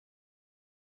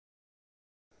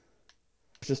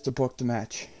just to book the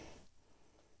match.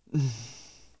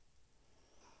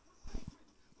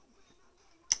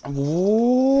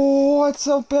 What's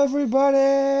up,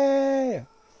 everybody?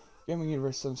 Gaming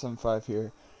Universe 775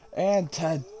 here, and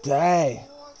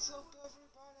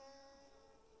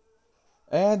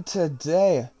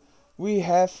today we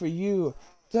have for you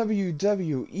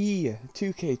WWE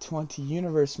 2K20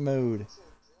 Universe mode.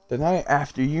 The night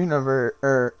after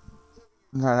the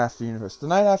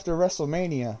night after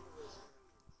WrestleMania.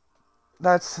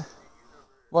 That's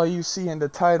why you see in the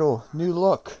title, new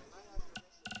look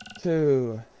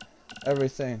to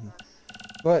everything.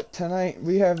 But tonight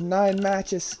we have 9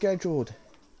 matches scheduled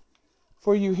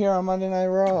for you here on Monday Night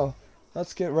Raw.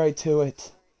 Let's get right to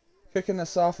it. Kicking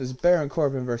us off is Baron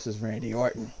Corbin versus Randy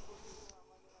Orton.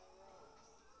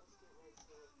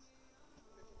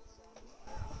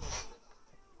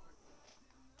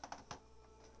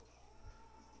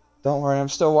 Don't worry, I'm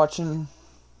still watching.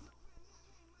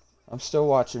 I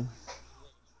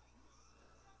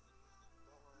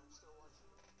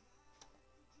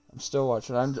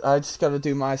just gotta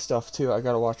do my stuff too. I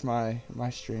gotta watch my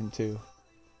stream too.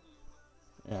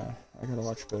 Yeah, I gotta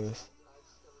watch both.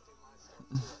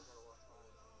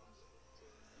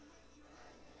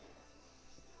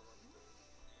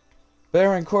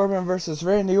 Baron Corbin versus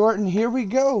Randy Orton. Here we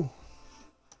go.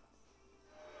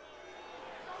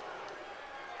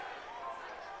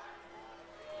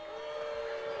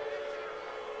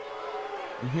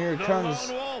 And here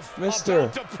comes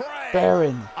Mr.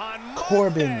 Baron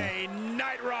Corbin.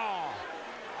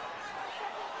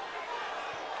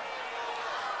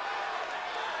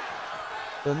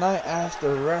 The night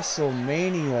after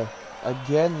WrestleMania.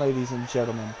 Again, ladies and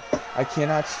gentlemen. I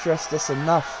cannot stress this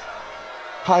enough.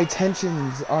 High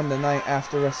tensions on the night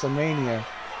after WrestleMania.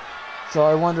 So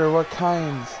I wonder what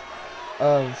kinds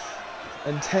of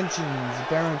intentions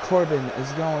Baron Corbin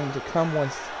is going to come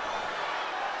with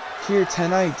here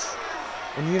tonight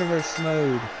in Universe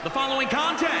mode. The following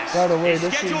contest. By the way,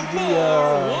 this is the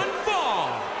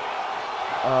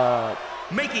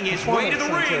making his way to the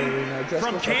ring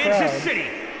from Kansas City,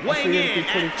 weighing in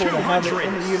at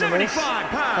 275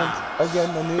 pounds. And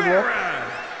again, the new look,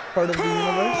 part of the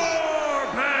universe.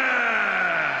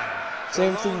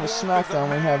 Same thing with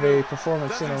SmackDown. We have a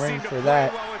performance in the ring for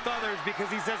that.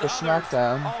 For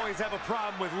SmackDown,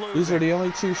 these are the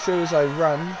only 2 shows I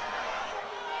run.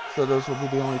 So those will be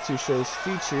the only 2 shows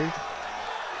featured,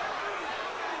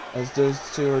 as those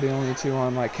 2 are the only 2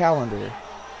 on my calendar,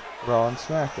 Raw and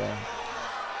SmackDown.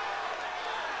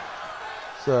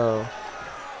 So,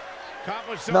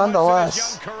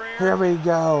 nonetheless, here we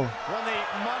go.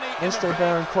 Mr.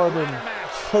 Baron Corbin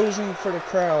posing for the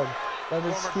crowd that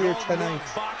is here tonight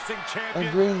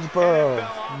in Greensboro,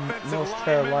 North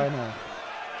Carolina,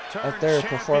 at their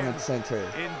performance center.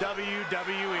 In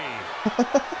WWE.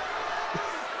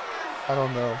 I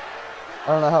don't know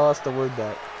how else to word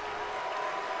that.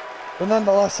 But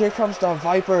nonetheless, here comes the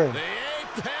Viper. The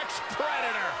Apex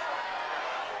Predator.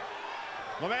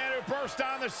 The man who burst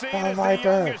on the scene The as Viper. the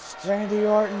youngest Randy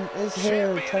Orton is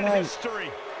here tonight.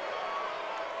 History.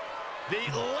 The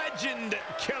Legend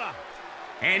Killer.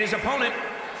 And his opponent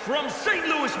from St.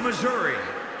 Louis, Missouri,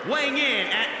 weighing in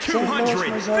at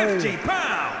 250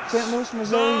 pounds. St. Louis,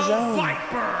 Missouri zone.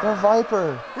 Viper. The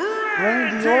Viper.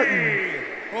 Randy Orton.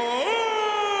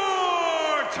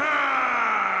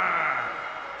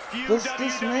 This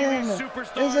man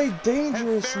is a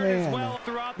dangerous man,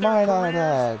 might I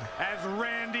add. As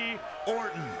Randy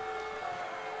Orton.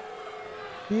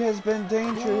 He has been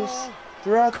dangerous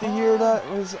throughout the year that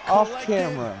was off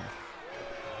camera.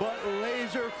 But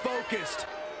laser focused.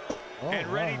 And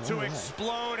ready to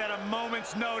explode at a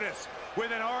moment's notice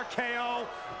with an RKO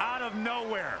out of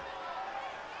nowhere.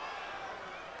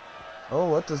 Oh,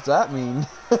 what does that mean?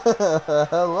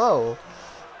 Hello.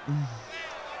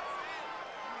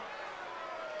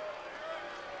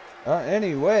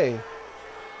 Anyway,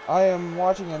 I am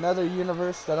watching another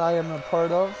universe that I am a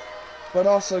part of, but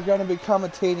also going to be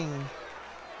commentating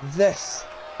this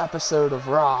episode of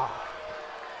Raw.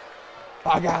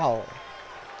 Bagow,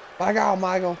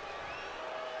 Michael.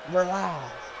 We're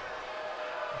live.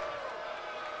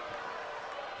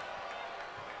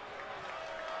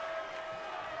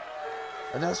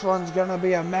 And this one's gonna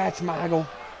be a match, Michael.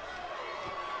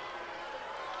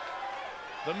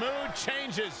 The mood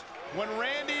changes when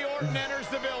Randy Orton enters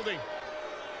the building.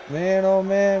 Man, oh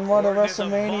man, what a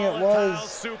WrestleMania it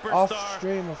was. Off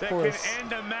stream, of course.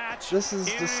 This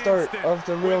is the start of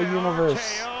the real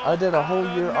universe. I did a whole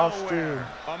year off stream.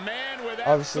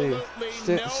 Obviously,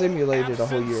 simulated a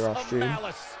whole year off stream.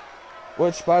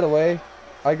 Which, by the way,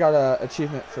 I got an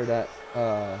achievement for that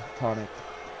tonic.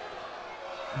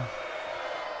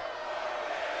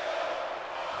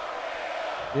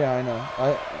 Yeah, I know.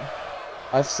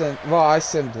 I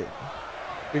sent it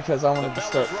because I wanted to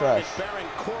start fresh.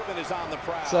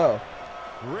 So,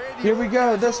 here we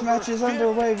go. This match is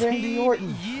underway. Randy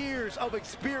Orton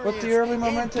with the early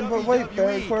momentum, but wait,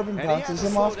 Baron Corbin bounces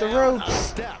him off the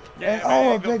ropes. And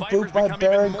oh, a big boot by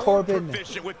Baron Corbin.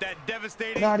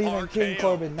 Not even King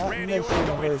Corbin, not in this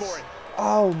universe.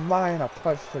 Oh my, and a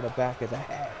punch to the back of the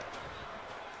head.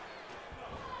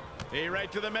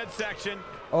 Right to the midsection.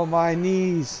 Oh my,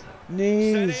 knees.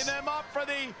 Knees. Setting them up for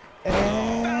the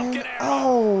and Falcon Arrow.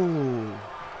 Oh,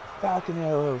 Falcon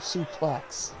Arrow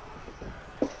suplex.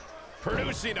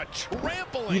 Producing a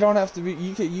trampling. You don't have to be.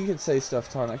 You can say stuff,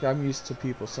 Tonic. I'm used to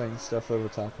people saying stuff over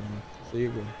top of me, so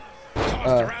you're good.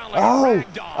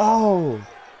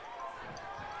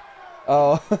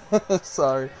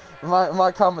 Sorry.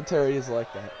 My commentary is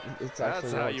like that. It's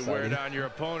actually That's how you wear down your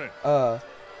opponent.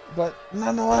 But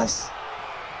nonetheless,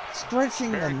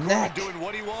 stretching the neck. Doing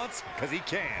what he wants because he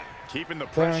can. Keeping the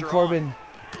Baron pressure Corbin.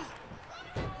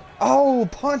 Oh,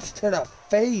 punch to the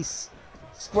face.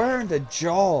 Square in the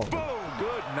jaw. Boom,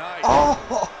 good night.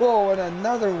 Oh, and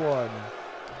another one.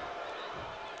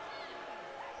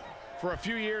 For a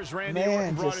few years, Randy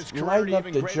Orton brought his career to up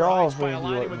even the greater jaw heights of by Randy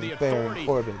aligning Orton with the with Baron authority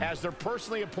Corbin. as their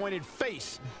personally appointed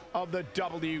face of the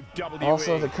WWE.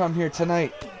 Also to come here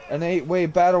tonight, an 8-way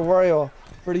battle royal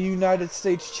for the United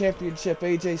States Championship.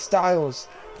 AJ Styles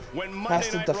when has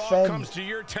to Monday Night Raw defend comes to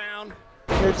your town,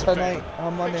 here tonight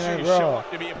on Monday Night show Raw.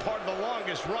 up to be a part of the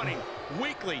longest running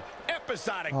weekly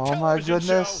episodic Oh my television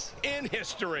goodness! show in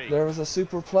history. There was a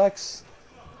superplex.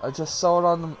 I just saw it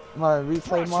on my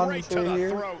replay monitor right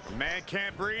here. The man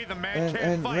can't breathe, the man can't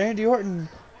And fight. Randy Orton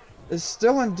is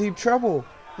still in deep trouble.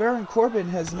 Baron Corbin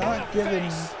has not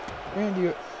given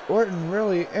Randy Orton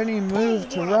really any move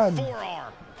to run,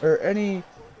 or any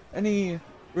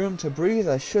room to breathe,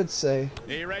 I should say.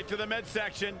 Knee right to the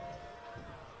midsection.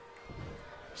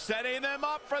 Setting them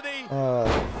up for the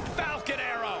Falcon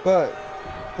Arrow.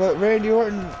 But Randy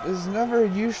Orton is never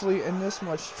usually in this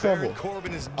much trouble. Baron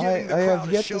Corbin is I giving the crowd have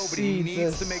a yet show, to but see he needs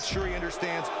this to make sure he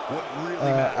understands what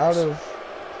really matters.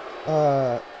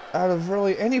 out of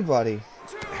really anybody.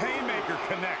 Haymaker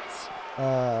connects.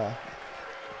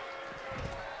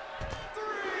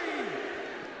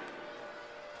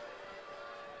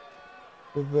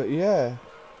 But yeah,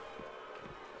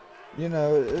 you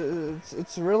know,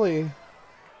 it's really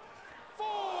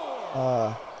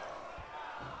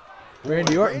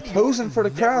Randy Orton posing for the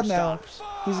crowd now.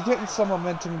 He's getting some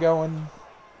momentum going.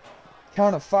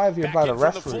 Count of 5 here by the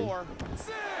referee.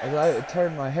 As I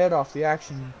turned my head off the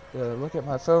action to look at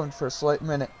my phone for a slight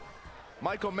minute.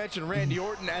 Michael mentioned Randy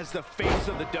Orton as the face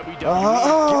of the WWE.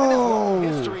 Oh,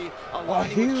 given his long history a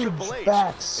huge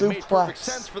back suplex. It made perfect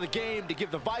sense for the game to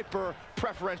give the Viper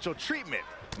preferential treatment.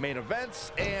 Main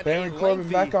events and Baron Corbin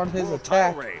back on his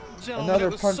attack.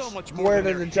 Another punch square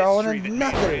to the jaw and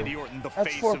another.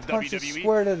 That's 4 punches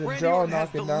square to the jaw,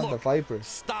 knocking down the Viper.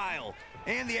 Style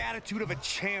and the attitude of a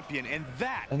champion, and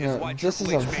that And is why this is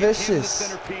Triple a H made him the vicious,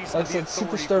 centerpiece like I of the said,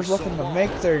 authority superstars for looking so to long.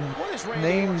 make their What is Randy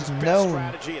names Orton's best known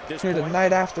strategy at this here the point?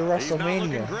 night after He's not looking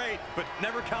WrestleMania. great, but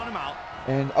never count him out.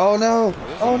 And oh no,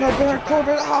 Baron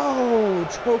Corbin,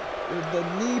 choke the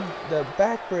knee, the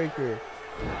backbreaker.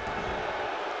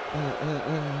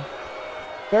 And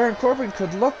Baron Corbin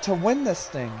could look to win this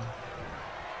thing.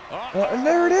 And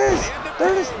there it is,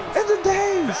 and the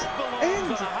days,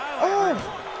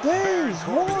 days,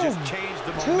 1,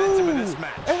 2,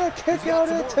 and a kick out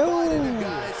at 2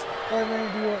 by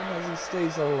Randy Orton as he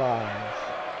stays alive.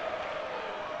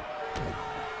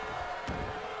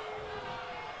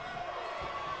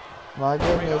 My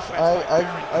goodness,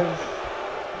 I've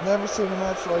never seen a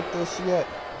match like this yet.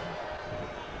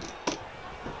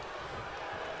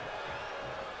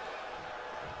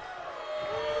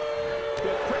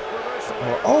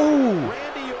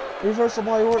 Reversal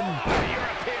by Orton.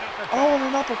 And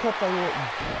an uppercut by Orton.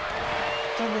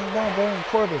 Sending down Baron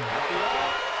Corbin.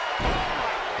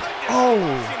 Oh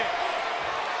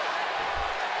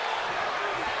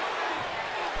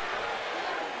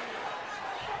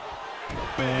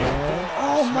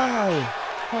my!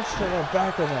 Punch to the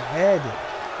back of the head.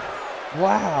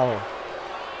 Wow.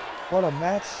 What a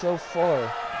match so far.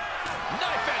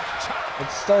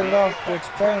 It started off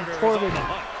with Baron Corbin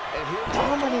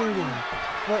dominating.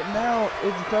 But now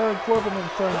it's Baron Corbin in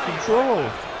firm control.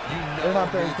 Or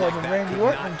not Baron Corbin, Randy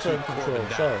Orton in firm control,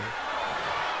 sorry.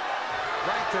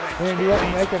 Randy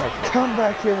Orton making a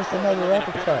comeback here with another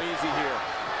uppercut.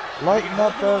 Lighten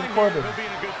up Baron Corbin.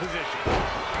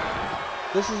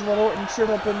 This is what Orton should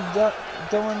have been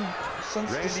doing since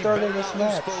the start of this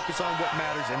match. Focus on what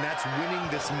matters, and that's winning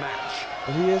this match.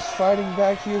 But he is fighting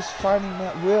back. He is finding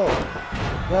that will,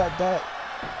 that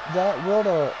will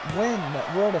to win,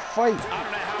 that will to fight. I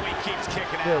don't know how he keeps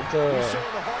kicking out.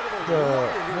 The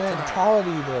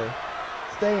mentality to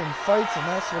stay in fights, and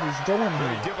that's what he's doing here.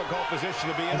 Very difficult position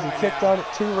to be in As he right kicked now. out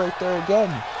at 2 right there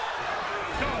again.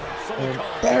 And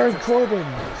Baron Corbin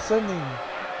sending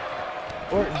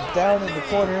Orton down in the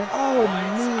corner. Oh,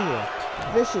 knee.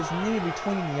 Vicious knee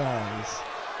between the eyes.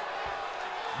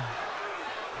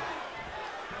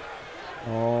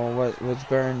 Oh, what's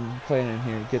Baron planning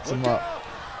here? Gets him up.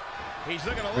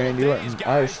 Randy Orton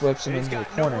Irish whips him into the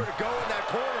corner.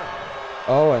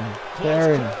 Oh, and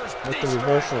Baron with the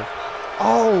reversal.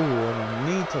 Oh, and a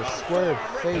knee to square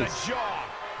face.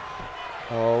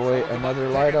 Oh, wait, another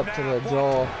light up to the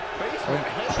jaw.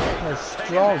 And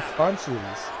strong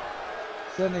punches.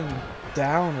 Sending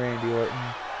down Randy Orton.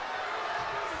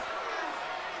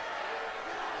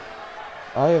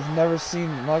 I have never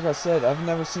seen, like I said, I've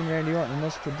never seen Randy Orton in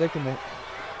this predicament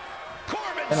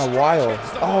in a while.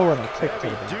 Oh, and a kick to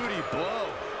the back.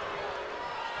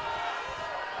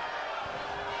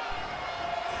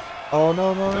 Oh,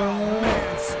 no.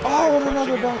 Oh, and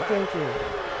another backbreaker.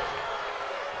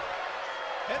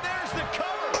 And there's the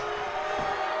cover.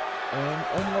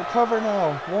 And the cover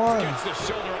now. 1,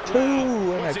 2,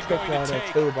 and a kick out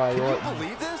at 2 by Orton. Can you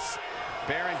believe this?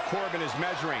 Baron Corbin is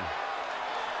measuring.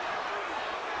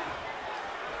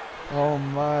 Oh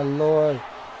my Lord.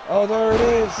 Oh, there it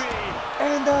is.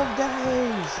 End of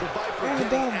days.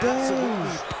 End of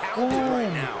days. 1,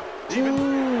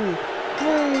 2,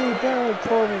 3. Baron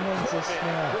Corbin wins this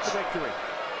match.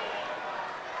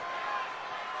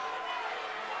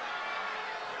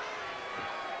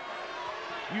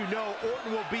 You know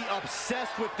Orton will be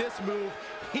obsessed with this move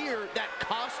here that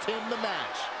cost him the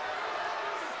match.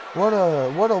 What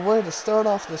a way to start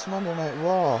off this Monday Night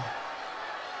Raw.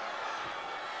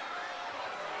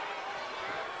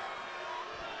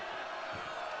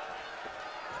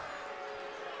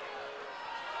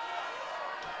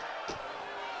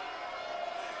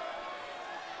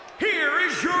 Here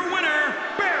is your winner,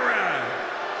 Baron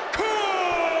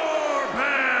Corbin!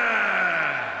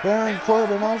 Baron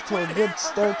Corbin off to a good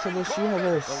start to this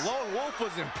universe. The Lone Wolf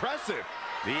was impressive.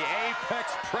 The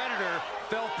Apex Predator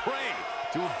fell prey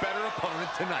to a better opponent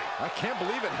tonight. I can't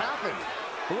believe it happened.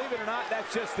 Believe it or not,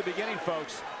 that's just the beginning,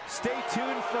 folks. Stay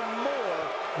tuned for more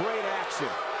great action.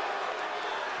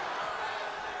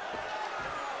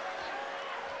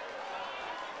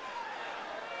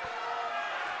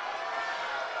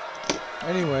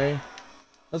 Anyway,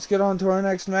 let's get on to our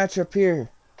next matchup here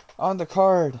on the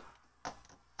card.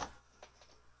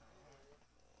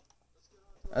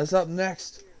 As up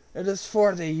next, it is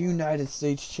for the United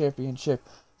States Championship,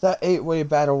 the 8-way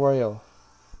Battle Royal.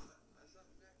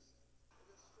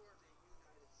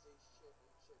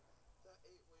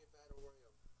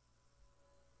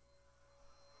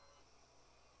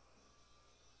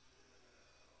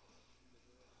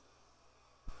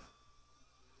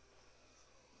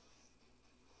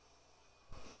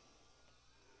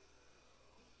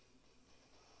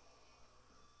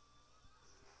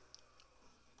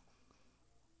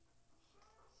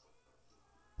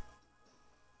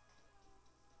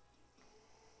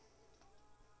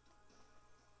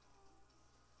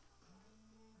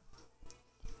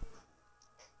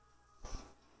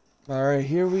 Alright,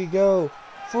 here we go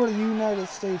for the United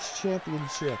States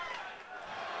Championship.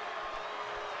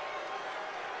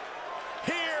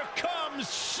 Here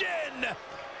comes Shin,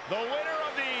 the winner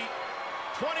of the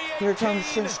 2018 Here comes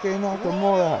Shinsuke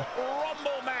Nakamura,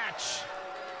 Rumble match.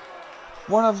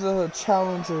 one of the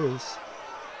challengers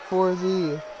for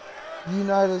the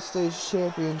United States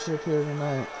Championship here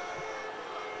tonight.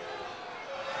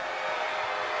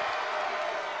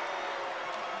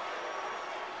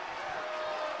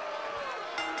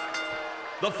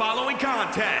 The following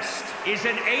contest is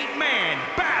an 8-man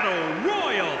battle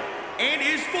royal and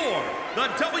is for the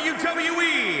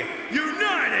WWE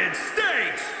United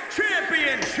States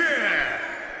Championship.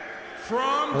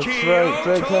 From That's Kyoto, right,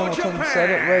 Greg Hamilton Japan. said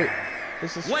it right.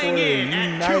 This is for Weighing the in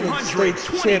at United States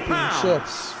 220 Championship.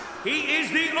 pounds, he is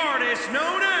the artist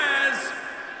known as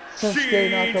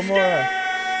Shinsuke Nakamura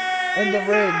in the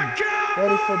ring,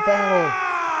 ready for battle.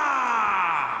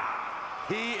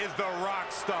 He is the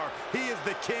rock star. He is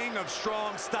the king of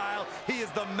strong style. He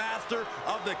is the master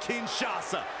of the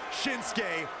Kinshasa,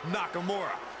 Shinsuke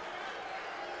Nakamura.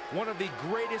 One of the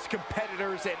greatest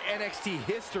competitors in NXT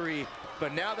history,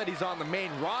 but now that he's on the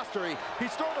main roster,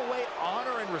 he's thrown away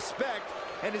honor and respect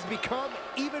and has become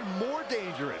even more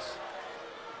dangerous.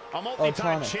 A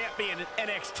multi-time champion in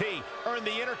NXT, earned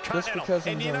the Intercontinental just because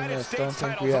I'm and doing United this, States don't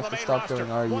think titles we on have the to main stop roster.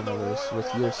 doing our Won the universe Royal with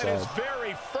Rumble your in his side.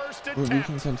 very first We attempt.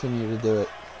 can continue to do it.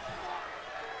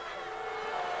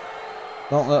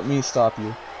 Don't let me stop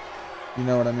you. You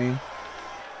know what I mean?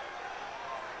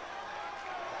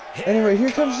 Anyway,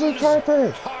 here comes Luke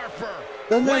Harper.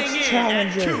 The next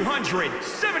challenger.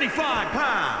 275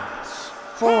 pounds.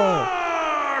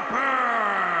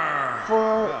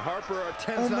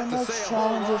 And the next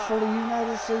challenger for the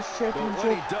United States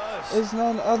Championship is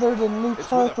none other than Luke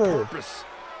Harper.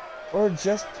 Or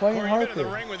just plain Harper.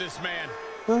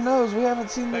 Who knows? We haven't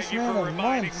seen this man in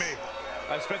months.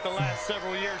 I've spent the last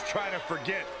several years trying to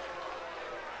forget.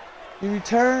 He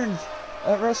returned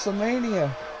at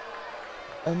WrestleMania.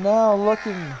 And now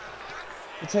looking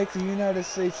to take the United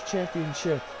States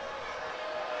Championship.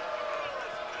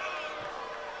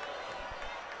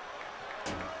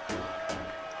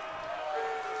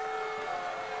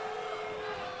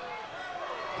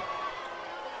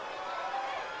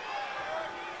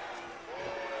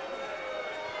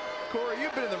 Corey,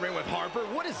 you've been in the ring with Harper.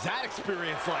 What is that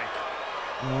experience like?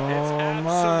 It's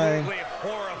my. absolutely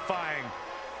horrifying.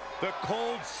 The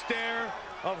cold stare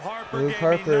of Harper Luke gave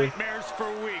Harper. me nightmares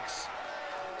for weeks.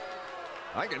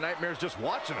 I get nightmares just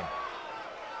watching him.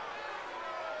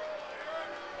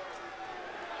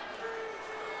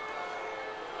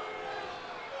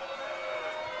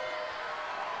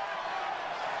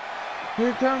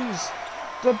 Here comes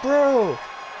the bro.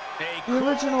 The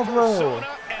original bro.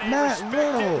 Matt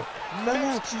Riddle. The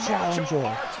next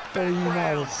challenger for the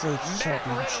United States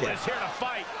Championship.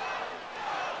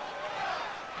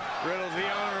 Riddle's the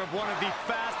owner of one of the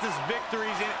fastest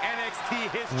victories in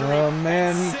NXT history. Oh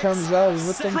man, he comes out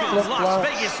with them From flip Las flops.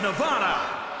 Vegas, Nevada,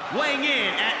 weighing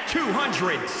in at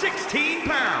 216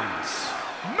 pounds,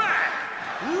 Matt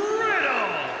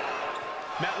Riddle.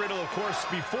 Matt Riddle, of course,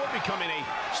 before becoming a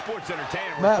sports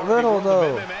entertainer, Matt Riddle,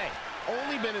 though.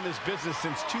 Only been in this business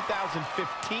since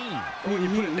 2015.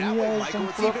 He has some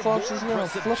flip flops. He's gonna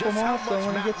flip them off though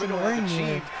when he gets in the ring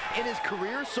here. In his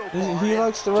career so far, He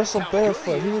likes to wrestle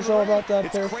barefoot. He was all about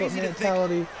that barefoot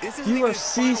mentality.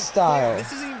 UFC style,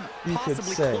 you could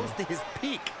say, to his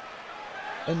peak.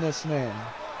 in this man.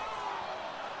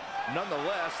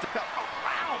 Nonetheless, oh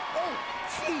wow, oh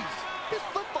jeez, his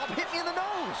flip-flop hit me in the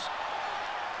nose.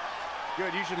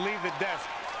 Good, you should leave the desk.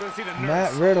 Go see the nurse.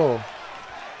 Matt Riddle,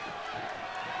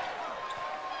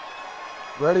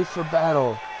 ready for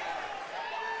battle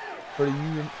for the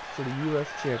U.S.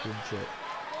 Championship.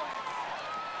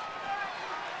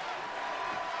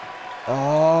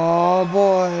 Oh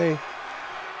boy!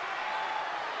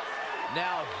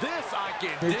 Now this I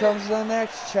can Here comes the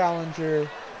next challenger,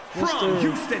 From Mr.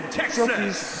 Houston,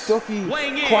 Texas, Dookie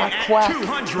weighing in Quack at Quack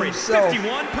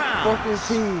 251 pounds, Booker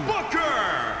T.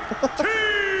 Booker T.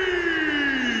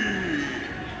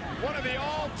 One of the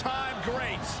all-time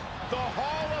greats, the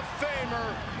Hall of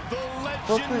Famer, the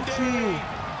Booker legendary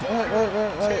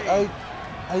T.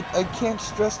 I can't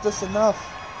stress this enough.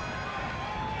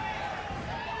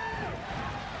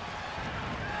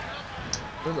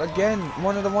 Again,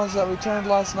 one of the ones that returned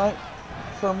last night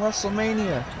from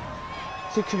WrestleMania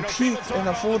to compete in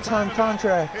a full-time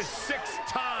contract.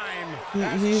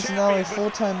 He's now a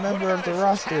full-time member of the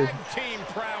roster.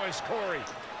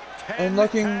 And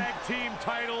looking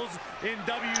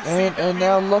and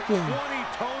now looking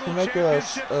to make an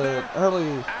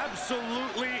early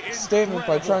statement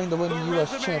by trying to win the U.S.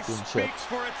 Championship.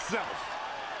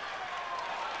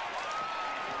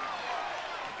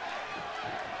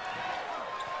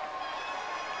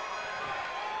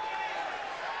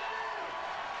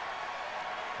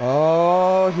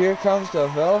 Oh, here comes the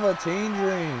Velveteen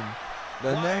Dream,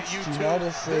 the next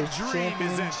United States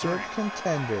Championship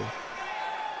contender.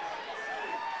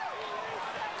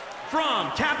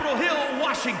 From Capitol Hill,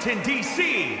 Washington,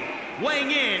 D.C., weighing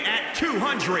in at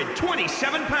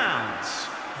 227 pounds,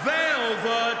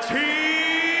 Velveteen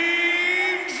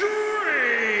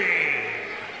Dream.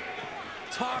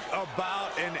 Talk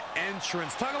about an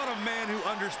entrance. Talk about a man who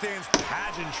understands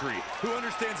pageantry, who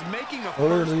understands making a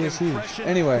first impression.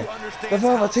 Anyway, the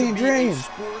Velveteen Dream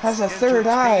has a third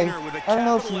eye. I don't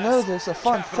know if you know this, a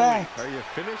fun fact. Are you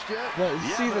finished yet? But you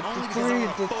see that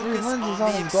the three lenses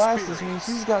on his glasses means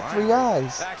he's got 3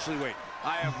 eyes. Actually, wait,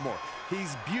 I have more.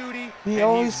 He's beauty. He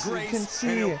always can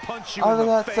see out of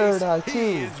that third eye too.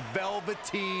 He is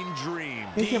Velveteen Dream.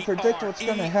 He can predict what's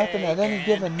going to happen at any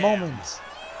given moment.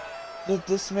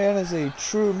 This man is a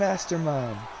true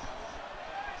mastermind.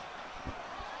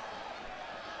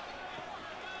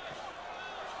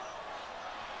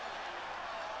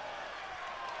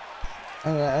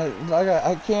 And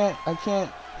I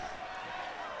can't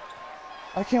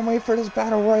I can't wait for this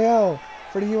battle royale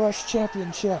for the U.S.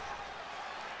 Championship.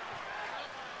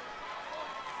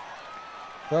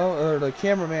 Well, or the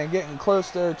cameraman getting close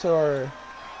there to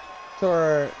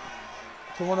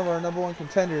one of our #1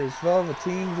 contenders,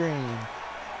 Velveteen Dream.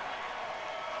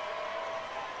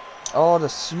 Oh, the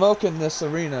smoke in this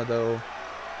arena, though.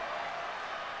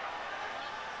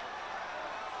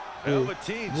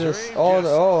 Velveteen Dream.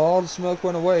 All the smoke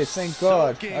went away. Thank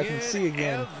God. I can see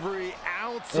again. Every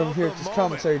ounce Over of here the at this moment.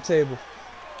 commentary table.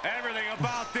 Everything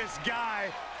about this guy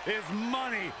is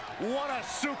money. What a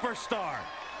superstar.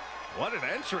 What an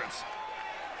entrance.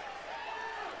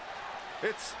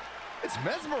 It's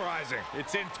mesmerizing.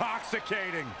 It's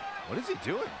intoxicating. What is he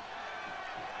doing?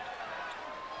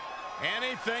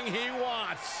 Anything he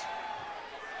wants.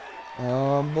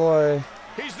 Oh boy.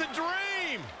 He's the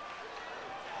Dream.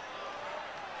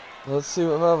 Let's see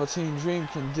what Velveteen Dream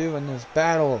can do in this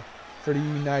battle for the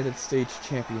United States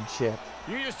Championship.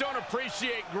 You just don't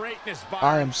appreciate greatness, Byron.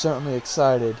 I am certainly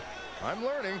excited. I'm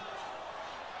learning.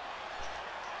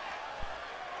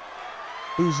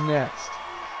 Who's next?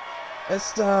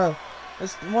 It's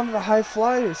one of the high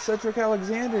flyers, Cedric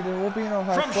Alexander. There will be no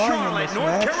high From flying Charlotte, in this North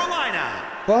match. Carolina,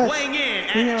 But weighing in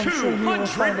he, at I'm sure he will 200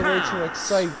 find a way to pounds,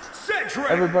 excite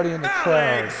Cedric everybody in the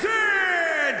crowd.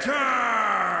 Alexander.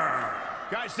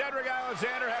 Guys, Cedric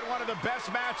Alexander had one of the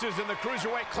best matches in the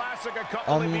Cruiserweight Classic a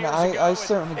couple of years ago. I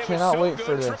certainly cannot wait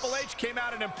for this. Triple H came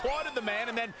out and applauded the man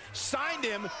and then signed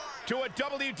him to a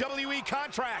WWE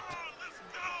contract.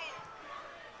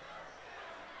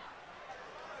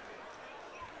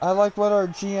 I like what our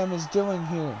GM is doing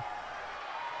here.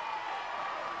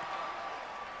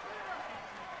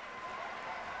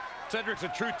 Cedric's a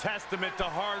true testament to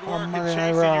hard Oh, work and Monday Night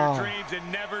chasing your Raw. dreams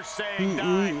and never saying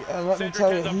die. Let me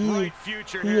tell you, has a bright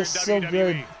future he here is in so WWE.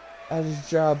 good at his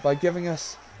job by giving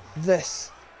us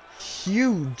this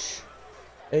huge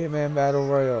 8-man battle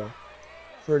royal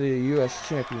for the U.S.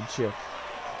 Championship.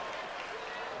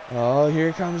 Oh,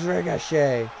 here comes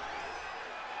Ricochet,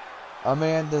 a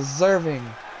man deserving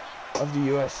of the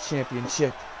U.S.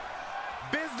 Championship.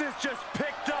 Business just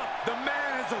picked up. The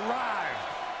man has arrived.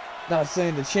 Not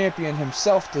saying the champion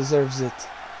himself deserves it,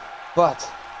 but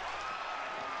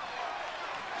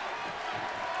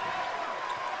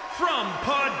from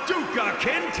Paducah,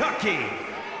 Kentucky,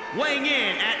 weighing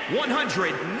in at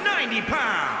 190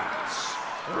 pounds,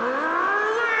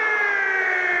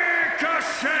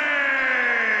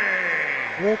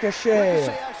 Ricochet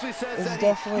is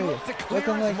definitely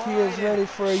looking like he is ready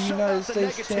for a United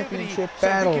States Championship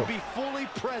battle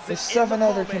with 7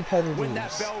 other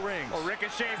competitors.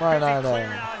 Why not?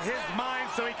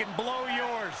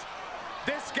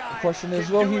 The question is,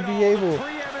 will he be able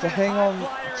to hang on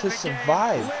to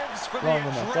survive long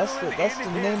enough? That's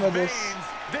the name of this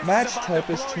match type,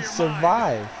 is to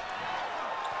survive,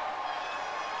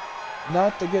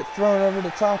 not to get thrown over the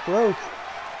top rope.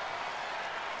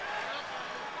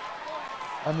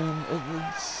 I mean,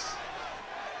 it's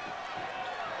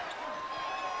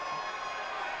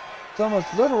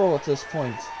almost literal at this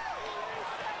point.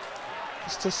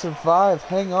 Just to survive,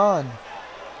 hang on.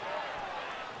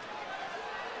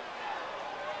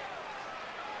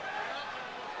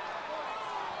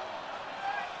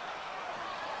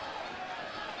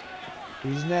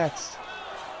 Who's next?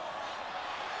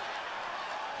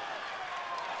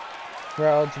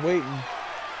 Crowd's waiting.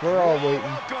 We're all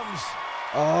waiting.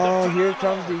 Oh, here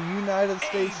comes the United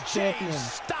States Champion,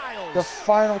 the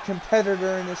final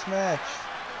competitor in this match.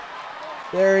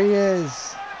 There he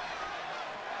is.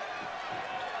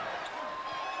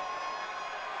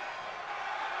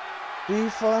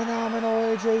 The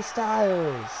phenomenal AJ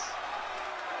Styles.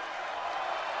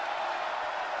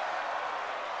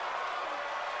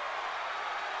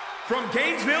 from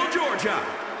Gainesville, Georgia,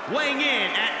 weighing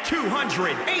in at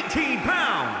 218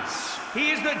 pounds,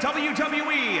 he is the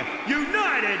WWE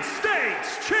United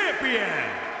States Champion,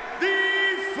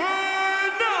 the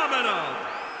phenomenal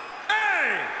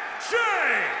AJ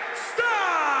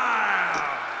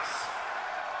Styles.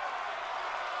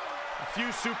 A few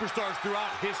superstars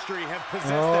throughout history have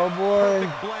possessed Oh, that boy.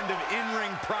 perfect blend of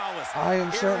in-ring prowess. I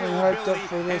am certainly hyped up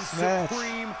for this and match.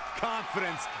 Supreme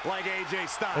confidence like AJ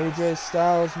Styles. AJ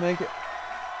Styles, make it.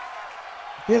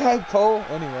 Get hyped, Cole.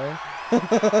 Anyway.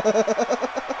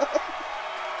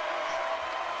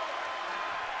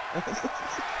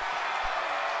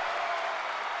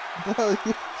 No,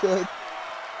 you could.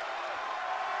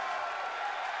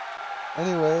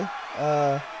 Anyway,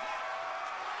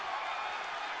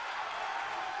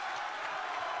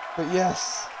 but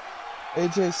yes,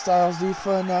 AJ Styles, the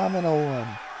phenomenal one.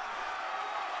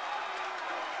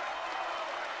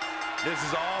 This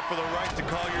is all for the right to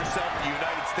call yourself the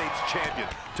United States champion.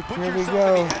 To put Here we yourself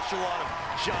go. in the echelon of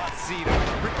John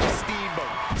Cena, Ricky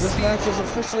Steamboat. This match is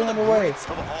officially underway.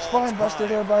 Spine buster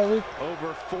there by Luke.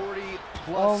 Over 40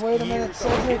 plus Oh, wait a minute, years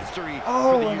Cedric. of history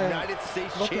Oh, for the and then United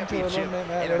States looking to Championship. eliminate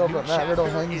Matt And a Riddle, new but Matt Riddle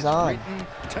chapter hangs is on written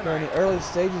during tonight. the early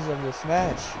stages of this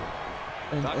match.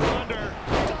 And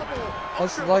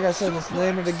that's, like I said, it's the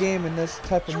name of the game in this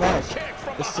type of match.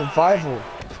 It's survival.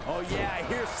 Oh yeah,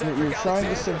 here's You're trying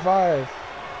to survive.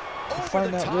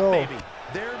 Find that role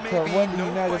to win the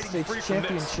United States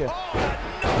Championship.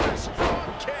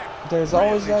 There's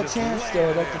always that chance,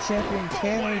 though, that the champion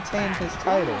can retain his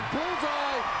title.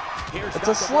 It's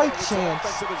a slight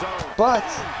chance, but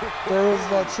there is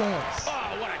that chance.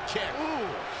 Oh, what a kick.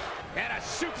 And a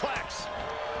suplex.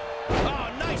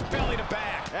 Oh, nice belly to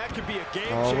back. That could be a game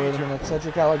Oh, wait a changer. minute,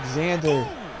 Cedric Alexander.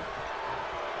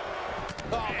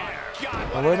 Oh, my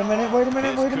God. Oh, wait a minute, wait a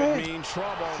minute, This wait a could minute. mean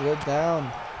trouble. Slid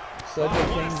down. Cedric What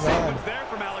a hangs sequence on. there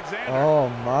from Alexander. Oh,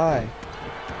 my.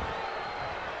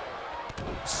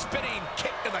 Spinning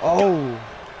kick to the gut. Oh.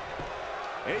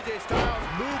 AJ Styles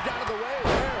moved out of the way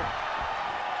there.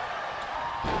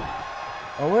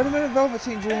 Oh, wait a minute,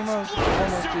 Velveteen Dream almost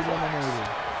eliminated.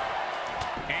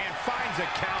 And finds a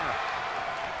counter.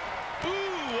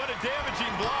 Ooh, what a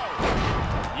damaging blow.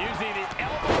 Using the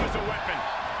elbow as a weapon.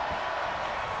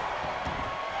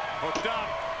 Hooked up.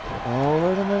 Oh,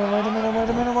 wait a minute, wait a minute, wait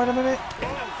a minute, wait a minute. In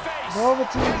the face.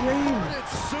 Velveteen Dream.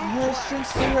 He has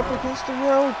Shinsuke up against the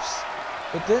ropes.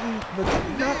 But did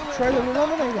not try to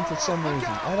eliminate him for some reason.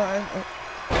 I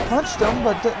punched him,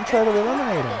 but didn't try to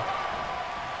eliminate him.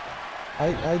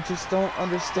 I just don't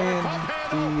understand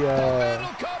the,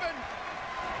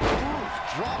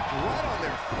 Dropped right on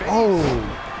their face. Oh!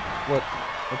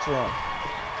 What's wrong?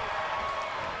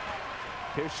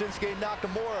 Here's Shinsuke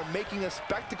Nakamura making a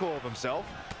spectacle of himself.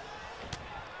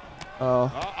 Oh.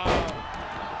 Uh-oh.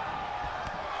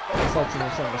 I thought there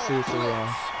was something seriously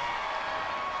wrong.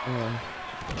 Yeah.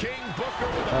 King Booker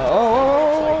with a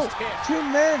Oh! placed hit. Two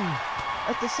men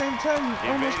at the same time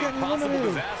almost Evading getting possible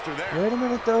eliminated. disaster there. Wait a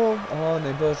minute though. Oh, and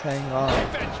they both hang on.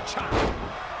 Knife edge chop.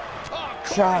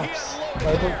 Oh, Chops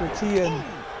by Booker T, and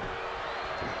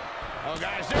oh,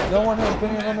 guys, there's no the one has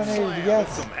been Superman eliminated slam yet.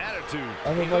 with some attitude.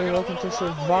 Everybody He's looking a to little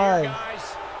rumble survive. here,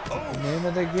 guys. Oh, The name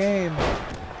of the game.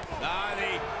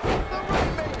 The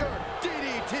Rainmaker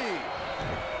DDT.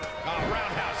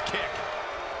 Roundhouse kick.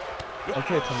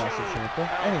 Okay, Tommaso Ciampa.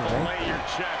 Anyway. Fillet your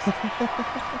chest.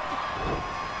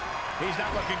 He's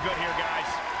not looking good here, guys.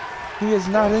 He is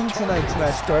not in tonight's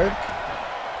match card,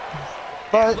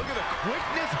 but Look at the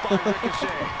quickness by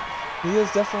Ricochet. he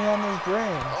is definitely on his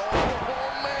brand.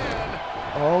 Oh, man.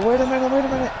 Oh, wait a minute, wait a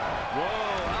minute.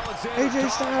 Whoa, Alexander AJ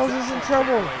dodged Styles that is in one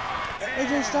trouble. carefully.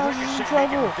 AJ Styles is in Ricochet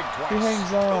trouble. making him think He twice.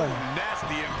 hangs on. Oh,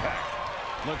 nasty impact.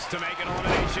 Looks to make an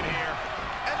elimination here.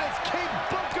 And it's King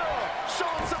Booker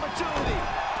showing some agility.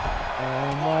 Oh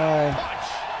my. Punch.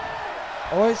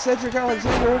 Oh wait, Cedric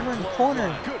Alexander over in the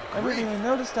corner. Good I didn't grief. even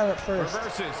notice that at first.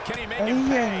 Reverses. Can he make And it he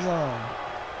pay? hangs on.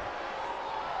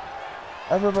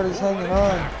 Everybody's Oh, what hanging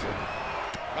on. impact.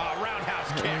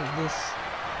 Roundhouse kick. And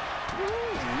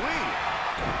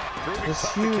Proving this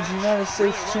tough to huge catch. United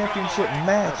States Really working on the Championship leg.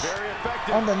 match Very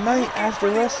effective. on the night Looking after for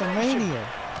the elimination. WrestleMania.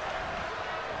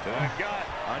 To the gut.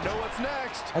 I know what's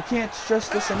next. I can't stress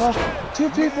this enough. Two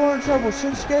people are in trouble,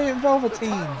 Shinsuke and Velveteen.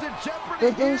 Title's in jeopardy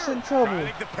They're both here. in trouble. I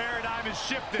think the paradigm has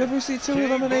shifted. Could we see two King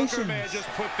Booker eliminations? may have just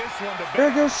put this one to There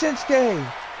bed. goes Shinsuke.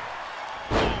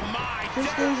 Oh my, down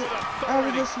Shinsuke's with out of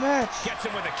authority. this match. Gets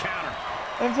him with a counter.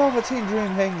 And Velveteen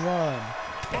Dream hangs on.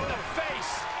 In the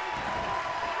face.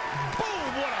 Boom,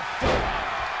 what a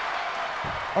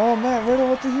forearm. Oh, Matt Riddle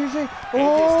with the huge thing.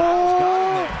 AJ Styles got him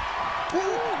there.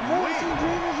 Velveteen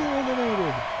Dream is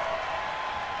eliminated.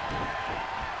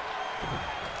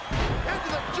 Into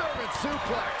the German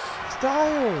suplex.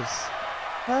 Styles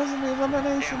has an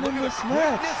elimination And look in at this the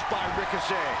match. quickness by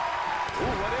Ricochet.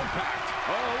 Ooh, what impact.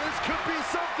 Oh, this could be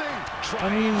something.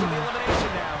 Trying for the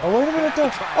elimination now. Oh, wait a minute though.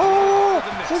 Try Oh, harder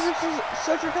than this.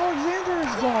 Cedric Alexander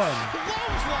is gone.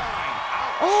 Clothesline.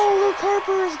 Ouch. Oh, Luke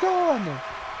Harper is gone.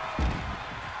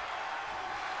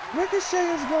 Ricochet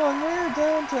is gone. We're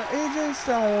down to AJ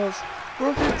Styles,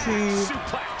 Booker T,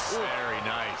 Suplex. Very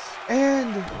nice.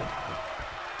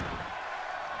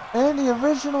 and the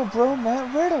original bro,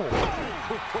 Matt Riddle.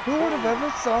 Who would have ever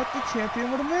thought the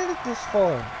champion would have made it this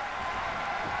far?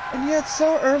 And yet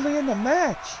so early in the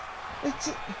match. It's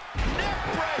an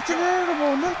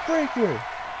inevitable neck breaker.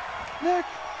 Neck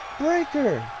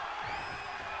breaker.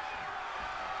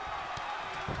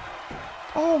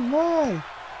 Oh my.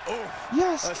 Oof.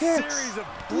 Yes, A kicks. series of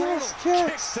brutal Yes, kicks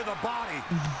kicks. to the body.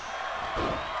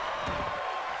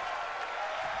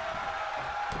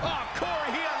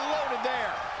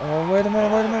 Oh, wait a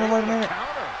minute, wait a minute, wait a minute.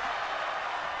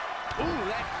 Ooh,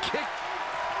 that kick.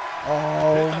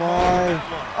 Oh my.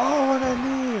 Oh, and a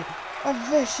knee. A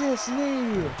vicious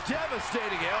knee.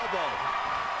 Devastating elbow.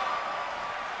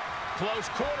 Close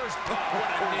quarters. Oh, what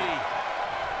a knee.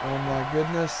 Oh my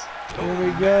goodness. Here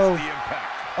we go.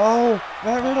 Oh,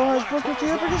 Matt Riddle has Booker T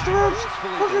up against the ropes.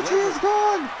 Booker T is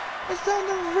gone. It's down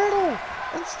to Riddle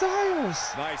and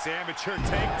Styles. Nice amateur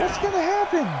takedown. What's going to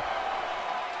happen?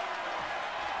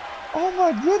 Oh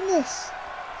my goodness.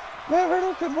 Matt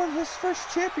Riddle could win his first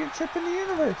championship in the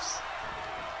universe.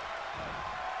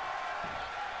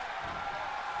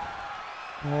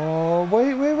 Oh,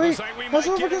 wait, wait, wait. Has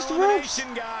him up against the ropes.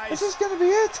 Is this going to be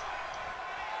it?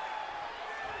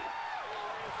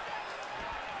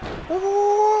 Whoa, whoa,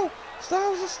 whoa, whoa.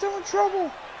 Styles is still in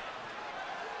trouble.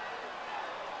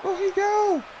 Will he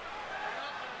go?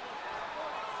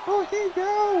 Will he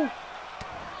go?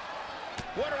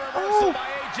 What a reversal by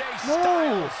AJ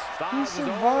Styles. No, he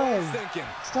survived.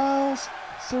 Styles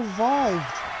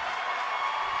survived.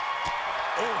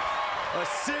 Oh, a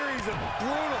series of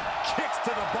brutal kicks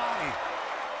to the body.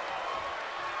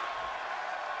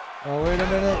 Oh, wait a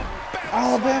minute.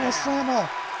 Alabama Slammer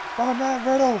by Matt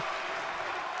Riddle.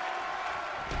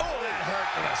 Oh, that hurt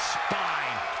to the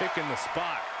spine. Kick in the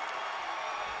spot.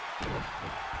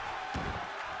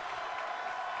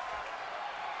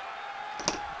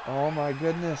 Oh my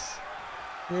goodness.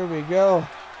 Here we go.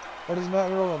 What is Matt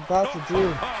Riddle about to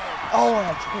do? Oh, and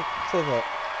a kick to the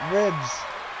ribs.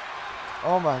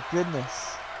 Oh my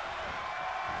goodness.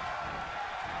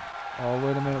 Oh,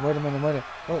 wait a minute, wait a minute, wait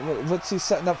a minute. What's he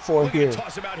setting up for here?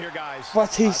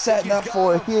 What's he setting up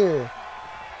for here?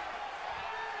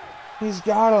 He's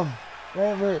got him.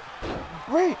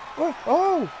 Wait,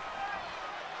 oh!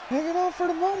 Hanging on for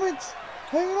the moment.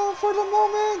 Hanging on for the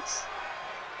moment.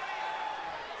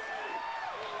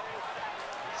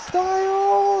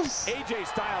 Styles! AJ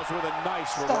Styles with a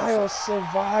nice reversal. Styles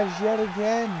survives yet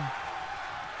again.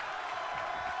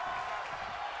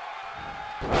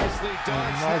 Nicely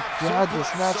done. Oh my God,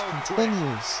 this match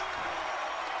continues.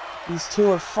 These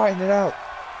two are fighting it out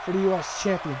for the U.S.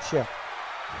 Championship.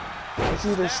 It's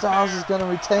either Styles is going to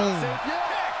retain.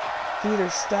 Either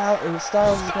Styles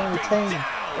is going to retain,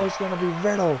 or it's going to be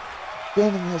Riddle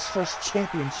gaining his first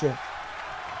championship.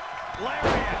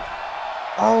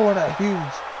 Oh, and a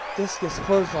huge discus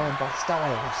clothesline by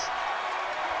Styles.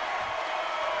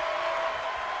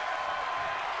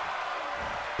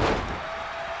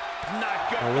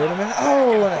 Oh, wait a minute.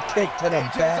 Oh, and a kick to the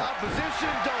back.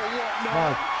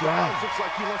 My God. Looks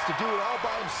like he wants to do it all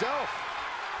by himself.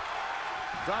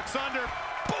 Ducks under.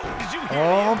 Boom! Did you hear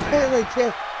Oh, Pele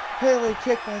kick. Pele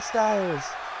kick by Styles.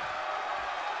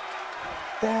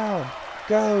 Down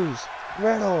goes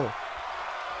Riddle.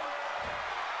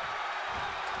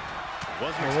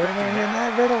 Wasn't Wait a minute, and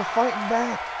that Riddle fighting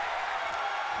back.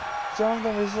 Showing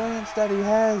the resilience that he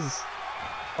has.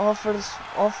 All for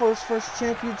his first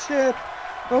championship.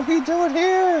 Will he do it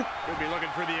here? Could be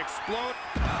looking for the explode.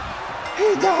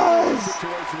 He does! The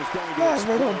situation is going to Matt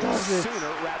Riddle does it.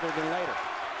 sooner rather than later.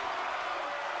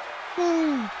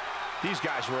 These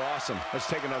guys were awesome. Let's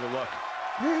take another look.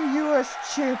 New U.S.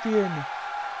 champion.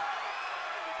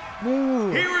 New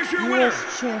Here is your U.S. winner,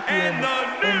 champion and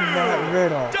the in Matt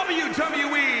Riddle.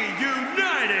 WWE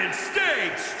United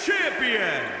States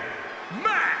Champion,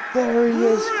 Matt There he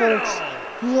is, Riddle. folks.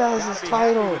 He has his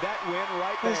title. That win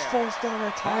right His first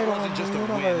ever title in the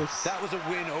universe. That was a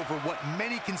win over what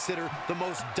many consider the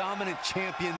most dominant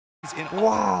champions in all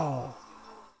Wow.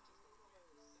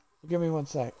 Give me 1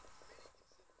 sec.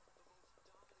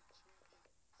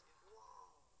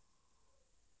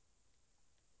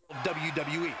 of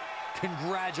WWE.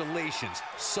 Congratulations.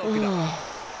 Soak it up.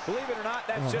 Believe it or not,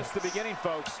 that's just the beginning,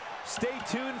 folks. Stay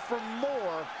tuned for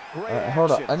more great Alright, action.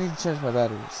 hold up. I need to change my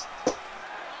batteries.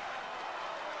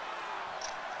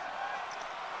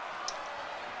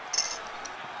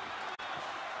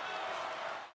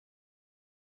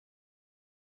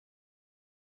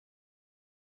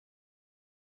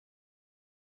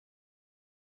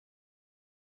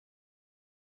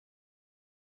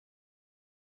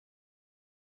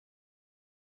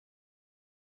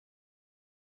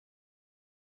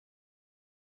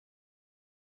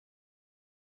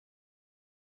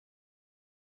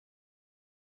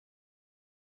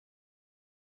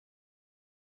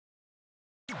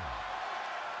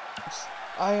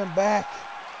 I am back.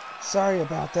 Sorry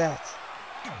about that.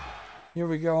 Here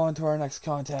we go on to our next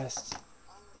contest.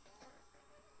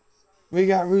 We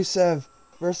got Rusev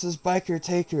versus Biker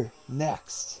Taker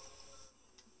next.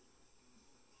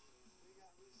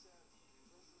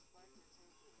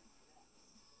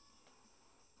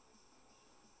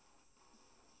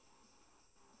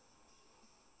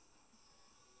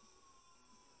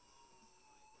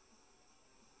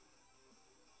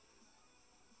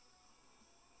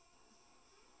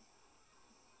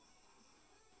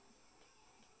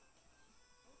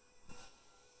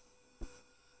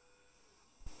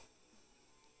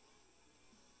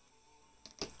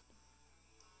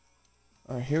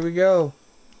 Alright, here we go.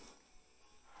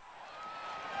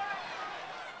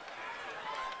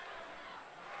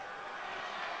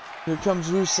 Here comes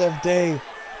Rusev Day.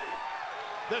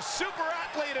 The super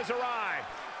athlete has arrived.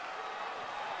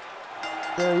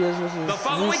 There he is with his The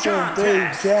following Rusev Day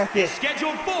contest jacket. is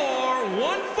scheduled for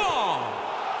one fall.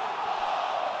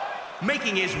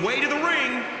 Making his way to the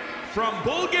ring from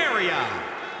Bulgaria,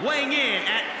 weighing in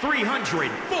at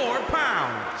 304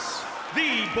 pounds,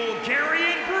 the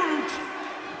Bulgarian Brute,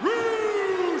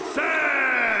 Rusev!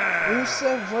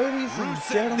 Rusev, ladies and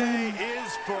gentlemen,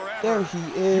 there he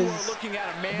is,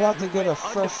 about to get a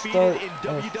fresh start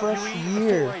and a fresh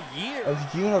year of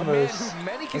Universe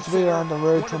as we are on the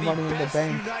road to Money in the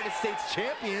Bank.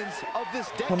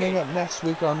 Coming up next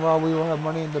week on Raw, we will have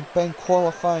Money in the Bank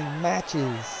qualifying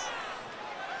matches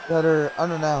that are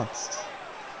unannounced,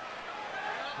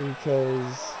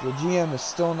 because the GM is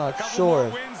still not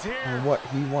sure on what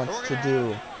he wants to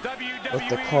do with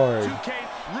the card,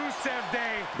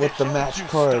 with the match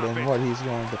card, and what he's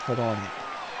going to put on it.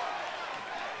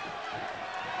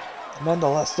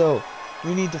 Nonetheless, though,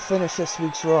 we need to finish this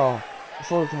week's Raw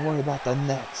before we can worry about the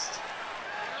next.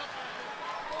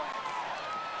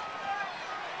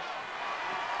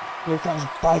 Here comes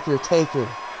Biker Taker.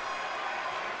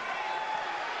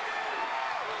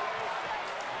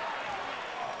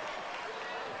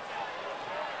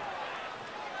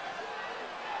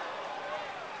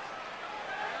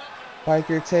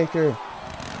 Biker Taker.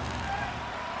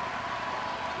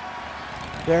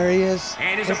 There he is.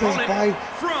 And his with opponent his bike.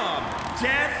 from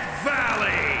Death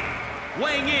Valley,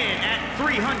 weighing in at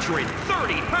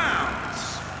 330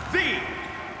 pounds, the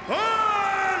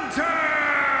Undertaker!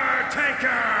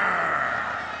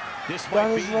 This That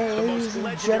might is be right, the ladies most and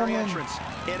legendary gentlemen. entrance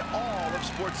in all of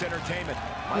sports entertainment.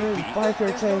 Here's Biker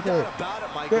There's no Taker, doubt about it,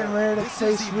 Michael. getting ready to This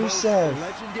face is the most Rusev.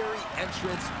 legendary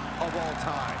entrance of all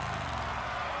time.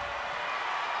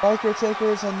 Biker Taker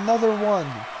is another one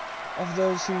of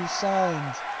those who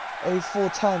signed a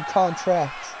full-time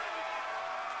contract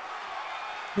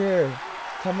here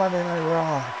to Monday Night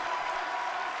Raw.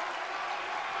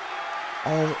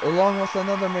 Along with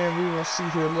another man we will see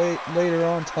here later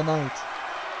on tonight,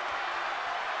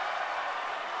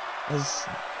 as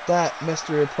that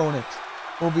mystery opponent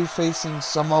will be facing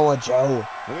Samoa Joe.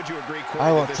 Would you agree, Corey,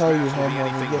 I will that this tell you match will him be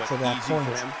when we anything get to but that easy for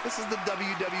point. him? This is the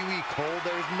WWE, Cole.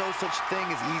 There is no such thing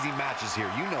as easy matches here.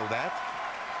 You know that.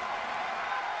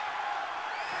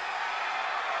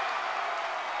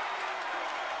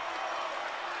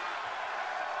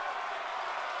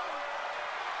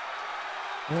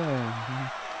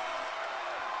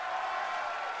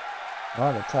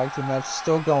 Wow, the tag team match is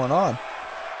still going on.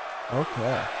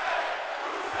 Okay.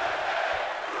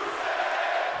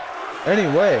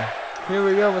 Anyway, here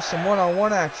we go with some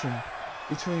one-on-one action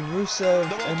between Rusev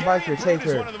and Biker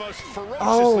Taker.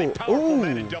 Oh,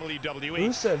 ooh.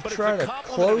 Rusev tried a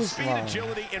clothesline.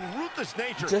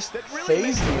 Just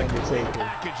phased the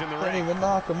Undertaker. Didn't even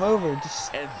knock him over,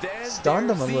 just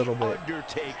stunned him a little bit.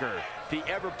 Undertaker, the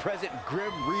ever-present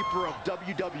Grim Reaper of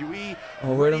WWE.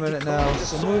 Oh, wait a minute now.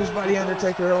 Some moves by the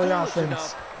Undertaker, early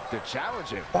offense. To challenge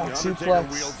him. Back suplex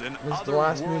was the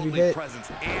last move he hit.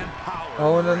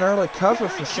 Oh, and an early cover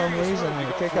for some reason, and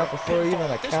a kick out before even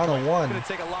a count of one, which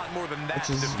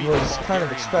was kind of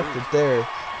expected there.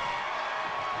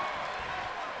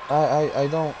 I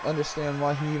don't understand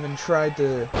why he even tried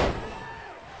to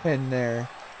pin there.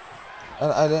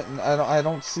 I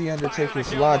don't see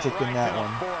Undertaker's logic in that one.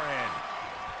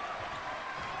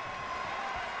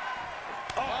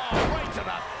 Oh, right to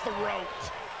the throat.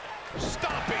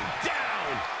 Stomping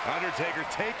down. Undertaker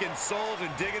taking souls and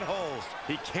digging holes.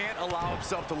 He can't allow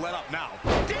himself to let up now.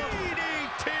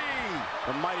 DDT.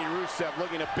 The mighty Rusev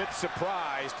looking a bit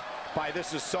surprised by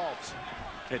this assault.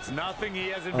 It's nothing he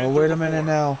hasn't been Oh, through wait a minute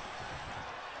before. now.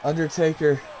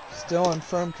 Undertaker still in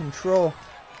firm control.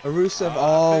 Rusev,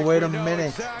 oh, wait a minute.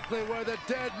 Exactly where the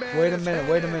dead man Wait a is minute,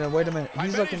 headed. wait a minute, wait a minute. I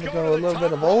He's bet looking to he's go going a to little the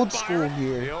bit of top old fire. school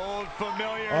here. The old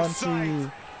familiar Onto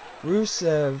sight.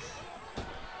 Rusev.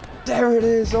 There it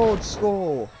is, old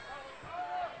school.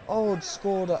 Old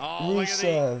school to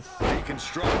Rusev.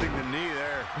 Reconstructing the knee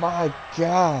there. My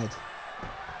God.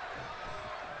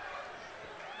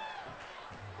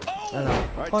 And a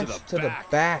Right punch to the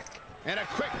back And a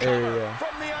quick area. cover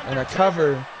from the And a Undertaker.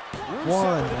 cover. Rusev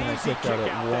One. with an And a easy kick out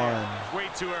at there. one. Way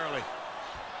too early.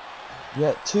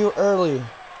 Yet too early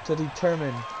to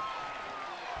determine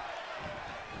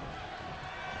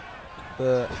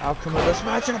the outcome of this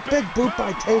match. And a big boot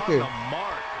by Taker. On the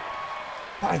mark.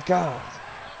 My God.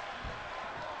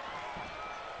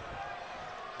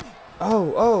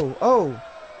 Oh.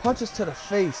 Punches to the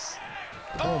face.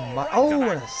 Oh my. right to Oh, the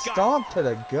and a stomp to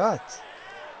the gut.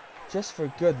 just for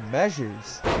good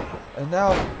measures. And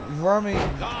now ramming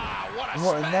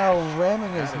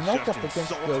his neck up against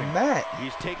the mat.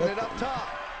 He's taking it up top.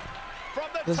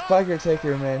 This biker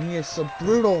taker, man, he is so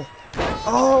brutal.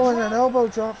 Oh, and an elbow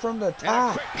drop from the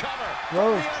top.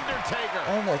 Rope.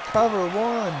 And a cover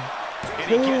 1.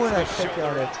 2 and a kick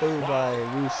out of 2 by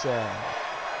Rusev.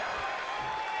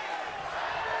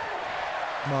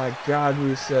 My God,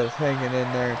 Rusev hanging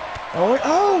in there.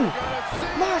 Oh,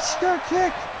 monster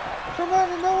kick from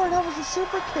out of nowhere. That was a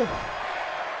super kick.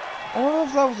 I don't know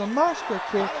if that was a monster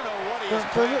kick,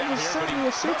 but it was certainly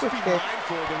a super kick.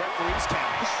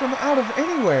 It's from out of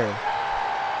anywhere.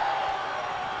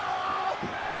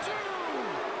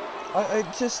 I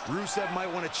just... Rusev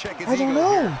might want to check his I don't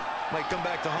know. Here. Might come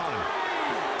back to haunt him.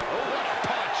 Oh, what a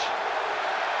punch.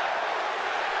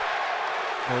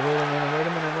 Oh, wait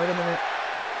a minute.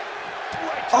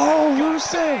 Oh,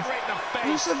 Rusev!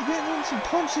 Rusev getting in some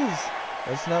punches.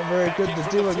 That's not very good to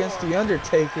do against The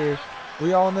Undertaker.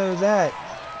 We all know that.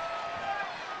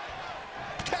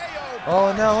 Oh,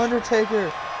 and now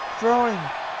Undertaker throwing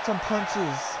some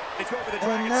punches.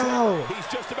 And now... He's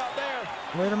just about there.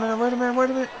 Wait a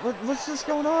minute. What's this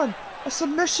going on? A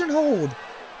submission hold.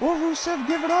 Will Rusev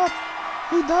give it up?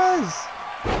 He does.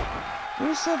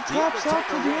 Rusev taps out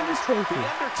to The Undertaker. The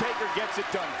Undertaker gets it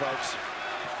done, folks.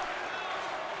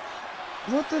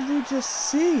 What did we just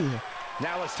see?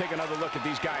 Now let's take another look at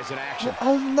these guys in action.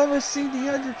 I've never seen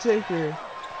The Undertaker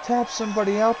tap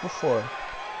somebody out before.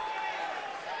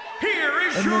 Here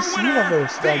is In your this winner,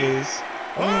 universe, that is.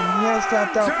 I mean, he has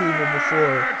tapped out people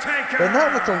before, but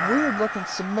not with a weird-looking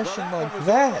submission like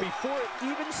that.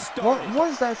 What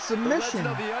was that submission?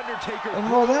 And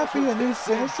will that be a new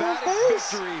finisher of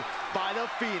his?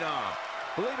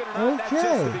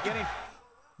 Okay.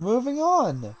 Moving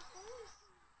on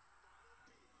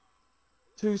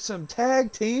to some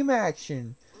tag team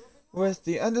action with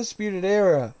the Undisputed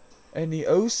Era and the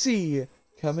OC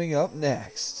coming up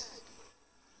next.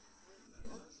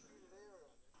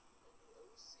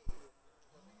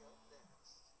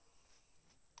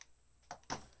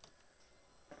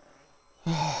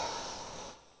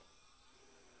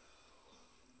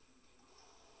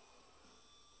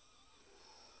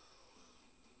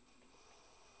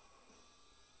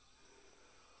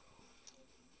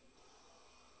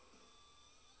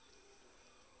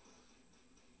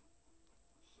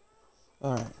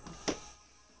 Alright.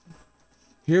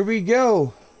 Here we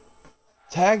go.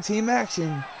 Tag team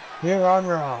action here on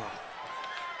Raw.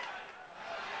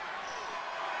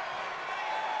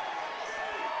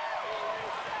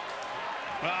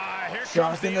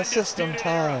 Shock in the system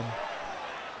time.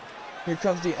 Here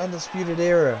comes the Undisputed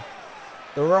Era.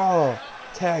 The Raw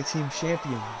Tag Team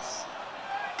Champions.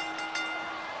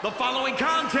 The following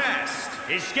contest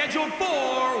is scheduled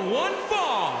for one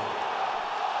fall.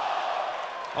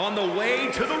 On the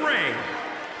way to the ring,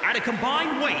 at a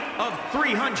combined weight of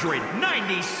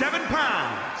 397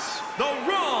 pounds, the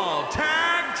Raw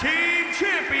Tag Team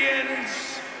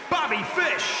Champions, Bobby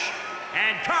Fish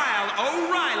and Kyle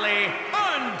O'Reilly,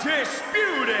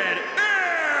 Undisputed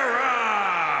Era!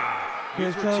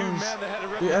 Here comes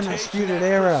the Undisputed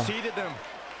Era.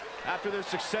 After their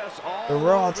success, The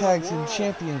Raw Tag Team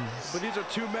Champions. But these are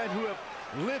two men who have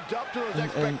lived up to those And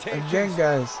expectations. again,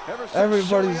 guys,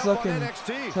 everybody's looking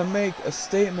to make a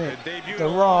statement. The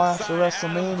Raw after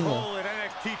WrestleMania.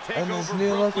 And this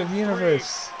new look of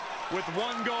universe. With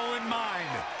one goal in mind.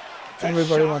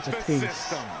 Everybody wants a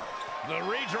piece. The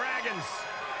Re-Dragons.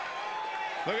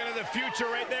 Looking at the future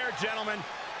right there, gentlemen.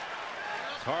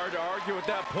 It's hard to argue with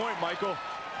that point, Michael.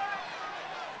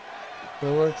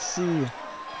 So let's see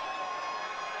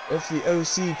if the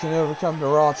OC can overcome the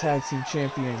Raw Tag Team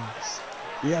Champions,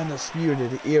 the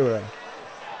Undisputed Era,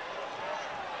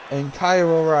 and Kyle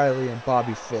O'Reilly and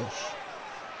Bobby Fish.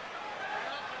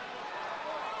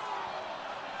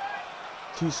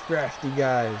 Two scrafty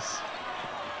guys.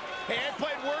 Hey, I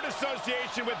played word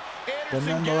association with But Anderson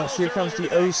nonetheless, Gallows here comes earlier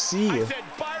the today. OC. I said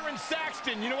Byron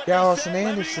Saxton. You know what Gallows they and said?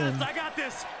 Anderson. Let me guess, I got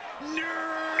this.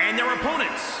 And their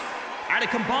opponents, at a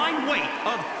combined weight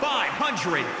of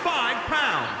 505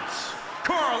 pounds,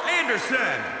 Carl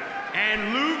Anderson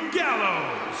and Luke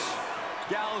Gallows.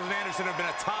 Gallows and Anderson have been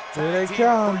a top Here they tag team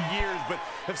come. for years, but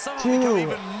have somehow Two become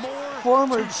even more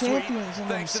former too sweet champions in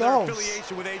thanks to their themselves.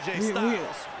 affiliation with AJ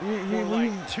Styles. Or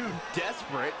like too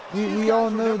desperate. These we guys all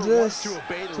were know never this ones to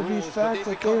obey the to be rules, but fact they've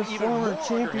that become they're even former more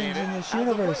champions in underrated this as of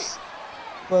universe. late.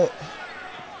 But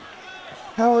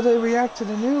how will they react to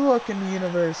the new look in the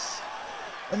universe?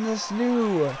 In this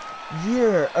new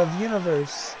year of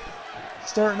universe,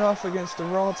 starting off against the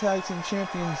Raw Tag Team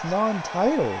Champions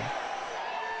non-title.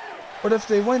 But if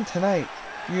they win tonight,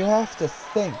 you have to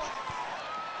think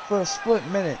for a split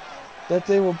minute that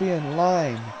they will be in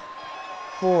line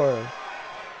for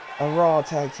a Raw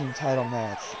Tag Team title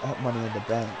match at Money in the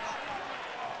Bank.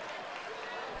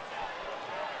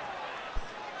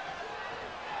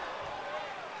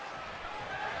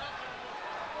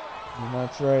 And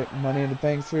that's right, Money in the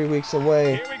Bank 3 weeks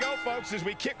away. Here we go, folks, as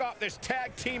we kick off this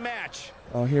tag team match.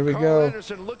 Oh, here we Carl go.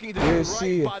 Anderson looking to UFC.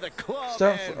 do right by the club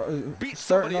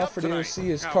Starting off for the UFC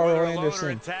is Carl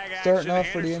Anderson. Starting off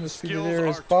for the Undisputed Era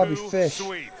is Bobby Fish.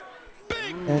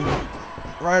 And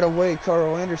right away,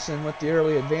 Carl Anderson with the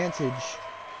early advantage.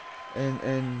 And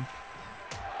an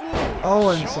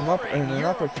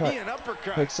uppercut.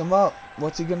 Picks him up.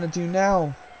 What's he gonna do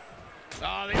now?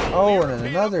 Oh, and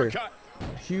another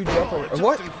huge uppercut.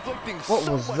 What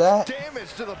was that?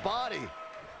 Damage to the body.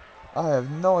 I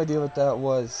have no idea what that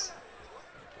was.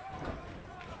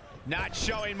 Not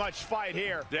showing much fight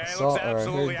here. Yeah, it he looks looks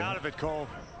absolutely absolutely out of it, Cole.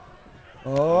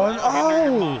 Oh,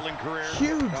 and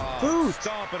huge boot.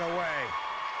 Stomping away.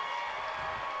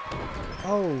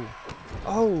 Oh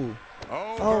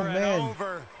man,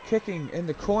 kicking in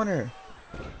the corner.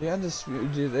 The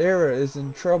Undisputed Era is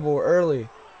in trouble early.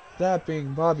 That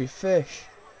being Bobby Fish.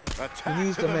 He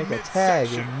needs to make a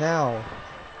tag, and now.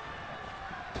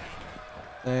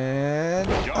 And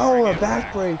a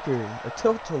backbreaker, a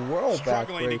tilt-to-whirl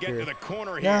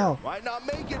backbreaker. Now,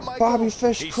 Bobby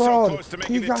Fish crawled.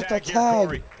 He got the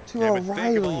tag to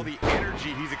O'Reilly. The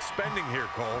energy he's expending here,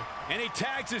 Cole. And he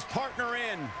tags his partner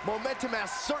in. Momentum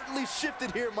has certainly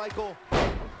shifted here, Michael.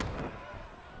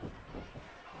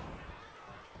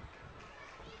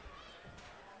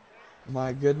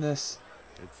 My goodness.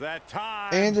 It's that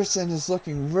time. Anderson is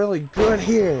looking really good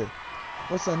here.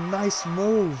 What's a nice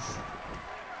move.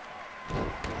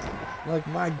 Like,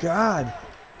 my God,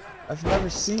 I've never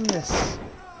seen this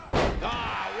What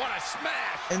a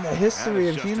smash! in the history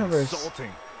of the universe. Insulting.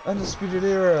 Undisputed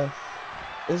Era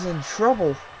is in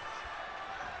trouble.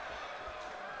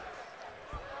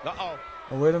 Uh-oh.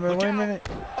 Oh, wait a minute,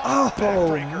 Oh,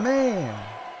 man.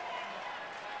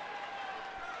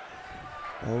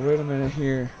 Oh, wait a minute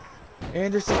here.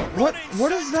 Anderson, what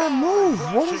is that move?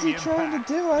 What is he trying to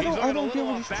do? I don't get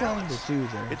what he's trying to do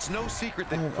there. It's no secret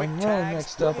that I'm really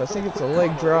mixed up. I think it's a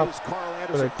leg drop,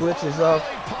 but it glitches up.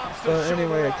 But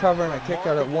anyway, a cover and a kick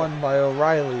out at one by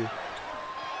O'Reilly.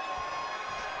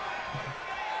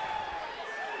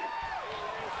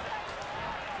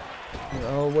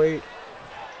 Oh wait,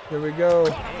 here we go.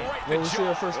 Well, we see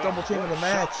our first double team of the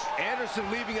match. Anderson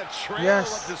leaving a trail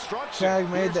Yes, of destruction. tag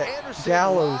made that Anderson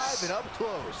Gallows. live and up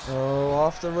close. Oh,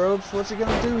 off the ropes. What's he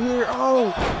gonna do here?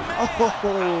 Oh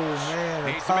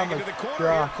man, atomic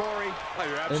drop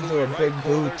into a big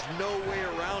boot.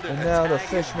 And now the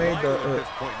Fish made the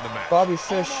Bobby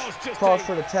Fish called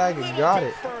for the tag and got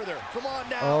it.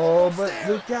 Oh, but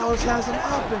Luke Gallows has him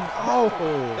up and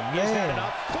man,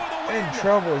 in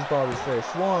trouble is Bobby Fish.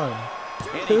 1,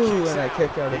 2, and a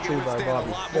kick out of 2 by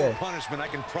Bobby Fish. Punishment, I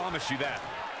can promise you that.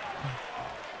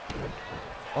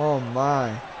 Oh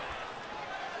my.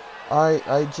 I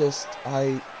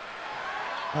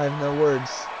have no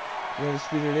words. The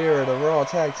Undisputed Era, the Raw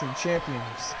Tag Team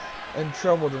Champions, in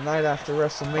trouble tonight after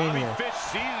WrestleMania. Bobby Fish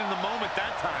seized in the moment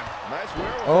that time. Nice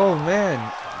werewolf. Oh man.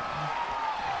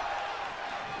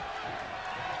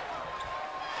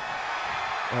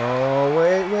 Oh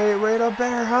wait, a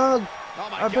bear hug.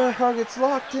 A bear hug, it's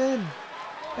locked in.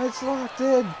 It's locked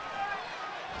in.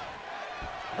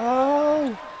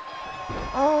 Oh,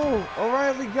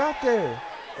 O'Reilly got there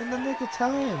in the nick of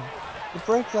time to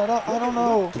break that up. I don't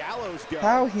know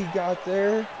how he got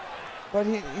there, but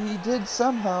he did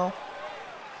somehow.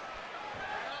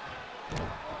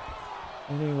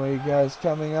 Anyway, guys,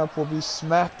 coming up will be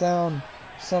SmackDown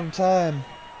sometime,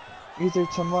 either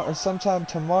tomorrow or sometime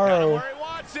tomorrow.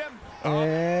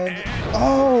 And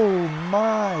oh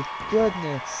my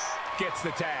goodness! Gets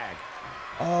the tag.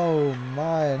 Oh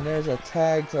my, and there's a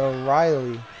tag to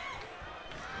O'Reilly.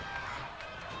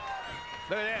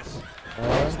 Look at this.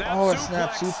 A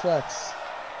snap suplex.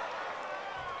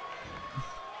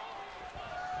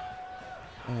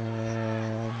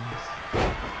 And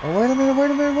wait a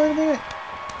minute!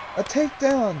 A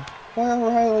takedown by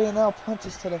O'Reilly and now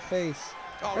punches to the face.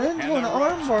 And into an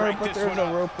armbar, but there's a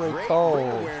rope break called.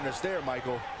 Great awareness there,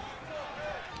 Michael.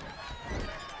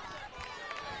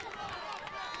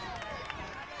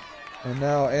 And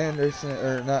now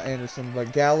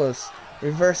but Gallows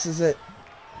reverses it.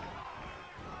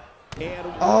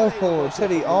 To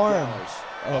the arm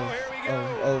of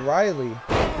O'Reilly.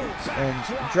 And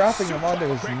dropping him onto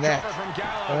his neck.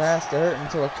 It has to hurt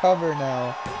into a cover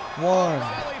now. 1.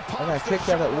 And I kicked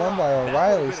out at 1 by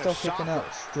O'Reilly, still kicking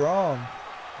out strong.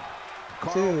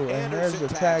 2, and there's the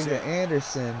tag to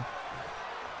Anderson.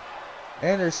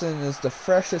 Anderson is the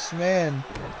freshest man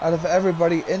out of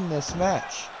everybody in this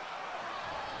match.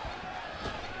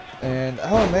 And,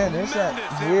 oh man, there's that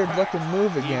weird looking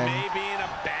move again.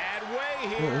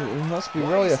 It must be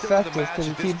really effective because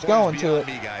he keeps going to it.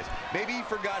 Maybe he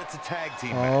forgot it's a tag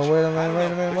team match. Wait a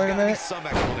minute.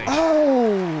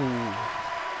 Oh!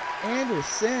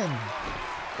 Anderson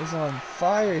is on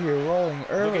fire here, rolling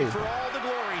early.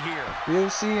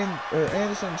 UFC and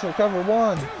Anderson to cover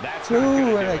 1,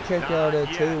 2, and a kick out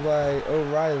at 2 by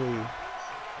O'Reilly.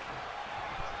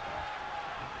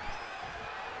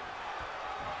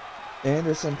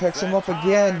 Anderson picks him up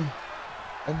again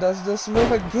and does this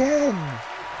move again.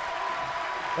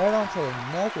 Right onto the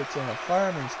neck. It's in a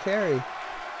fireman's carry.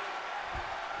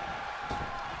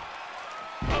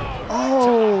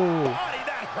 Oh!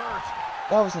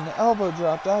 That was an elbow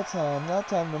drop that time. That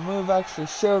time the move actually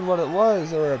showed what it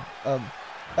was, or a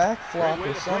back flop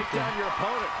or something.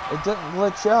 It didn't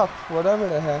glitch up, whatever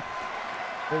the heck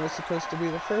it was supposed to be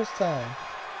the first time.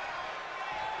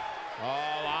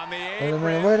 Wait a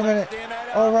minute.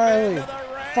 O'Reilly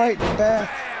fighting back.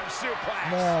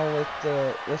 Now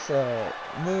with a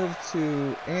move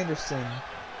to Anderson.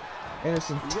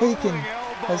 Anderson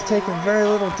has taken very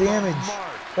little damage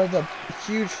by the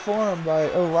huge forearm by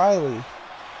O'Reilly.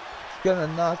 Gonna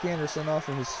knock Anderson off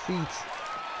of his feet.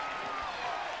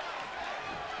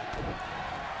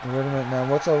 Wait a minute now,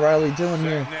 what's O'Reilly doing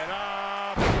here?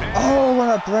 Oh, what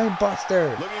a brain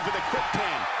buster! Looking for the quick pin.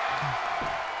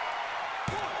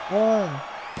 1,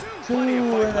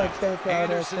 2, and a kick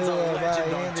out at 2 by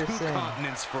Anderson.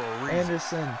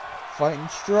 Anderson fighting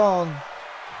strong.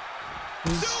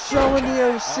 He's showing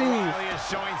the OC. Strong.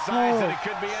 He's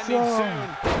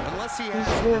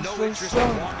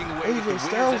strong. AJ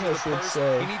Styles, I should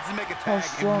say. How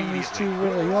strong these two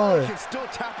really are.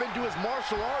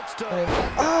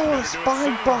 Oh, a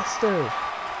spine buster.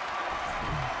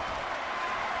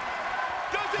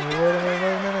 Wait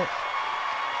a minute.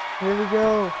 Here we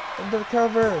go. Into the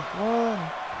cover. 1,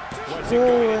 2,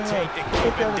 and a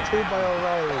kick out of 2 by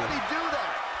O'Reilly.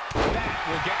 That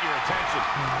will get your attention.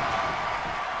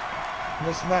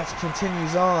 This match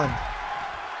continues on.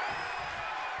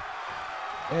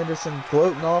 Anderson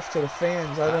gloating off to the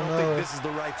fans. I don't know. think this is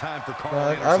the right time for Carl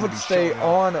Anderson I would stay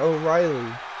on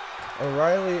O'Reilly.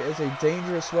 O'Reilly is a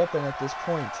dangerous weapon at this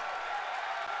point.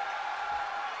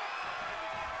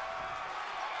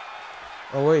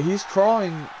 Oh wait, he's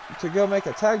crawling to go make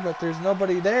a tag, but there's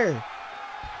nobody there.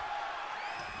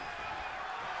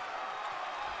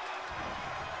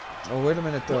 Oh, wait a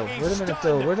minute though.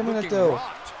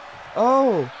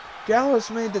 Oh, Gallows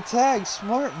made the tag.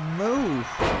 Smart move.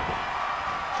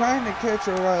 Trying to catch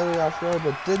O'Reilly off guard,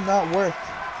 but did not work.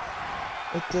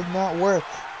 It did not work.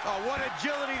 Oh, what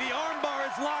agility. The armbar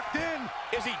is locked in.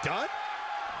 Is he done?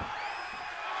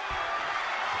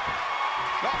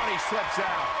 Oh, and he slips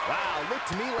out. Wow, looked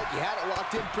to me like you had it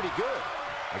locked in pretty good.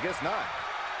 I guess not.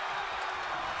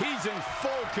 He's in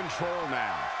full control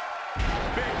now.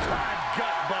 Big time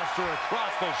gut buster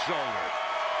across the shoulder.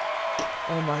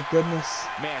 Oh my goodness.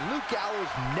 Man, Luke Gallows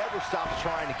never stops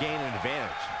trying to gain an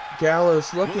advantage.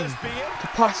 Gallows looking to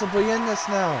possibly end this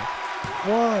now.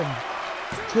 1,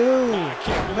 2.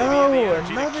 No,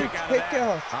 another kick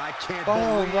out. I can't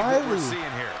believe what we're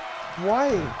seeing here. Why?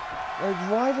 Like,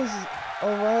 why does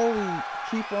O'Reilly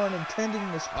keep on intending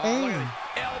this pain?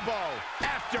 Elbow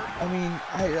after. I mean,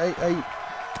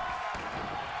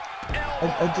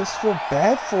 I just feel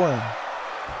bad for him.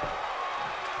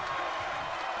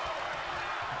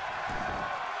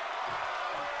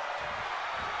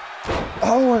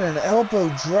 Oh, and an elbow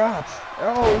drop.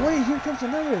 Oh, wait, here comes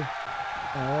another.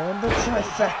 Oh, the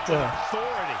trifecta.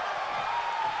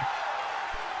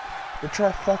 The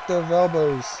trifecta of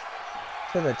elbows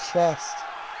to the chest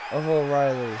of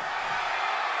O'Reilly.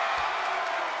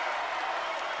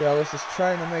 Dallas is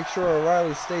trying to make sure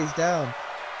O'Reilly stays down,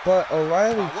 but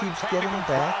O'Reilly keeps getting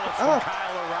back up.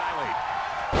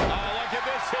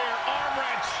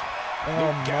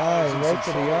 Oh my, right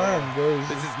to the arm goes.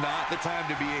 This is not the time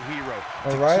to be a hero.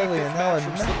 O'Reilly, and now a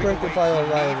neck breaker by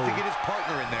O'Reilly. To get his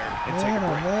partner in there and take a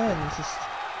break. Man, it's just,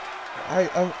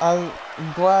 I'm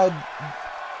glad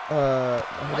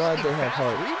they have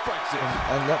heart.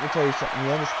 And let me tell you something,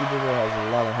 the Undisputed Era has a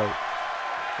lot of heart.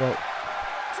 But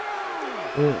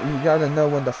you gotta know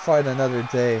when to fight another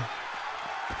day.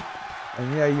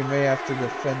 And yeah, you may have to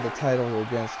defend the title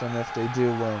against them if they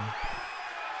do win.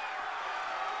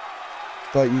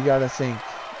 But you gotta think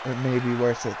it may be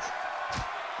worth it.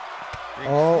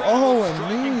 Oh, and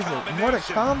knees it. What a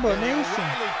combination.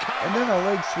 And then a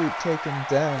leg sweep taking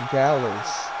down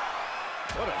Gallows.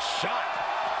 What a shot.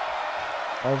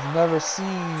 I've never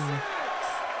seen.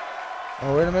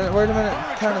 Oh, wait a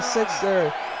minute, Count of 6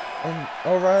 there. And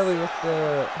O'Reilly with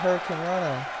the Hurricane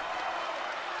Rana.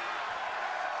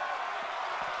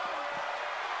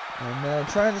 And now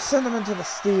trying to send him into the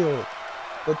steel,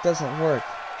 but doesn't work.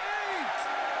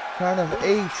 Count of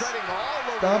 8.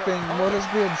 Stomping. Will this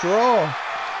be a draw?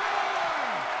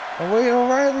 Oh wait,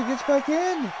 O'Reilly gets back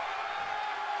in.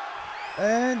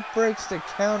 And breaks the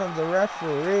count of the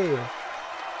referee.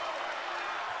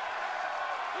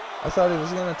 I thought he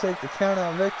was going to take the count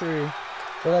out victory,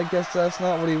 but I guess that's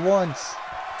not what he wants.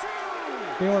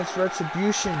 He wants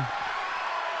retribution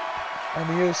on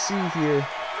the OC here.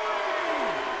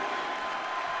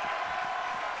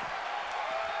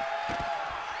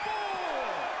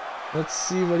 Let's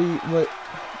see what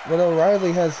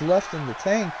O'Reilly has left in the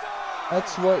tank.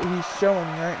 That's what he's showing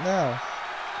right now.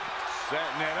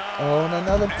 Oh, and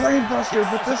another brainbuster,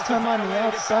 but this time on the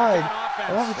outside.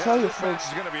 I want to tell you folks,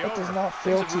 that does not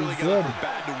feel too good.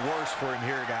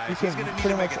 You can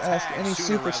pretty much ask any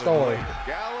superstar.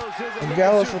 And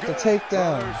Gallows with the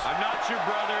takedown. I'm not your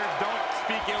brother. Don't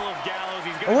speak ill of Gallows.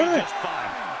 He's Oh, going to be just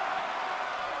fine.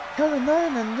 Count of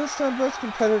 9, and this time both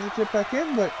competitors get back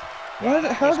in, but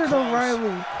how did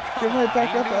O'Reilly get right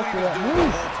back up after that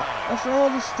move? After all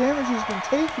this damage he's been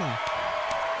taking.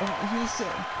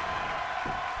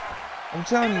 I'm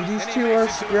telling you, these two are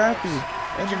scrappy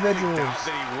individuals.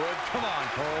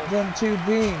 Them two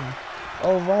being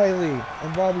O'Reilly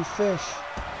and Bobby Fish.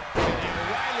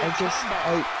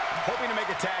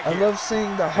 I love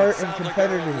seeing the heart in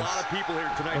competitors.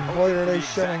 And boy are they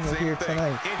showing it here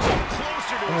tonight.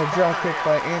 And a drop kick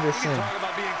by Anderson.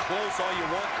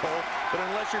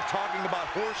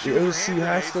 The OC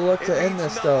has to look to end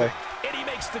this though.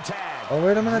 Oh,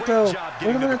 wait a minute though.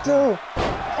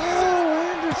 Oh,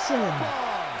 Anderson!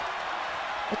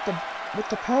 With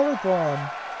the power bomb.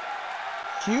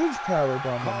 Huge power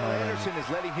bomb. Anderson is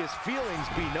letting his feelings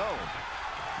be known.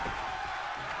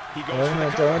 He goes wait a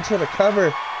minute though, into the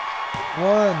cover.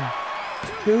 1,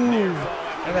 2,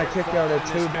 and that kick out at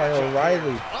 2 by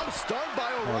O'Reilly. I'm stunned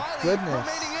by O'Reilly. My goodness.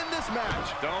 Remaining in this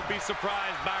match. Don't be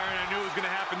surprised, Byron. I knew it was going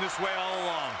to happen this way all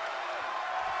along.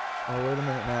 Oh, wait a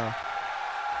minute now.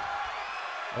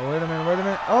 Oh, wait a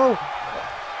minute. Oh!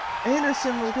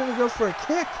 Anderson was going to go for a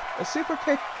kick, a super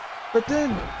kick, but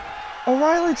then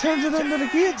O'Reilly turns it into the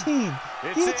guillotine.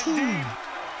 Guillotine.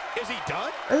 Is he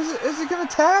done? Is he going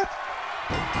to tap?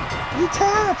 He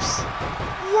taps!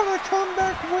 What a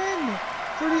comeback win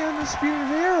for the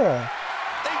Undisputed Era.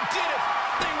 They did it!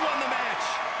 They won the match!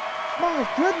 My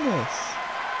goodness.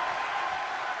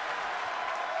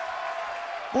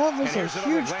 That was a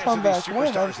huge comeback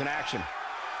win.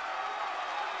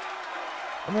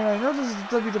 I mean, I know this is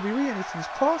the WWE, anything's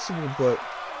possible, but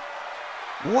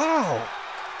wow!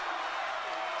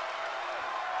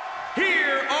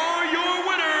 Here are your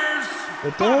winners.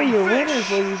 But there are your winners,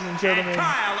 ladies and gentlemen.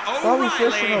 Bobby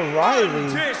Fish and O'Reilly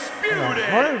in a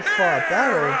hard-fought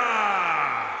battle.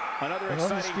 Another And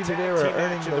Undisputed Era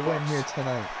earning the win here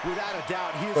tonight. Without a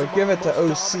doubt, he is But among give the it to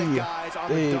most OC. dominant guys on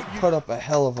They the put up a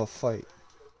hell of a fight.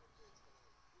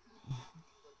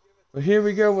 But here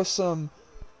we go with some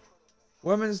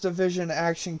women's division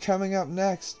action coming up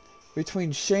next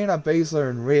between Shayna Baszler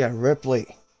and Rhea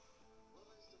Ripley.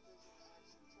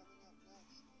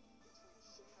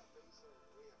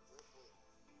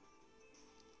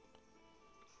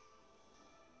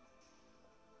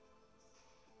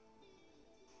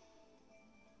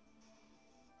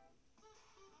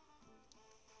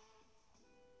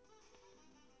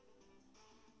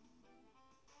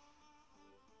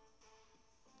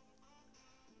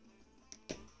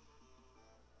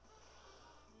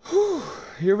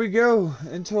 Here we go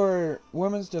into our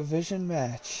women's division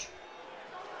match.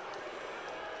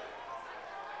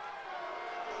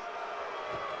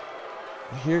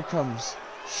 Here comes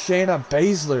Shayna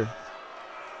Baszler.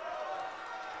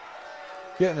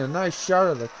 Getting a nice shot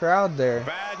of the crowd there.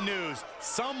 Bad news.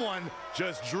 Someone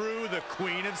just drew the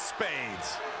Queen of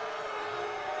Spades.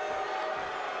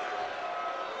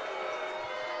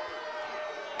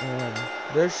 And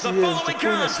there she The is, the following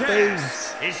Queen of Spades.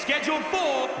 contest is scheduled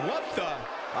for What the?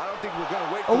 I don't think we're going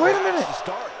to wait for Oh, wait the a match minute. to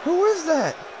start. Who is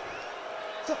that?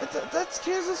 That's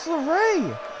Candice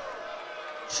LeRae.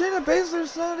 Shayna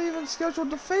Baszler's not even scheduled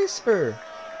to face her.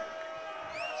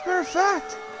 As a matter of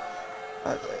fact,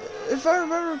 if I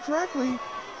remember correctly,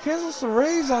 Candice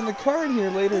LeRae's on the card here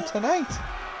later tonight.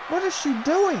 What is she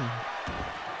doing?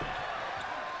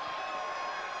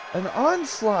 An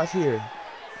onslaught here.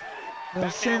 Now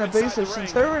Shayna Baszler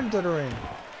sends her into the ring.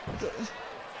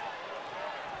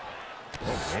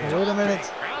 Wait a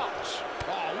minute.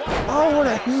 Oh, what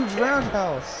a huge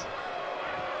roundhouse.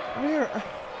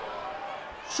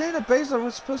 Shayna Baszler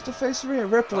was supposed to face Rhea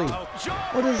Ripley.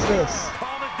 What is this?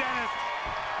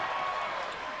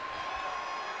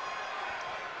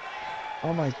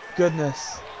 Oh my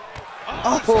goodness.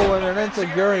 Oh, and an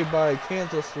enziguri by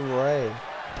Candice LeRae.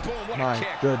 My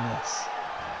goodness.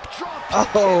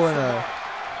 Oh, and a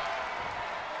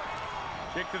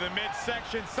kick to the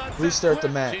midsection. Restart the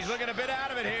match. She's looking a bit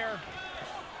out of it here.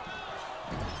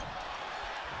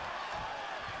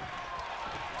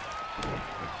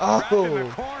 Oh. In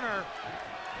the corner.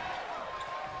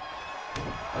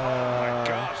 My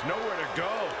gosh, nowhere to go.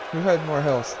 Who had more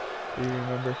health? Do you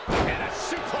remember? And a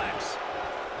suplex.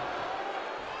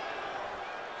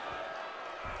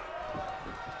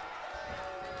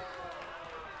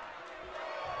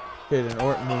 Okay, then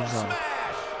Orton moves on.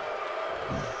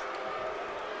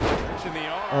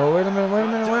 Oh, wait a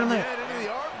minute.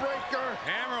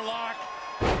 Hammerlock.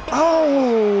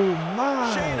 Oh,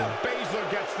 my. Shayna Baszler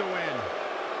gets the win.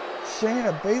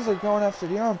 Shayna Baszler going after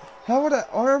the arm. How would that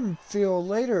arm feel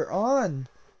later on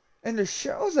in the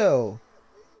show, though?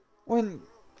 When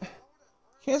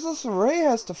Candice LeRae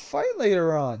has to fight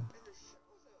later on.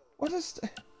 What is...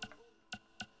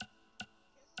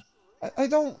 I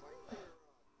don't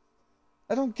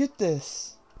get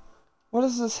this. What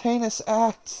is this heinous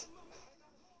act?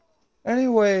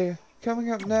 Anyway,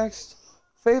 coming up next,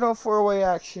 Fatal 4-Way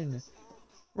action.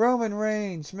 Roman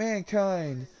Reigns,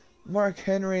 Mankind, Mark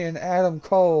Henry, and Adam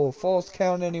Cole. Falls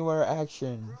Count Anywhere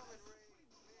action.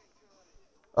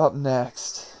 Up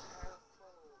next.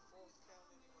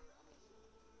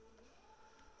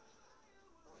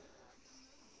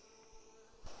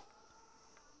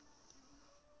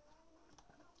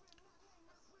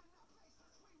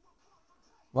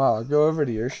 Wow, I go over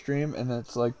to your stream and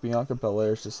it's like Bianca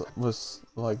Belair was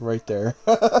like right there.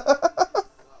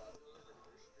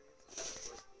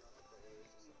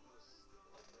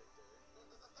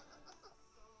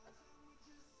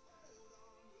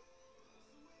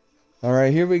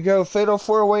 Alright, here we go. Fatal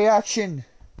 4-Way action.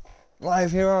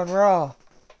 Live here on Raw.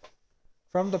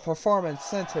 From the Performance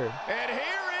Center. And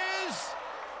here is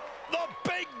the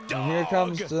big dog. And here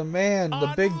comes the man,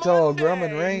 the big dog,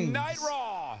 Roman Reigns. Night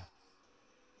Raw.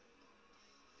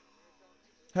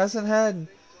 Hasn't had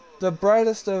the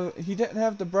brightest of... He didn't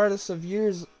have the brightest of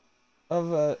years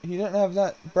of... he didn't have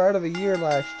that bright of a year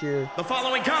last year. The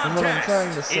following what I'm trying to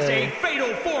contest is say. a fatal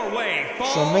 4-way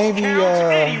Falls So maybe Count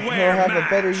Anywhere he'll have match. a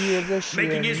better year this year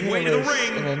Making in his way to the universe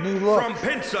ring and a new look. from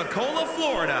Pensacola,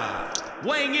 Florida,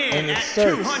 weighing in And it at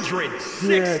starts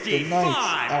here at the 265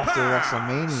 night after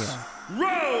pounds. WrestleMania.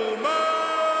 Roman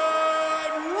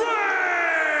Reigns!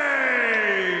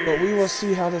 But we will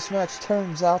see how this match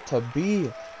turns out to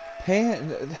be.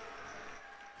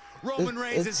 Roman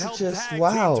Reigns it's has held just, tag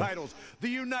wow. team titles, the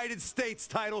United States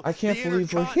title, I can't the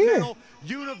believe we're here. Intercontinental,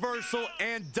 Universal,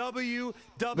 and WWE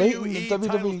Late in the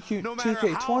titles. WWE No matter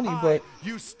 2K20, how high but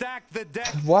you stack the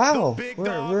deck, wow, the big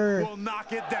dog we're will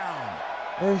knock it down.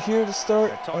 We're here to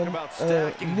start a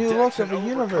new look of a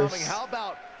universe. How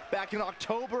about back in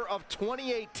October of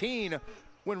 2018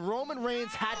 when Roman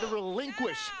Reigns had to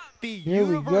relinquish the Here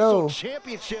we Universal go.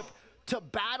 Championship to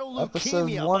battle Episode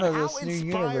leukemia. 1 But of how this new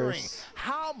inspiring, universe.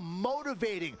 how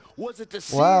motivating was it to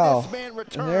see Wow. this man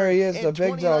return? And there he is, in the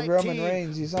big dog, 2019, Roman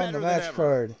Reigns. He's on the better than match ever.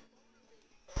 card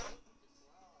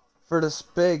for this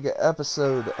big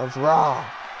episode of Raw.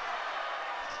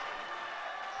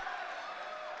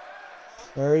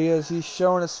 There he is. He's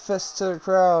showing his fist to the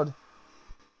crowd.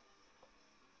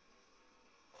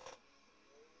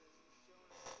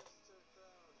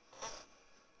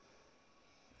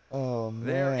 Oh, man.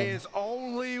 There is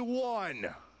only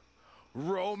one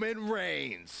Roman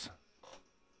Reigns.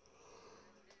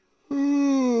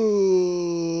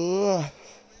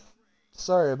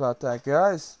 Sorry about that,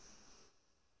 guys.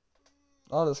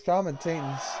 All this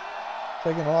commentating's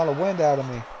taking a lot of wind out of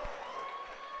me.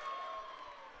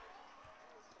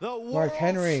 Mark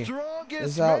Henry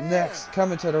is out next,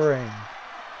 coming to the ring.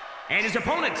 And his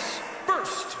opponents,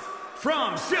 first,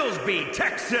 from Silsbee,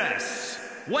 Texas,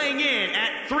 weighing in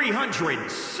at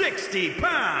 360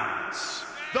 pounds,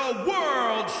 the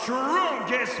world's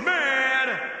strongest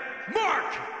man, Mark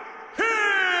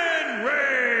Henry!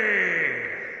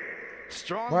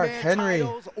 Mark Henry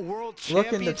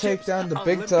looking to take down the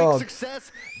big dog,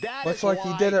 much like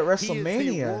he did at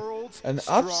WrestleMania. An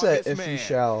upset, if you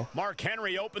shall. Mark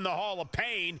Henry opened the Hall of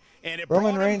Pain, and it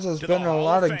Roman brought him Reigns has to been the in a Hall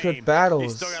lot of Fame. good battles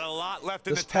He's still got a lot left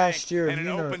in this the past tank, year and in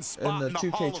an the open spot in the Hall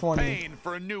of 2K20. Fame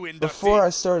for a new inductee. Before I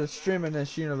started streaming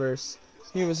this universe,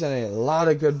 he was in a lot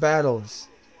of good battles.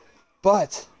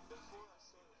 But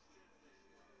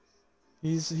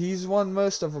he's won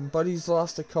most of them, but he's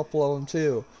lost a couple of them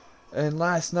too. And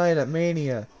last night at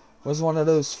Mania was one of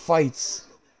those fights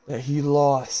that he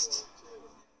lost.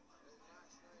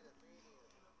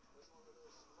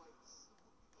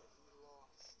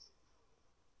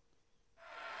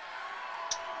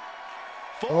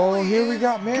 Oh, here we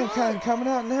got Mankind coming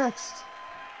out next.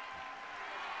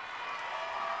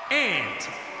 And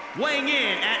weighing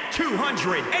in at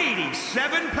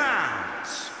 287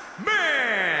 pounds,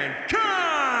 Mankind!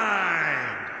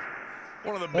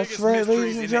 One of the That's biggest right, mysteries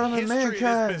ladies and in gentlemen, the history of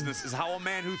Mankind. this business is how a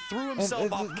man who threw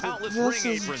himself off countless this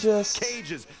ring is aprons, just-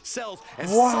 cages, cells,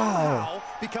 and Wow. somehow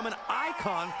become an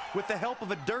icon with the help of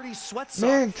a dirty sweat sock.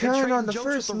 Mankind on the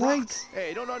first night.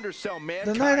 Hey, don't undersell The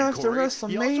Mankind, night after Corey. He also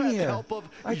had the WrestleMania. help of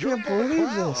I your can't fellow believe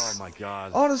crowd. this. Oh my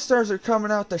God. All the stars are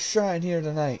coming out to shine here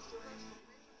tonight.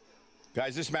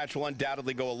 Guys, this match will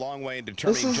undoubtedly go a long way in This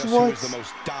determining is just who what is the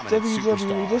most dominant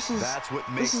WWE, superstar. That's what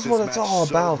makes this is this what match it's all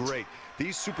so about. great.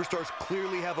 These superstars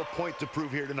clearly have a point to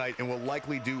prove here tonight and will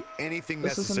likely do anything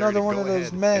This is necessary another to one go of those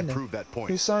ahead men and prove that point.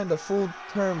 who signed a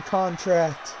full-term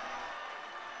contract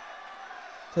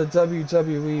to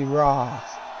WWE Raw.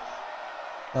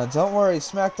 Now, don't worry,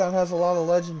 SmackDown has a lot of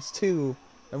legends too,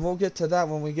 and we'll get to that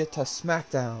when we get to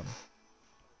SmackDown.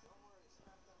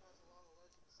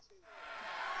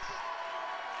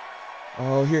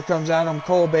 Oh, here comes Adam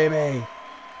Cole, baby.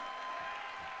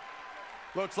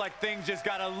 Looks like things just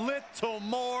got a little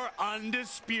more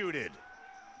undisputed.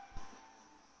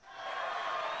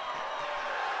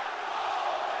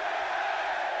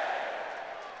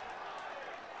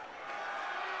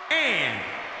 And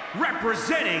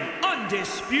representing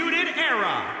Undisputed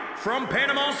Era from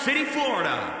Panama City,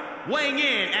 Florida, weighing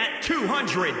in at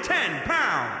 210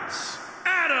 pounds,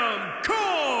 Adam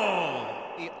Cole!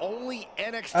 The only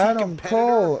NXT Adam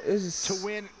Cole competitor is to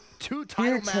win 2 here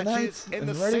title tonight matches in and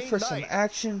the ready same for some night.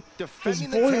 action. His Defending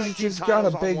the boys tag team just got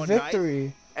a titles on big one night,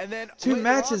 victory and then 2 later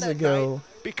matches on that ago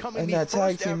night, becoming in the that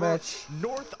tag first team ever match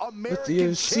North with American the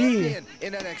OC. champion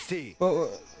in NXT. But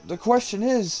the question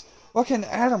is, what can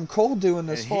Adam Cole do in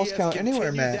this And Falls he has Count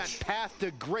Anywhere continued match? that path to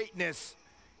greatness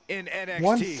in NXT.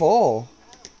 One fall.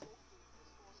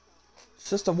 It's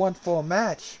just a one fall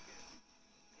match.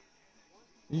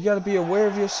 You got to be aware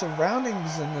of your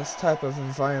surroundings in this type of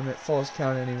environment, Falls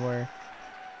Count Anywhere.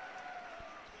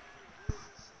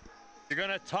 You're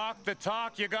going to talk the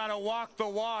talk, you got to walk the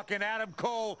walk, and Adam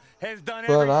Cole has done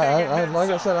But everything. like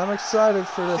I said, I'm excited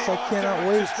for this. I cannot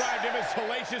wait. Described him as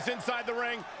hellacious inside the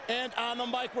ring and on the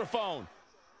microphone.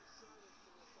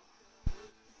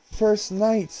 First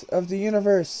night of the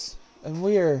universe, and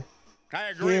we're I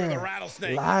agree with the here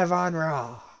rattlesnake. live on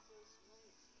Raw.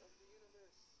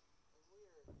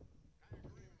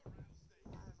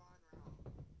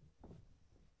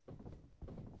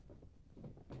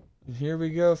 And here we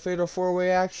go, Fatal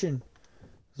 4-Way action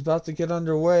is about to get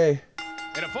underway.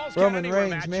 In a Falls Count Roman Anywhere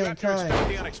Reigns, match, you have to Mankind, expect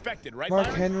the unexpected, right, Mark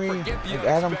Byron? Henry, Forget the and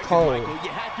Adam unexpected, Cole. Michael. You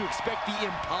have to expect the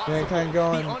impossible. Mankind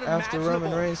going the after Roman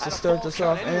unimaginable Reigns to at a start Falls this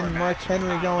Count off, Anywhere and match. Mark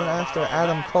Henry going after But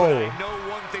Adam Cole. I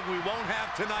know one thing we won't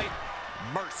have tonight,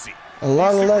 mercy. A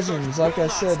lot of These legends, superstars like I will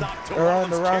not said, stop till are on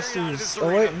the no one's carried out of rosters. this Oh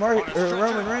arena wait, on a stretcher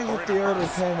Roman Reigns or with in the a early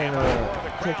hearse. pin and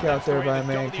a kick out there by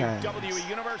Mankind. WWE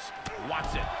Universe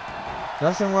wants it.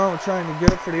 Nothing wrong with trying to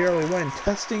go for the early win,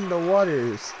 testing the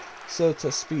waters, so to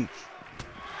speak.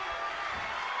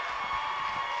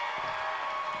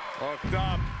 Hooked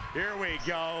up. Here we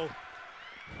go.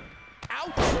 Ouch!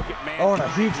 Look at Mankind Oh, and a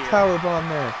huge here. powerbomb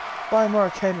there by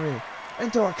Mark Henry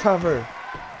into a cover.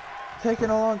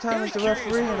 Taking a long time as the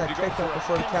referee and a kick out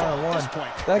before the count of one.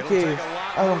 That gave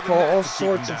Adam Cole all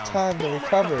sorts of time to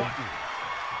recover.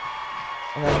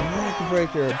 And a neck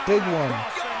breaker, a big one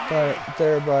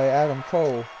there by Adam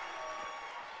Cole.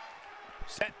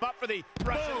 Set up for the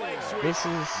Russian leg sweep. This is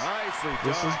Nicely done.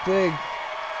 this is big.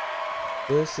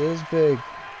 This is big.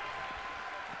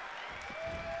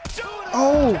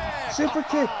 Oh, super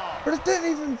kick, but it didn't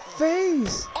even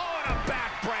phase. Oh, and a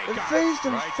backbreaker. It phased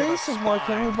the Right to the face of Mark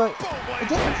spine. Henry, but it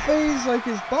didn't phase like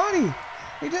his body.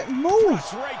 He didn't move.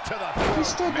 Thrust right to the throat. He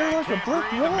stood there like a Can't brick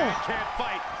breathe, the man wall. can't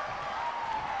fight.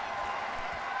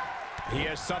 He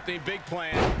has something big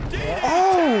planned.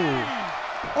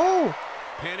 Oh,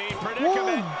 Penny one.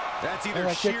 predicament. That's And either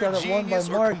a kick sheer out at one by genius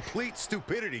or Mark. complete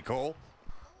stupidity, Cole.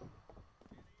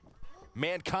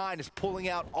 Mankind is pulling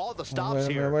out all the Wait stops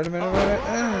a here. minute,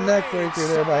 and a neck breaker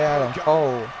there by Adam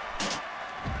Cole.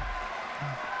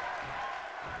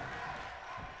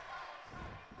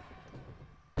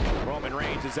 Roman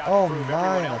Reigns is out Oh to prove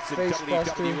my, everyone a else in face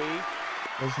buster. WWE.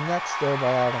 Was next there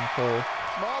by Adam Cole.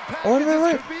 Small Oh, wait a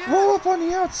minute, packages could be it. roll up on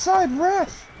the outside,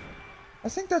 ref. I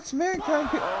think that's Mankind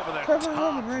Over the covering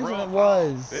top Roman Reigns, and rope. it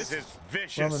was. This is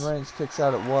vicious. Roman Reigns kicks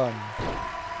out at one.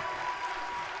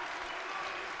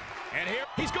 And here,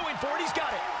 he's going for it. He's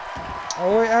got it.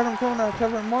 Oh wait, Adam Cole now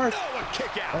covering Mark. Oh, a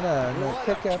kick out. And a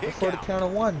kick out before the count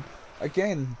of 1.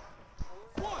 Again,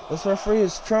 this referee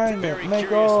is trying to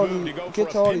make all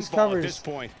get to all these covers.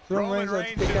 Roman Reigns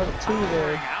has to kick out at 2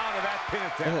 there.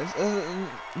 And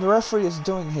the referee is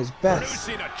doing his best.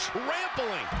 And,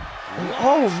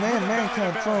 oh man,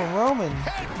 Mankind throwing Roman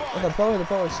in the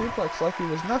belly-to-belly suplex like he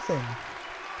was nothing.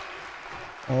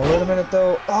 Oh, wait a minute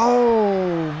though.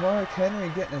 Oh, Mark Henry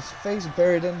getting his face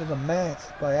buried into the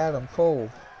mat by Adam Cole.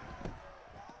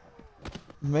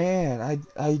 Man,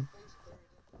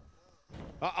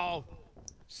 Uh-oh.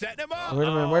 Setting him up. Wait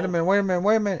a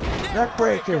minute. Neck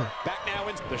breaker. Back now,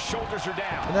 the shoulders are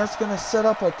down. And that's going to set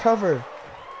up a cover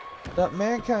that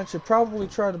Mankind should probably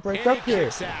try to break up here,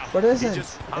 but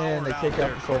isn't. And they kick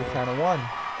out before the count of 1.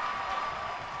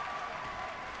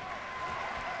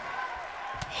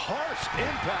 Harsh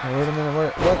impact. Wait a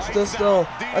minute, what's this though?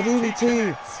 A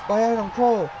DDT by Adam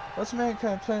Cole. What's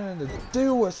Mankind planning to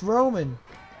do with Roman?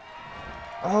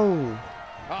 Oh,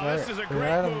 this is a great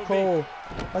Adam movie. Cole.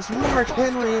 That's Mark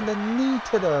Henry in the knee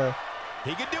to the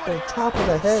top of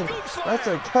the head. That's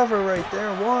a cover right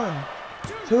there. 1,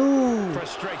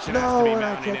 2. No, and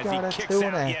I kick out at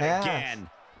 2.5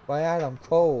 by Adam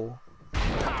Cole,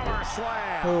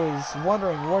 who's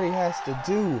wondering what he has to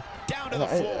do. And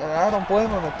I don't blame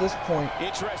him at this point.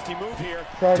 Interesting move here.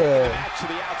 Try to the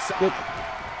outside.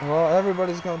 well,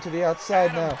 everybody's going to the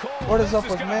outside now. What is up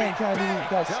with Mankind? He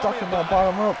got stuck in that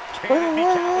bottom rope.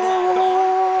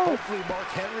 Hopefully Mark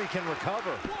Henry can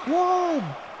recover. 1,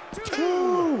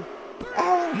 2.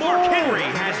 Mark Henry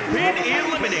has been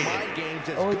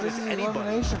eliminated. Oh, wait, this is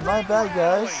elimination. My bad,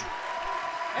 guys.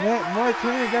 Mark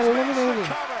Henry got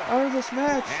eliminated out of this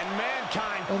match.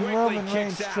 And Roman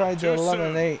Reigns tried to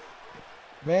eliminate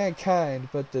Mankind,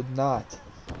 but did not.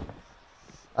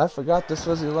 I forgot this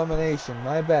was elimination.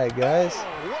 My bad, guys.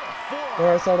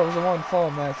 Or I thought it was a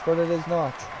 1-fall match, but it is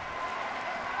not.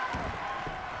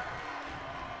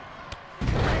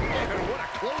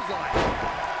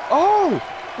 Oh!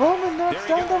 Roman knocks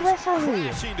down the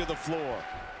referee!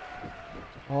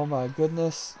 Oh my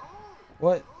goodness.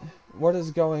 What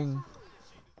is going...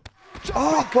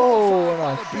 Oh! And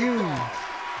a huge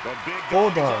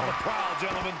bulldog.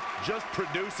 Gentlemen, just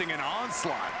producing an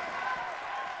onslaught.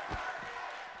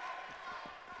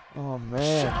 Oh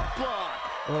man.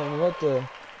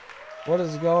 What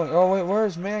is going... Oh wait,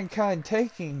 where's Mankind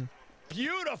taking?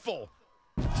 Beautiful.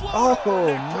 Oh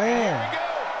man.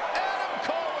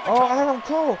 Oh, Adam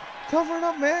Cole covering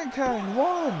up Mankind.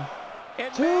 1,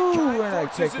 2, and I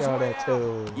kick out at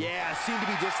 2. Yeah, seemed to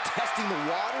be just testing the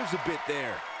waters a bit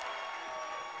there.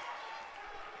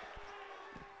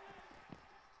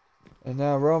 And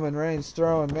now Roman Reigns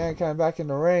throwing Mankind back in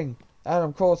the ring.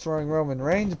 Adam Cole throwing Roman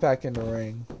Reigns back in the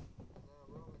ring.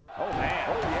 Oh man.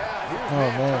 Oh yeah.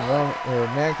 Oh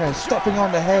man, Mankind stepping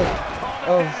on the head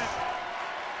of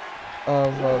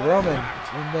Roman,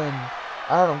 and then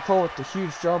Adam Cole with the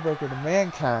huge jawbreaker to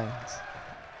Mankind.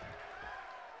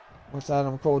 What's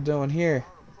Adam Cole doing here?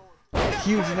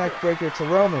 Huge neck breaker to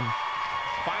Roman.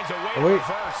 Wait.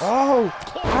 Oh,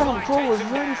 Adam Cole was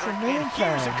ready for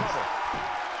Mankind.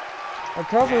 A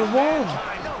cover 1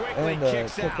 and a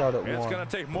kick out at 1. It's gonna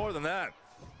take more than that.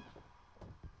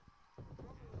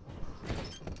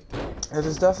 It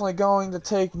is definitely going to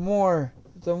take more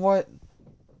than what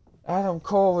Adam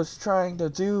Cole was trying to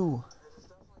do.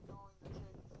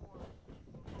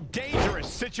 Dangerous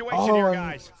situation here,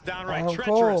 guys. Downright Adam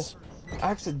treacherous. Cole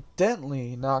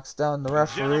accidentally knocks down the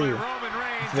referee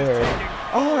there.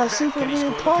 Oh, a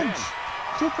Superman punch!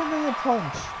 Superman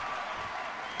punch!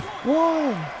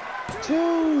 1,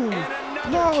 2.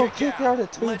 No, kick out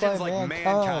at 2 by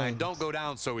Mankind. Don't go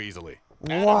down so easily.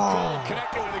 Wow.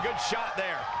 Connected with a good shot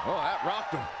there. Oh, that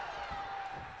rocked him.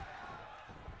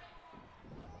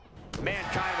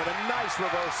 Mankind with a nice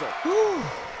reversal.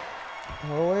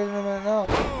 Oh, wait a minute now.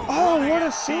 Oh, what a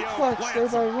suplex there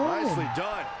by Roman. Nicely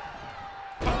done.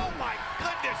 Oh my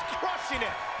goodness, crushing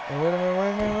it. Oh, wait a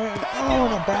minute. Oh,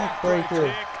 and a backbreaker.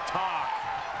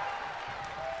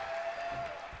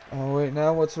 Oh, wait,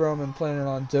 now what's Roman planning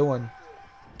on doing?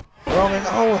 Roman,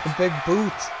 oh, a big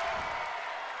boot.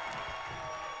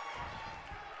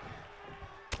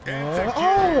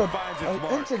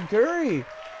 Enziguri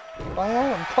by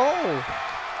Adam Cole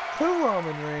to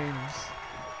Roman Reigns.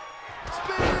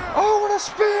 Oh, what a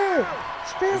spear!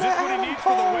 Spear by Adam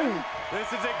Cole. This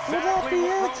is Will that be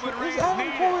it? Is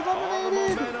Adam Cole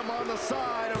eliminated?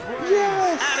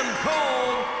 Yes! Adam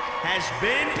Cole has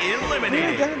been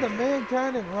eliminated. We're down to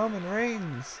Mankind and Roman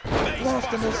Reigns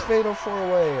left in this fatal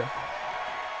 4-way.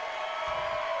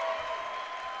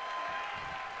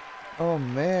 Oh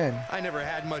man. I never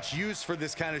had much use for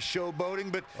this kind of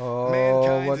showboating, but Oh,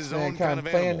 mankind's what's his own Mankind kind of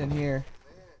playing animal. in here?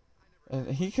 And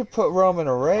he could put Roman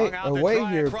away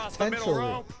here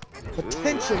potentially.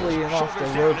 Potentially, and off the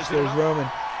ropes goes Roman.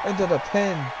 Into the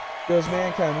pin goes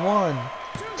Mankind. 1,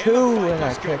 2, and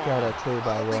a kick out of 2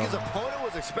 by I think his Roman. opponent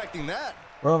was expecting that.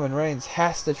 Roman Reigns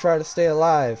has to try to stay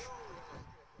alive.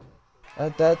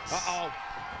 That's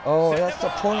the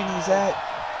point he's at.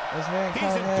 As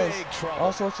Mankind has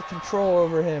all sorts of control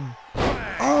over him.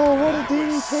 Oh, what a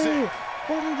DDT!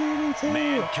 What a DDT!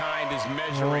 Mankind is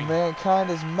measuring. Oh, Mankind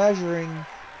is measuring.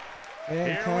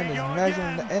 Mankind is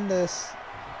measuring to end this.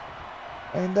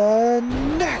 And a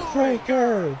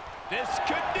neckbreaker! This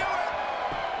could do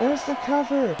it. There's the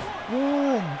cover.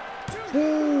 1,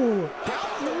 2.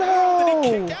 Did he No!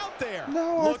 kick out there?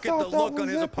 No, Look I at the thought that look on was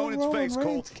his it, opponent's but face, Roman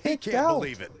Cole. Reigns He kicked can't out.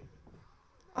 believe it.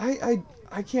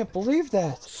 I can't believe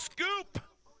that. Scoop.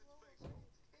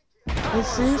 I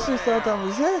seriously thought that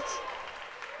was it.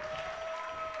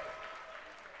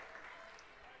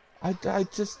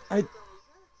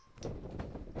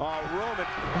 Roman.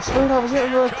 I swear that was it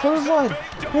for a clothesline.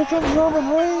 Here comes Roman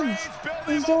Reigns.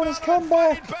 He's doing his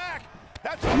comeback.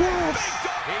 Yes.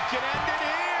 He can end it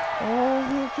here. Oh,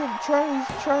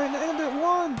 he's trying to end it.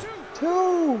 1,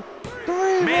 2,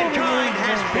 3. Mankind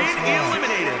has been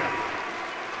eliminated.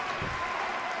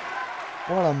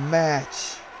 What a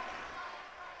match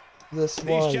this These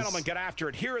was. gentlemen get after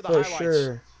it. Here are the For highlights.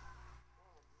 sure.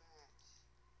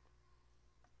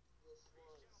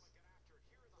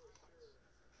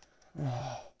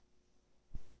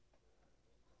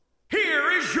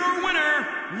 Here is your winner,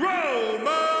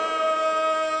 Roman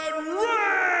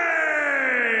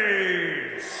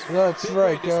Reigns. That's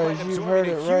right, guys. You've heard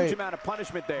it right. Amount of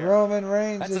punishment there. Roman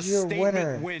Reigns That's is a your statement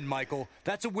winner. win, Michael.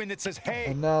 That's a win that says, hey.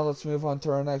 And now let's move on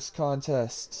to our next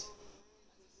contest.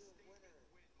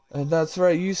 And that's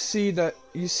right. You see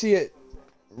it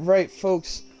right,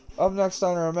 folks. Up next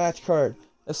on our match card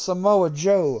is Samoa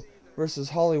Joe versus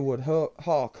Hollywood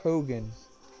Hulk Hogan.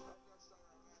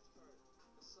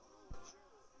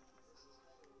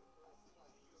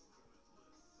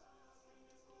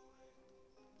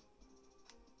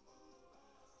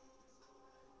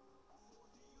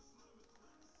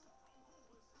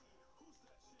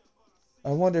 I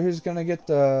wonder who's gonna get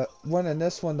the win in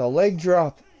this one, the leg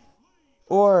drop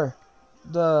or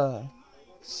the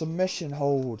submission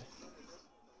hold.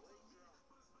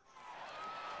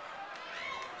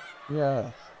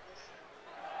 Yeah.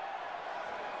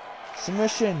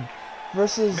 Submission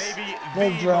versus Maybe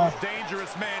leg the drop. most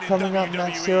dangerous man in Coming up WWE.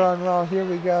 next here on Raw. Here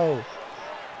we go.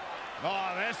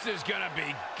 Oh, this is gonna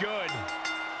be good.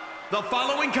 The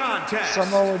following contest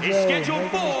Samoa Joe is scheduled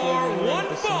making his way for to the ring, one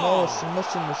the Samoa fall.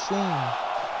 submission machine.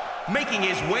 Making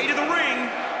his way to the ring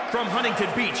from Huntington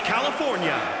Beach,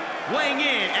 California, weighing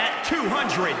in at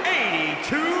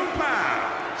 282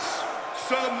 pounds,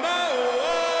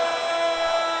 Samoa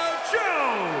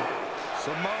Joe.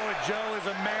 Samoa Joe is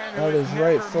a man who That has is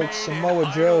right, never folks. made Samoa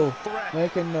an Joe idle threat.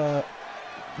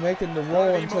 making the One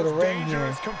roll of into the most ring here.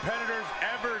 dangerous competitors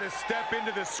ever to step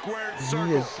into the squared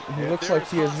circle. He If looks like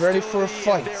he is there's ready for a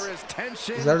hostility, fight. if there is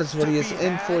tension That is what to he is be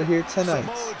in for had, here tonight.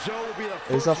 Samoa Joe will be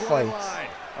the Is a first one in fight. line.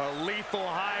 A lethal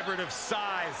hybrid of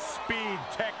size, speed,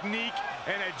 technique,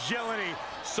 and agility.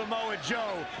 Samoa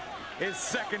Joe is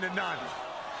second to none.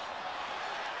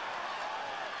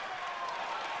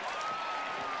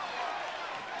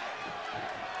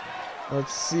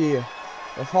 Let's see if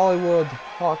Hollywood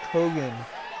Hulk Hogan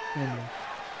can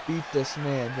beat this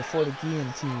man before the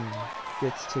guillotine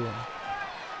gets to him.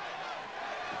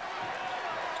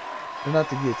 Or not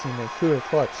the guillotine, the coup de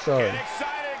clutch, sorry. Get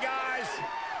excited, guys.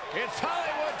 It's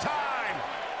Hollywood time.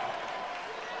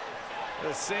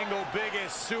 The single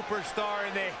biggest superstar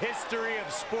in the history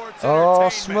of sports Oh,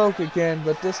 entertainment. smoke again,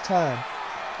 but this time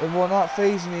it will not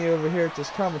faze me over here at this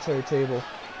commentary table.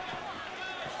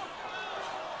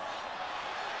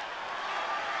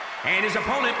 And his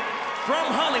opponent from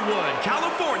Hollywood,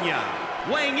 California,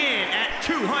 weighing in at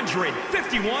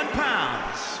 251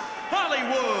 pounds,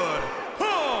 Hollywood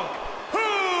Hulk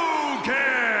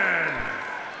Hogan.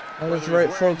 That is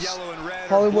right, folks.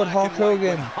 Hollywood Hulk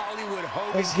Hogan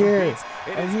is here,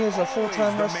 and he is a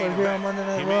full-time wrestler here on Monday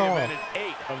Night He may have Raw. been in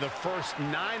 8 of the first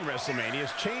 9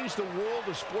 WrestleManias, changed the world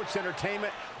of sports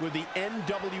entertainment with the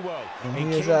NWO. And he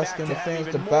came is back asking to the have fans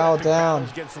even to more bow epic down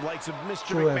battles against the likes of Mr.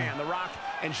 to him. McMahon, The Rock,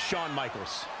 and Shawn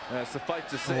Michaels. Suffice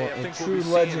to say, Well, I a think true we'll be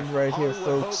seeing legend right here,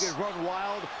 Hollywood folks. Hogan run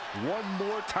wild one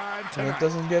more time And tonight. it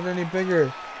doesn't get any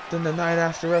bigger than the night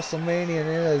after WrestleMania, and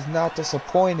it is not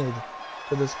disappointed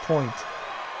to this point.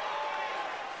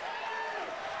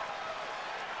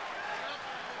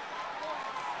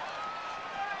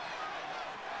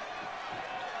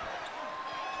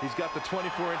 He's got the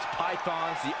 24-inch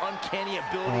pythons, the uncanny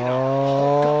ability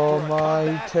oh to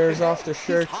my, he tears off the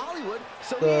shirt. He's Hollywood,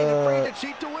 so he ain't afraid to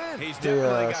cheat to win. He's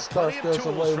definitely got scarf plenty of goes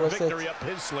tools away for with victory it. up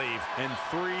his sleeve. And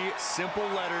 3 simple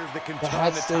letters that can The turn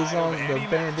hat the stays tide on, of the any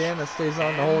bandana match. stays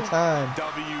on the whole time.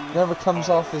 NWO. Never comes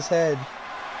off his head.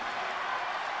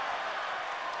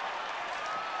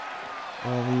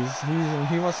 And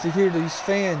he wants to hear these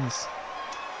fans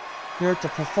here at the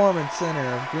Performance Center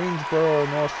of Greensboro,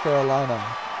 North Carolina.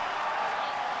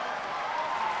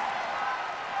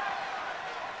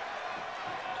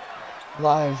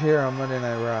 Live here on Monday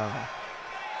Night Raw.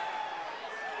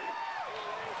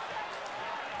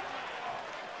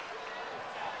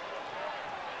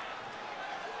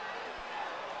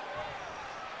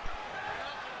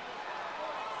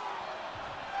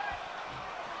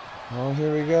 Oh,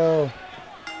 here we go.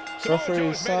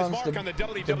 Referee sounds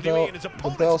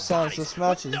the bell sounds this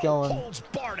match is going.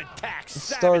 It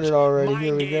started already,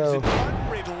 here we go.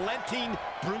 Unrelenting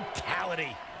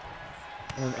brutality.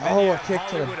 And oh, a kick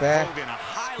to the back,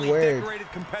 squared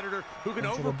competitor who can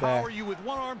into the overpower back. you with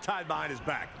one arm tied behind his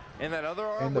back. And that other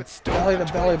arm And the with belly to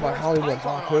belly by Hollywood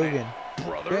Hulk Hogan.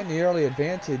 Brother. Getting the early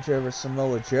advantage over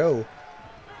Samoa Joe.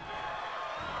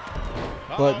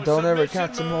 But don't ever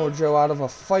count Samoa Joe out of a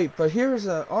fight. But here's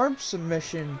an arm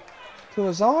submission to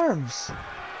his arms.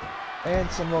 And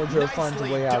Samoa Joe finds a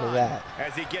way out of that.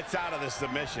 As he gets out of the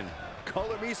submission.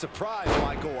 Color me surprised,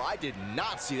 Michael. I did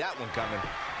not see that one coming.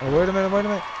 Oh, wait a minute.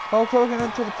 Hulk Hogan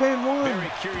into the pin, one.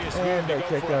 Very curious And move a to go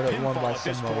kick for a out at one pinfall by at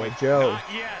this Samoa point. Joe. Not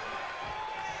yet.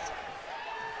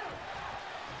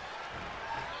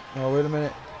 Oh, wait a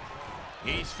minute.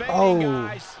 He's fading, Oh.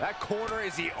 guys. that corner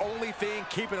is the only thing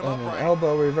keeping him And an upright.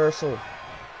 elbow reversal.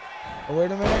 Oh,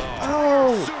 wait a minute.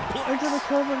 Oh! Suplex. Into the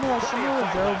cover now.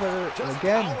 Samoa Joe, but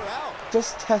again, Power out.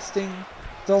 just testing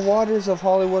the waters of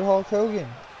Hollywood Hulk Hogan.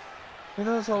 Who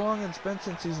knows how long it's been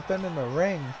since he's been in the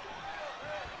ring.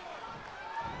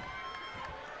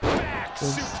 Back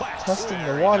Just suplex. testing the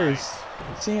Very waters.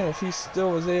 nice. Seeing if he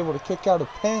still was able to kick out of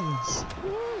pins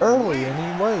early, and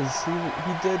he was.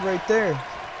 He did right there.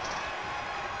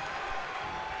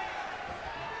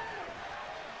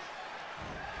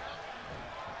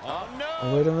 Oh, no.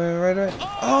 Oh, wait a minute.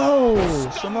 Oh!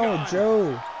 Samoa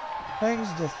Joe hangs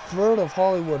the throat of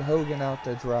Hollywood Hogan out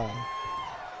to dry.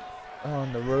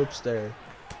 On the ropes there.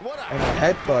 What a And a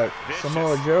headbutt. Vicious.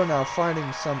 Samoa Joe now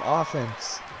finding some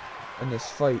offense in this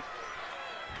fight.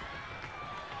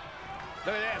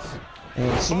 Look at this.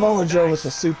 And Samoa Joe with a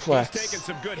He's taking suplex.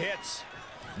 some good hits.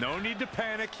 No need to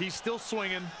panic. He's still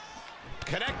swinging.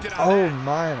 Connected on Oh that.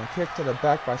 my, and a kick to the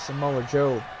back by Samoa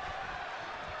Joe.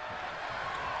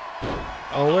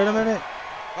 Oh, wait a minute.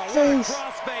 Oh, what a Face.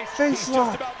 crossface. Face He's lock.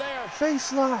 just about there.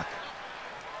 Face lock.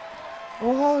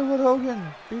 Will Hollywood Hogan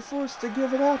be forced to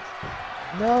give it up?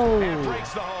 No. And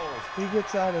breaks the hold. He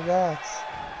gets out of that.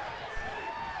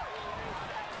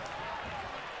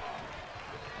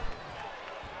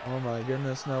 Oh my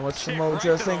goodness, now what's Kick Samoa right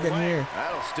Joe to the thinking leg. here?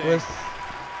 That'll sting. With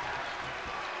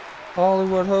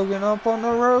Hollywood Hogan up on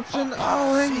the ropes and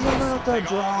oh, hangs him out to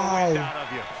Take all the wind dry. out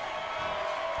of you.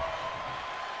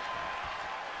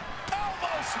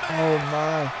 Elbow smash. Oh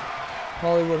my.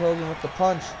 Hollywood Hogan with the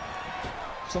punch.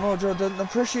 Samoa Joe didn't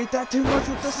appreciate that too much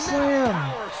with the slam.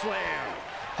 Power slam.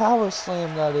 Power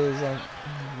slam, that is. I'm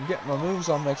getting my moves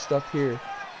all mixed up here.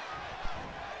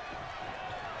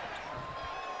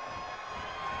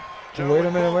 Wait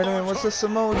a minute. What's this?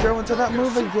 Samoa Joe into that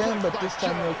move again, but this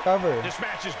time no cover. This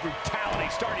match's brutality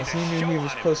starting As to he show knew he on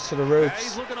was him. close to the Yeah, ropes.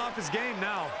 he's looking off his game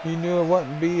now. He knew it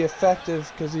wouldn't be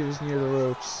effective because he was near the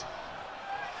ropes.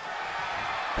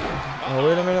 Oh,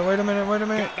 wait a minute.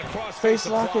 Got the crossface Face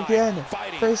lock applied. again.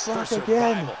 Fighting Face for lock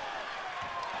again.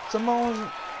 survival.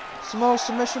 Samoa's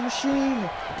submission machine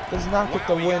does not get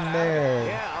the Wow, he win got out of there.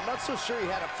 Yeah, I'm not so sure he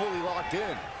had it fully locked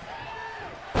in.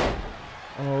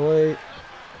 Oh, wait.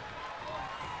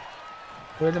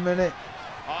 Wait a minute.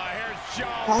 Oh, here's Joe.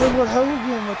 Hollywood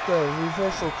Hogan with the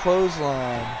reversal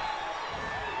clothesline.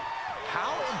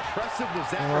 How impressive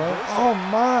was that Oh, reversal? oh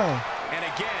my. And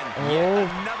again, Oh. yet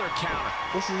another counter.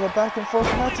 This is a back and forth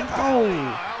match. And oh,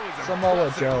 That was Samoa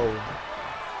impressive. Joe.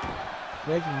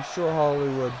 Making sure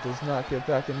Hollywood does not get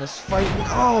back in this fight.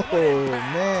 Oh,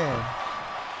 man.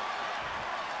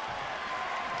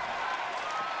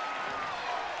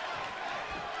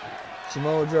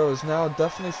 Samoa Joe is now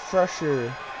definitely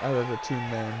fresher out of the two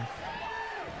men.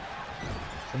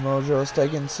 Samoa Joe is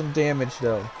taking some damage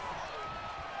though.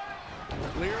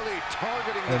 Clearly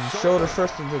targeting the And shoulder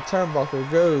first into the turnbuckle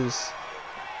goes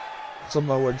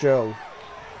Samoa Joe.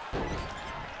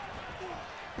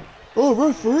 Oh,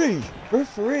 referee!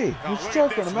 Referee! He's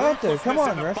choking him out there. Come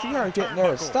on, ref. You gotta get in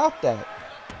there to stop that.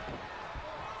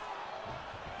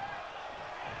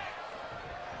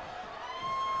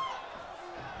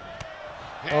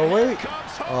 Oh, wait.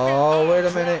 Oh, wait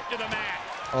a minute.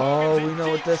 Oh, we know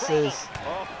what this is.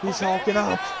 He's hulking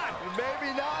up.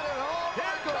 Maybe not at all. Here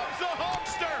comes the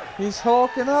Hulkster. He's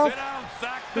hulking up.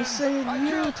 He's saying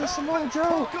you to Samoa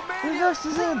Joe.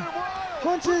 Reverses in.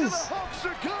 Punches.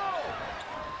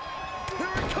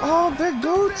 Oh, big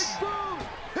boots.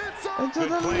 Into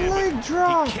the leg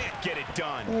drop. He can't get it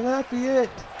done. Will that be it?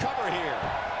 Cover here.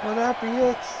 Will that be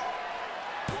it?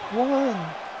 1,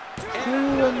 2,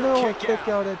 and no, a kick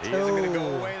out at He isn't going to go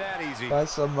 2 away that easy. by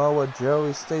Samoa Joe.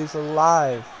 He stays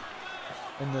alive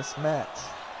in this match.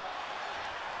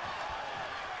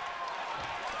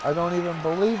 I don't even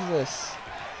believe this.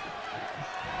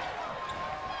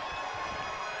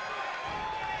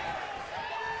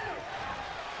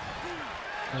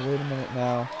 Oh, wait a minute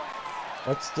now.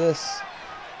 What's this?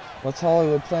 What's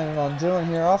Hollywood planning on doing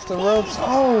here? Off the ropes.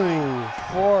 Oh,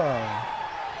 forearm.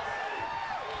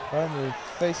 Right in the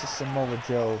face of Samoa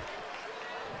Joe.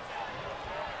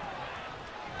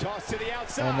 Toss to the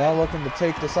outside. And now looking to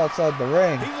take this outside the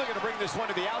ring. He's looking to bring this one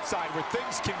to the outside where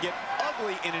things can get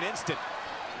ugly in an instant.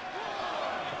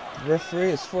 The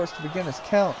referee is forced to begin his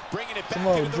count. Bringing it back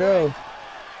Samoa into the Joe. ring.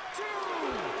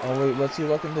 Oh wait, what's he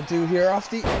looking to do here? Off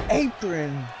the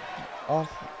apron. Off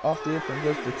the apron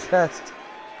goes the chest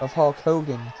of Hulk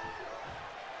Hogan.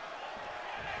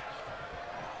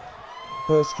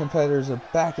 Both competitors are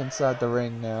back inside the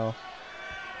ring now.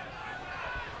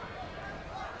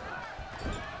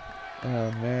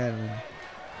 Oh man.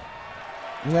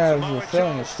 Yeah, I have a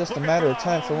feeling it's just a matter of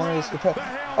time for one of these competitors.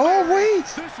 Oh wait!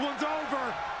 This one's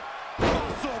over.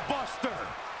 Muscle Buster.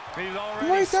 He's already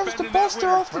Wait, that was the spending Buster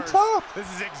winner's off the purse. top.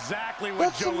 This is exactly what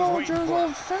That's Joe was Samoa waiting Joe's for.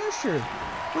 old finisher.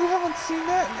 We haven't seen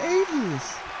that in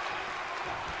 80s.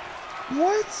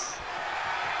 What?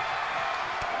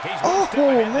 He's one Oh step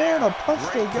ahead man, there. a punch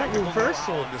to Great get technical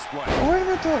reversal. know-how on display. Oh, wait a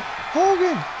minute though.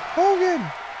 Hogan! Hogan!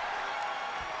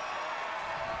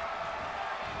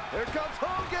 Here comes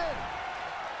Hogan.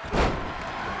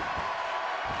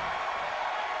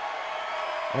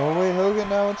 Oh wait, Hogan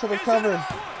now into the cover. The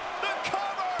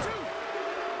cover.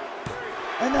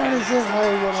 And that is it.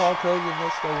 Hollywood Hulk Hogan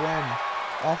gets the win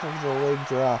off of the leg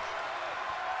drop.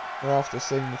 Or off the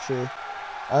signature.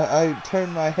 I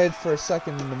turned my head for a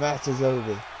second and the match is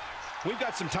over. We've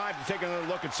got some time to take another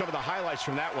look at some of the highlights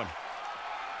from that one.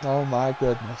 Oh my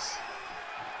goodness.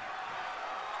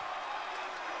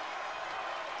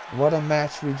 What a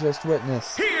match we just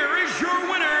witnessed. Here is your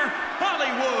winner,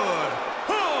 Hollywood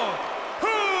Hulk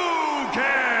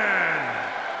Hogan.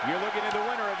 You're looking at the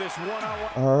winner of this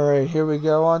one-on-one. Alright, here we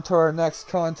go. On to our next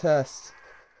contest.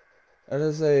 It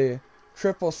is a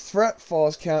triple threat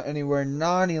falls count anywhere,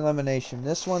 non-elimination.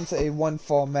 This one's a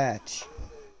one-fall match.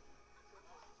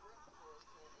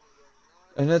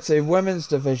 And it's a women's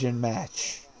division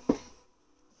match.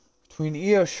 Between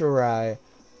Io Shirai,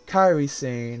 Kairi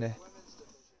Sane,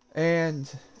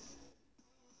 and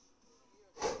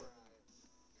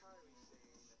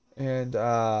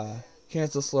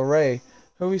Candice LeRae,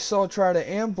 who we saw try to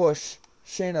ambush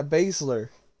Shayna Baszler,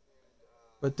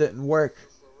 but didn't work.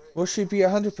 Will she be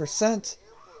 100%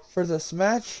 for this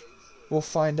match? We'll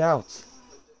find out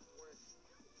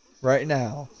right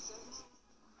now.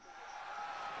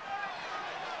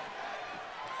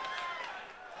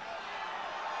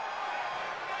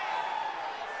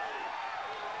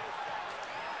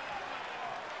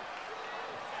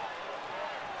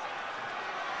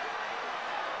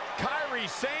 Kairi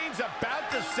Sane's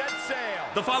about to set sail.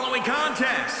 The following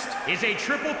contest is a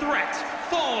triple threat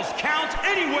Falls Count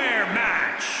Anywhere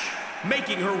match.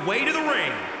 Making her way to the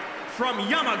ring from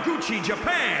Yamaguchi,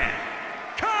 Japan,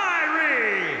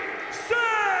 Kairi Sane.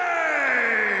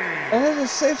 And it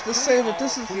is safe to say that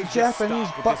this is the Japanese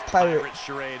butt pirate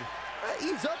charade.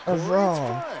 He's up of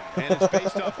Raw. and it's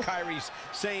based off Kairi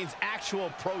Sane's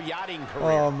actual pro yachting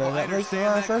career. Oh man, that makes me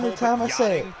laugh every time I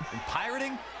say it. And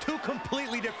pirating, two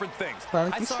completely different things.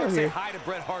 Chronic, I you saw still her say here? hi to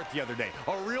Bret Hart the other day.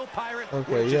 A real pirate would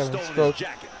Okay, have you just haven't stolen his spoke.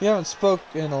 jacket. You haven't spoke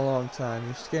in a long time.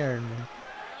 You're scaring me.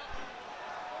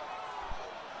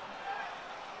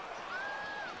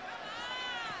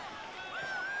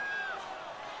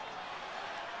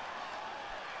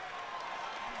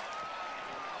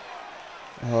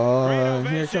 Oh,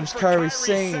 here comes Kairi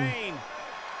Sane.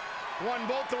 Won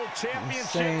multiple championships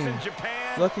Sane. in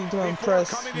Japan. Looking to Before impress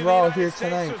coming to the Raw United here States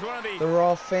tonight. as one of The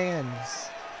Raw fans.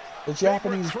 The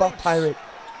Japanese butt recruits. pirate.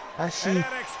 And Ashi.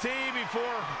 NXT before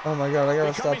Oh my god, I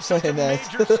gotta stop becoming such a saying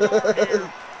major star that.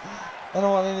 here. I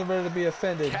don't want anybody to be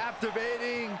offended.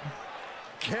 Captivating,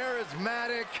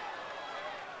 charismatic.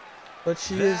 But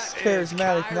she is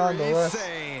charismatic nonetheless.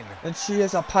 Sane. And she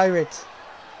is a pirate.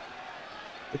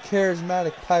 The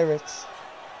charismatic pirates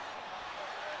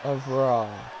of Raw.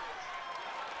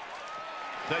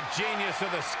 The genius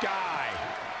of the sky.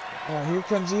 Here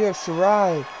comes Io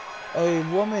Shirai, a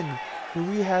woman who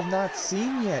we have not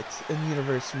seen yet in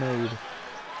Universe mode.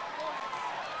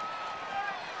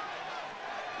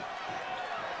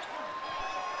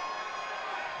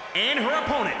 And her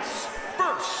opponents,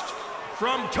 first,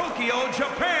 from Tokyo,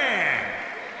 Japan,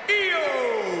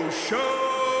 Io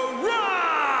Shirai.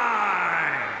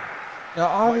 Now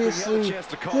obviously,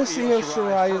 this Io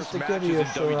Shirai is the good Io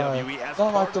Shirai,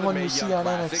 not like the one you see on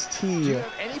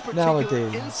NXT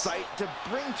nowadays. Insight to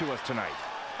bring to us tonight?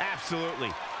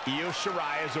 Absolutely. Io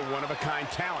Shirai is a one-of-a-kind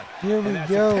talent. Here we and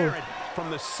that's go. apparent from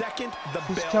the second the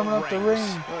She's bell coming up the rings.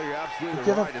 ring. Oh, you're absolutely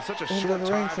Get right. up It's such a into short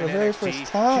the ring time for the in very NXT.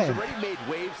 first time. She's already made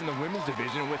waves in the women's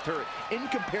division with her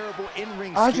incomparable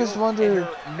in-ring I skill just wondered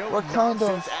and her what kind of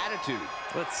no-nonsense attitude.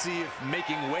 Let's see if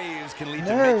making waves can lead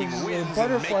to nerves making wins and and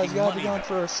butterflies making gotta be money. going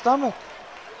for her stomach.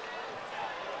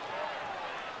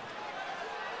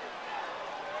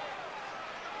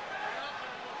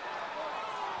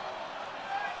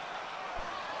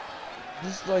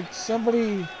 Just like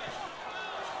somebody.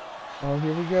 Oh,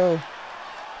 here we go.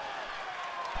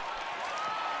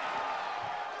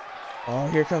 Oh,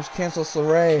 here comes Candice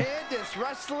LeRae. Candice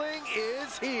Wrestling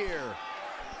is here.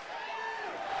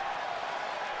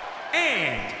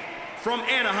 And from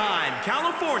Anaheim,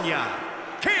 California,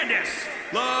 Candice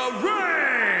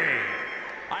LeRae.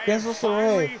 Candice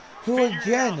LeRae, who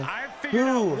again,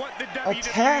 who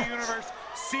attacked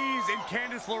sees in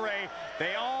Candice LeRae,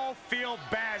 they all feel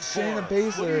bad for Shayna her.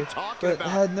 Baszler, but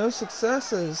had no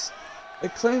successes.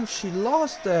 It claims she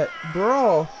lost that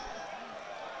brawl.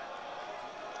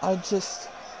 Is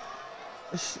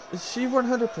she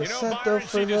 100% though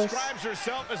for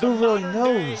this? Who really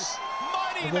knows?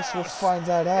 I guess we'll find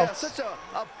that out. Such a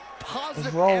positive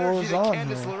as Raw energy rolls that on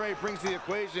Candice here. LeRae brings to the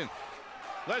equation.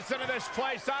 Listen to this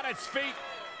place on its feet.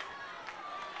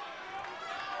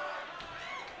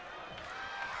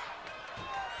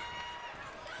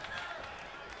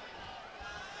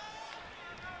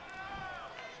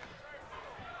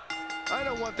 I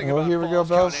know one thing Well, about here we go, Falls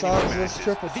bell Count sounds. Anywhere This matches.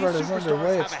 triple These threat is superstars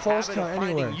underway. have It's a Falls habit of Count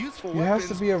finding Anywhere. useful You have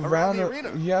to be weapons around the it.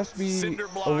 arena. You have to be Cinder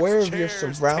blocks, aware of your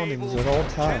chairs, surroundings tables, at all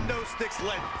times. kendo sticks,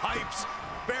 lead pipes,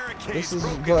 barricades, This is,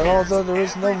 broken but although mirrors, there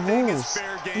is no everything is rules,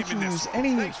 fair game you in can this use one.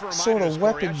 any Thanks for sort reminding of us, Corey.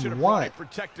 I weapon should you have brought a want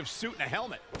protective suit and a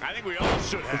helmet. I think we all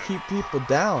should to have. keep people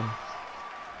down.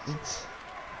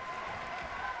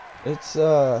 It's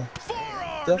Forearm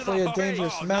to definitely the a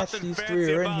dangerous face. match. Nothing These fancy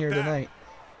three are in about here that. tonight.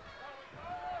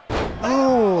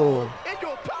 Oh! Into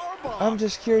a powerbomb. I'm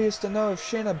just curious to know if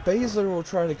Shayna Baszler will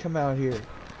try to come out here.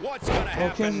 What's gonna While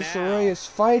happen Candice now? LeRae is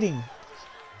fighting.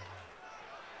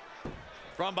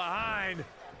 From behind.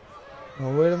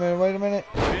 Oh, wait a minute.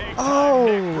 Big time Oh!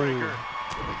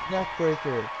 neck breaker.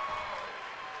 Neckbreaker.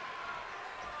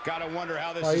 Gotta wonder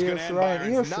how this By is Io gonna end, Shirai.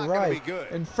 Byron. Io It's not gonna be Shirai good.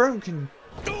 and firm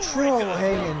control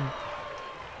hanging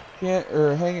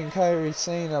Kairi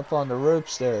Sane up on the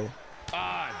ropes there.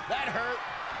 That hurt.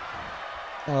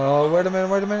 Oh, wait a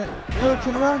minute.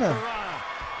 Hurricane Rana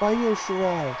by Io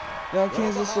Shirai. Now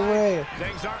Candice LeRae.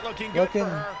 Things aren't looking good for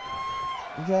her.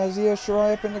 You guys, Io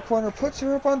Shirai up in the corner, puts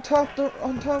her up on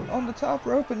the top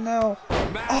rope, and now,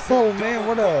 oh man,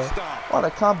 what a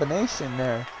combination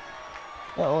there.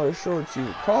 Not really sure what you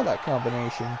would call that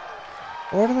combination.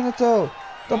 Wait a minute though,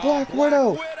 the Black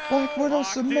Widow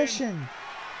submission.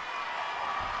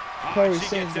 Kairi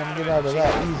Sane's gonna get out of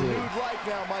that easily. New life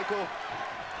now, Michael.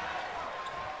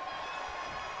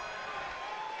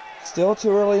 Still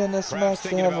too early in this Perhaps match to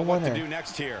thinking have a about what to winner. do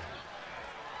next here.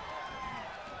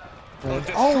 And-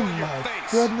 destroy oh your my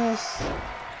face. goodness.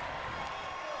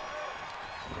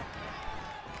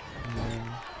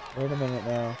 Wait a minute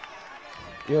now.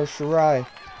 Io Shirai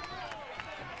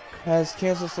has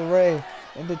Candice LeRae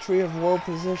in the Tree of Woe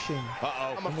position.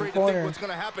 Uh-oh. I'm the afraid to corner. think what's going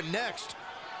to happen next.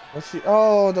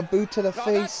 Oh, the boot to the No,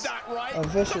 face. that's not right. A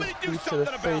vicious Somebody do boot to the something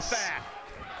about face. that.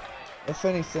 If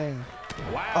anything.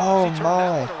 Wow, Oh, she turned my.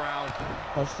 that one around.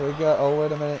 I forgot. Oh,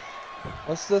 wait a minute.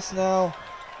 What's this now?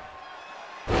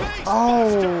 Face Oh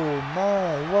buster.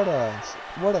 my,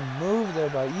 what a move there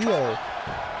by Io.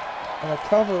 And a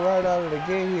cover right out of the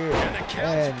gate here. And the count's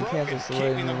And broken, Candice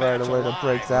keeping LeRae the right match away to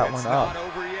break alive. that It's one up. not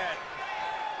over yet.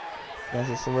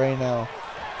 Candice LeRae now.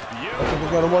 Beautiful Looking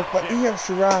to go to work by kick. Io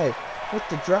Shirai with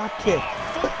the drop kick.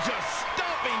 Foot just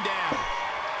stomping down.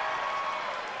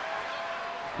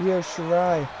 Io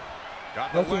Shirai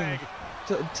Got the looking leg.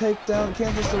 take down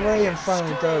Candice LeRae and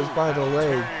finally does by the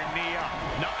leg.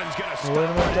 Nothing's gonna Oh, wait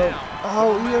a minute though.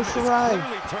 Oh, Io Shirai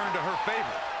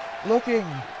looking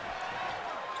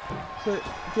to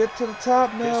get to the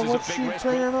top now. What's she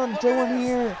planning on doing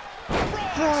here?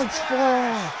 Frog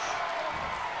splash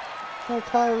for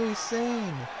Kairi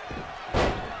Sane.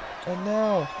 And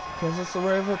now Candice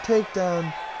LeRae with a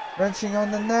takedown, wrenching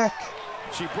on the neck.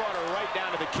 She brought her right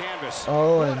down to the canvas.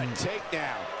 Oh, what and a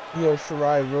takedown. Io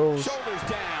Shirai rolls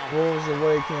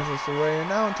away Candice LeRae, and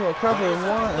now into a cover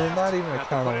one, and not even a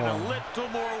count of one. A little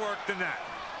more work than that.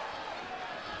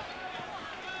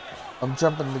 I'm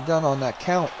jumping the gun on that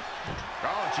count.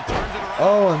 Oh, she turns it around.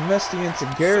 Oh, and missed the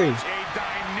enziguri. Such a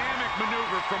dynamic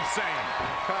maneuver from Sane.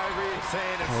 Kairi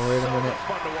Sane is Oh, wait a so minute. much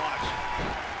fun to watch.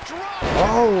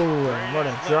 Oh, and what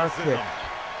a drop kick.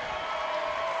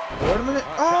 Wait a minute.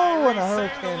 Oh, and a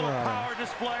hurricane run. Power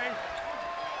display.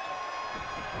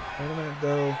 Wait a minute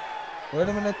though. Wait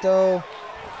a minute though.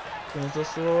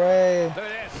 Candice LeRae. Look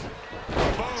at this.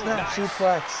 Boom, Snap nice.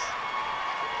 suplex.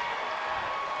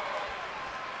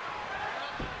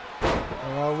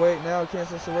 Oh wait, now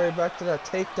Candice LeRae back to that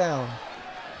takedown.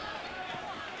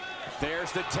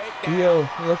 There's the takedown. Io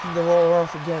looking to roll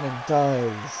off again and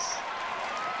does.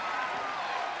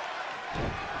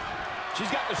 She's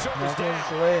got the Now shoulders down.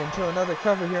 Candice LeRae into another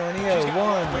cover here on Io. She's got a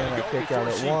long One way to and a go kick out before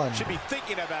at she one. should be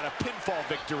thinking about a pinfall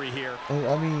victory here.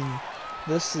 I mean,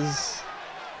 this is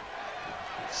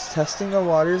just testing the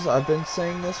waters. I've been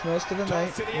saying this most of the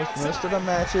night, with most of the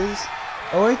matches.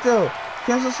 Oh wait though,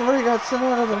 Candice LeRae got sent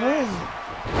out of the ring.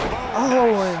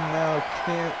 Oh, and now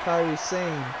Kairi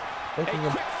Sane looking to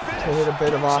hit a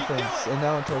bit of offense, and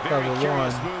now into a cover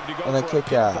one and a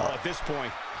kick out. At this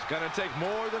point, it's gonna take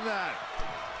more than that.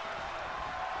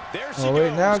 There she Oh wait,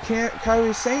 goes. now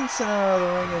Kairi Sane sent out of the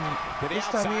ring, and this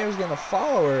time Io's gonna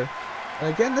follow her.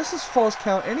 And again, this is false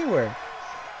count anywhere.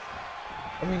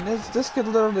 I mean, this could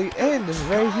literally end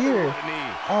right here,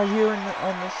 out here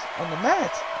on the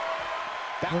mat.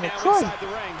 Back And it now could. inside the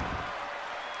ring.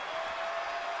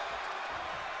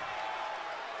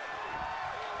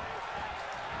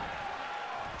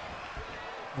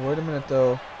 Wait a minute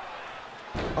though.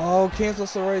 Oh,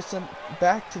 Candice LeRae sent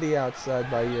back to the outside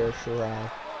by Io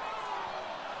Shirai.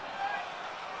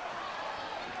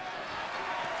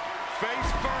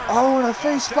 Face first. Oh, and a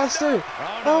face buster.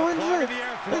 Oh, Plug in injured. the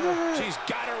air for her. She's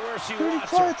got her where she Pretty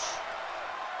wants her.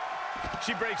 clutch.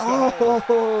 She breaks the hold.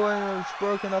 Oh, and it's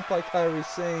broken up by Kairi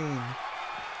Sane.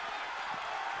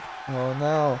 Oh,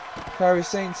 now Kairi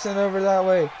Sane sent over that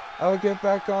way. I would get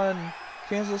back on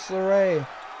Candice LeRae.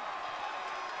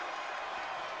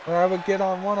 Or I would get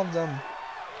on one of them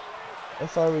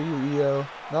if I were you, Io.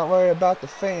 Not worry about the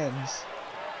fans.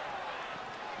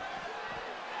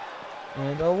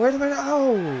 And oh, wait a minute.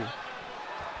 Oh!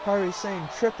 Kairi Sane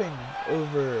tripping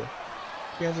over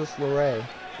Candice LeRae.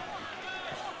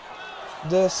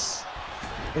 This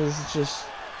is just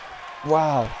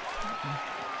wow.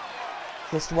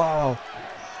 Just wow.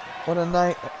 What a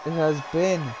night it has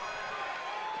been.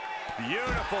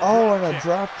 Beautiful. Oh, and drop a kick.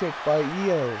 drop kick by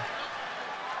Io.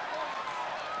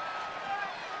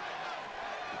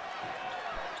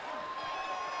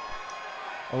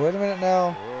 Oh, wait a minute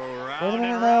now. Oh, Wait a round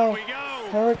minute and now. round we go.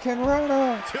 Hurricane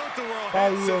Rana Tilt-a-whirl by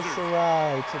head Io scissors.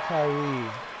 Shirai to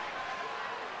Kairi.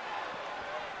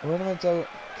 Wait a minute though.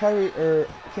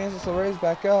 Candice LeRae's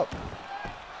back up.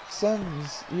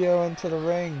 Sends Io into the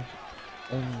ring.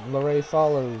 And LeRae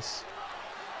follows.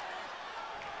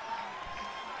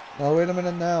 Now wait a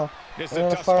minute now. It's We're a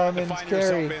gonna tough spot to fireman's find carry.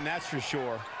 yourself in, that's for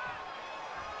sure.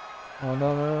 Oh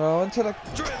no, into the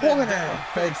corner.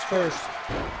 Face first.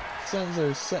 Sends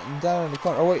her sitting down in the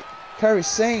corner. Oh wait, Kairi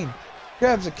Sane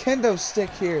grabs a kendo stick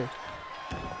here.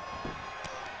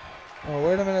 Oh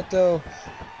wait a minute though.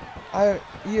 Io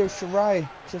Shirai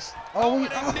just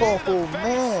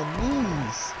man,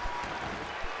 knees.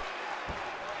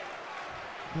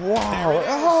 Wow.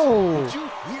 Oh, Did you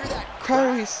hear that?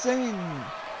 Kairi Sane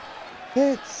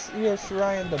hits Io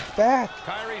Shirai in the back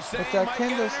Kairi Sane with that might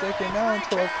get kendo an stick, early and now break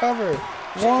into a out. cover.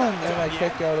 She's One, not and done I yet.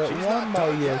 kick out at She's one not by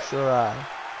done Io yet. Shirai.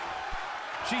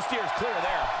 She steers clear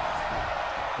there.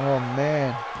 Oh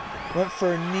man. Went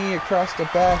for a knee across the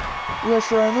back. Io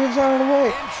Shirai moves out of the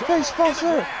way. Face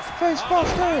buster! Face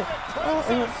buster!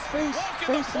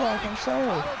 Face lock, I'm sorry.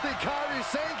 I don't think Kairi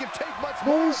Sane can take much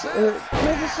No, more he's of this.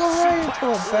 Candice LeRae into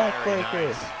a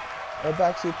backbreaker. A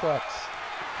back suplex.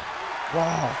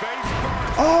 Wow.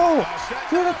 Oh!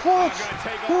 Through the clutch!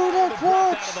 Through the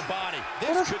clutch!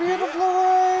 What a speed of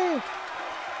LeRae!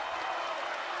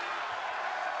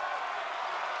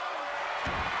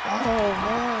 Oh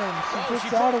man, she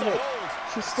gets out of it.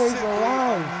 She stays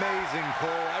alive. Amazing, Cole.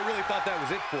 I really thought thought that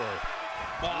was it for her.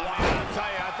 Oh, man, I'll tell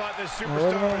you, I thought this Wait a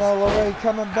superstar minute was now, LeRae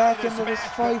coming back into this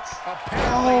fight.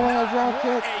 Oh, and a drop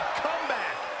kick. a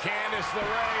comeback. Candice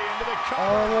LeRae into the cover. Oh,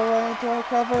 LeRae into a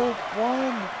cover.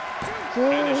 1, 2.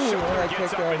 And a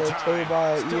kick out of two by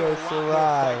Io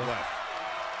Shirai.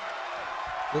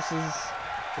 This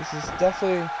is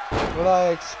definitely what I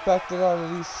expected out of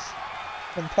these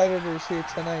competitors here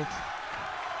tonight.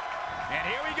 And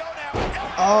here we go now.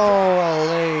 Oh, a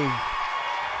leg.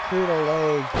 Through the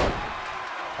leg.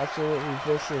 Absolutely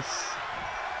vicious.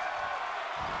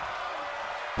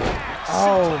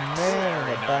 Oh man,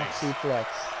 a back suplex.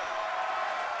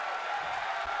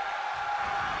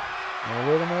 Oh,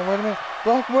 wait a minute.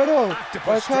 Black Widow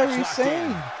by Kairi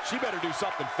Sane. She better do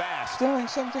something fast. Stealing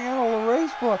something out of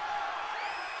LeRae's book.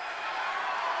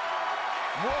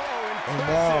 Whoa, And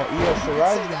now Io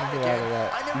Shirai's gonna get out of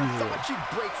that I never easily. thought she'd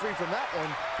break free from that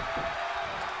one.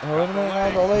 Oh, wait a minute now,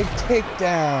 the leg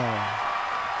takedown.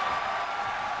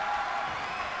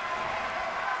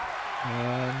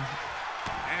 And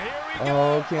here we go.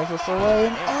 oh, cancels away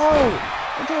and oh,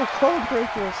 into a code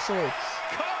breaker of sorts.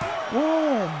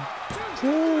 1,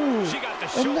 2, She got the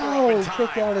and shoulder no, up in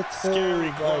kick time. out of 2 Scary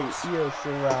by close. Io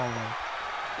Shirai.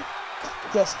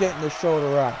 Just getting the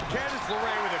shoulder up. Candice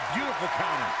LeRae with a beautiful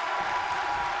counter.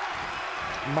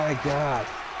 My God.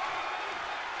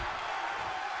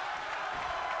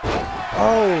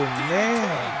 Oh man.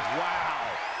 Wow.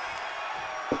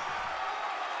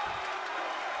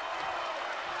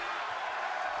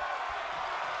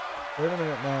 Wait a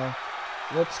minute now.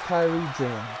 What's Kairi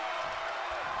doing?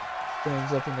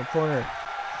 Stands up in the corner.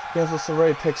 Candice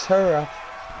LeRae picks her up.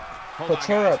 Puts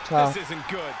her up top. This isn't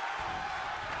good.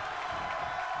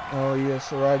 Oh yes,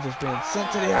 Shirai just being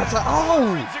sent to the outside.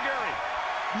 Oh!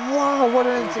 Wow, what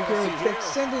an insecurity kick.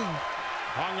 Sending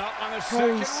Hung up on the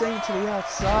Kairi Sane to the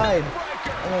outside.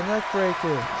 And a neck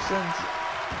breaker sends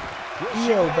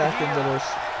Io back into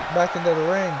the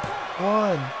ring.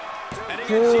 1,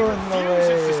 2, and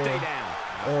LeRae.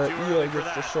 Io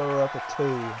gets to show her up at 2.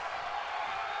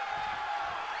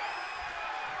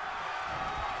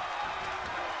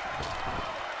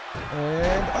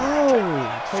 And oh,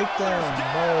 takedown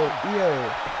by Io.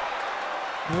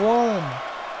 1,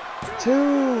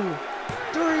 2,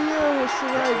 3. Io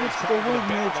Shirai gets the win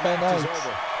here tonight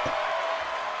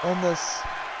in this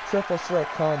triple threat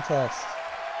contest.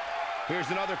 Here's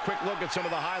another quick look at some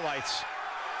of the highlights.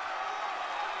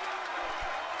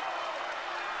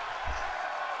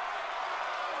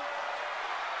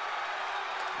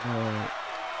 Alright,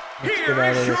 let's get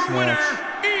out of this match.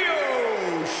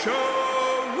 Io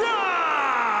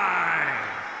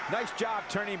Shirai! Nice job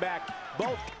turning back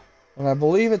both. And I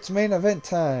believe it's main event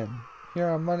time here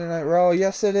on Monday Night Raw.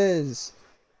 Yes, it is.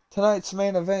 Tonight's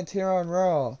main event here on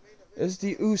Raw is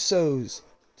the Usos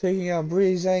taking on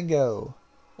Breezango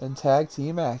in tag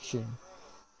team action.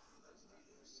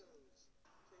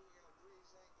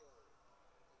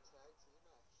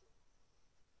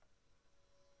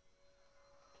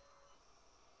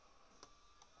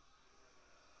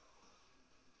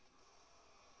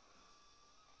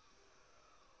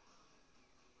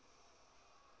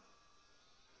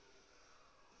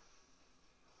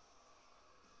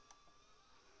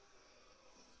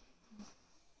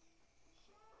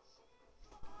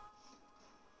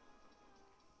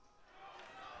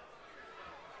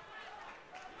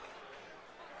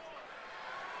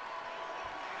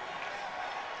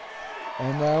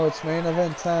 And now it's main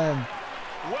event time.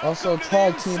 Also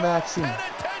tag team action.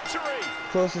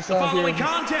 Closest out here, Following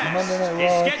contest Monday Night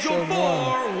is Raw scheduled episode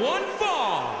for 1. one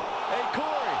fall. Hey,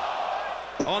 Corey.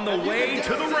 On the way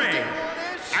to the ring,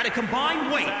 at a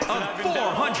combined weight of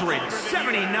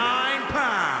 479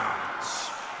 pounds,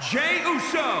 Jey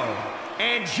Uso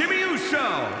and Jimmy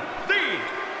Uso, the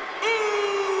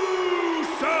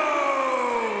Usos.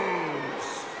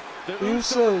 The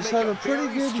Usos had a pretty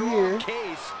good year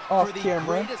off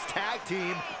camera.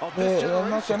 I'm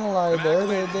not gonna lie there,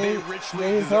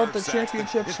 they held the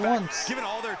championships once. Given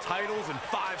all their titles and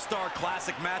 5-star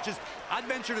classic matches, I'd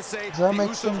venture to say That the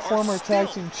makes them Usos former are tag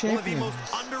still team one of the most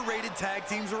champions. underrated tag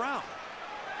teams around.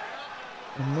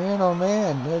 And man, oh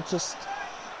man,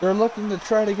 they're looking to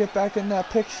try to get back in that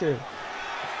picture.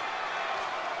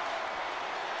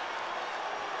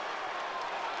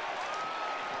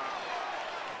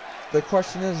 The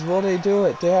question is, will they do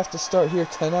it? They have to start here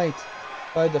tonight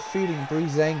by defeating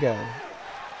Breezango.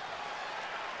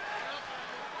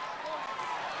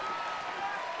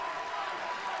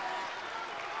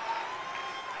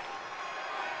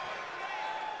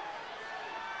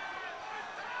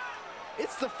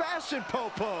 It's the fashion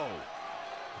po-po.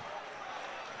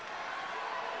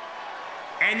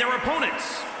 And their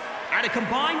opponents, At a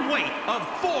combined weight of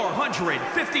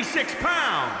 456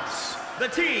 pounds, the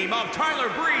team of Tyler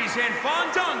Breeze and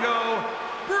Fandango,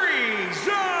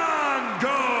 Breezango!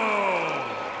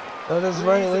 That is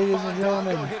right, ladies and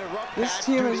gentlemen. This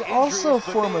team is also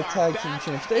former tag team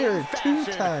champs. They are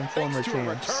two-time former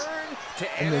champs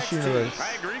in this universe.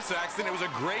 I agree, Saxton. It was a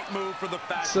great move for the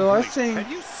Fashion So I Police. think,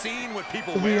 Have you seen what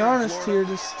people to be wear in honest Florida?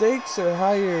 here, the stakes are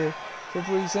higher for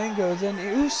Breezango than the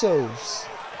Usos.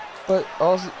 But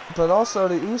also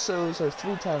the Usos are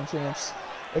three-time champs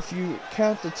if you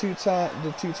count the two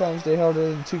times they held it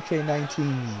in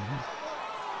 2K19.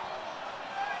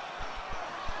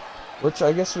 Which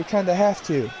I guess we kind of have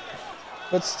to.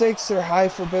 But stakes are high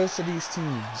for both of these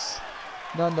teams.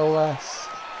 Nonetheless.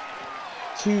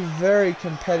 Two very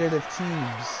competitive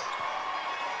teams.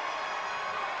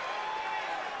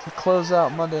 To close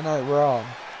out Monday Night Raw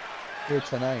here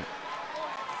tonight.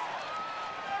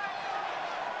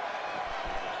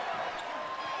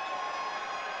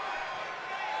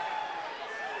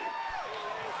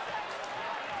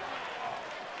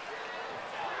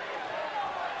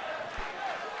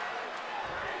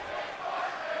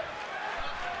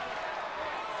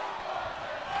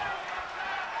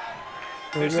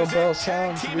 Radio bell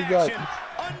sounds. We got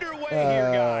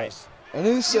an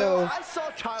Uso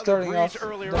starting off the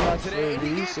match for the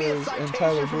Usos and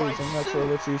Tyler Breeze. I'm not sure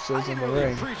which Usos in the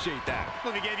ring. Appreciate that.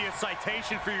 Let me give you a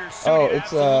citation for your suit. Oh, it's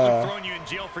throwing you in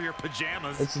jail for your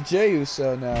pajamas. it's Jey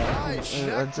Uso now. I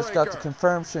just got the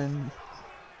confirmation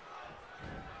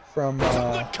from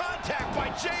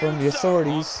the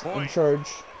authorities in charge.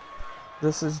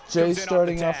 This is Jey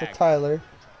starting off with Tyler.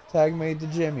 Tag made to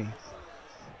Jimmy.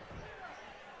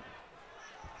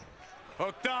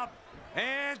 Hooked up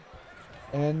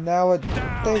And now a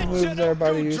big move there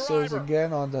by the Usos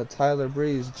again on the Tyler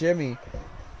Breeze. Jimmy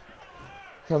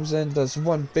comes in, does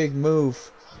one big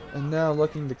move, and now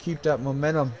looking to keep that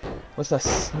momentum with a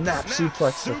snap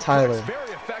suplex to Tyler.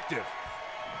 Very effective.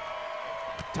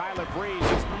 Tyler Breeze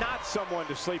is not someone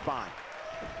to sleep on.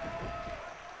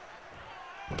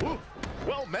 Ooh,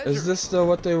 well measured. Is this still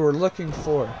what they were looking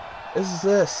for? Is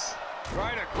this?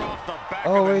 Right across the back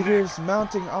Oh of the wait, neck. here's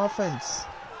mounting offense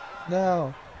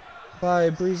now by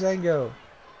Breezango.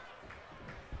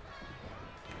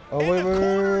 Oh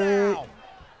wait.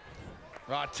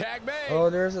 Tag made. Oh,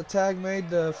 there's a tag made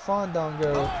to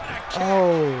Fandango.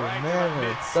 Oh man,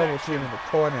 a double team in the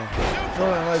corner.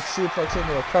 Northern Light suplex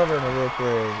into a cover and a rope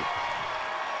break.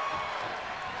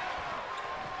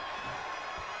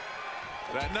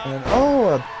 And oh,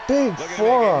 a big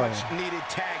forearm. Needed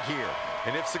tag here.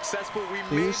 And if successful, we may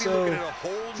be Uso, looking at a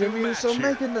whole Jimmy new Uso match here.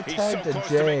 making the He's tag so to close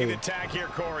to making Jey. the tag here,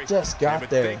 Corey. Just Yeah, got but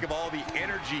there. think of all the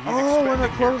energy he's Oh, and a expending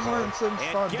here, clothesline Corey. sends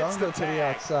And gets Fandango the to the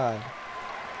tag. outside.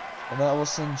 And that will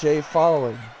send Jey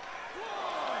following.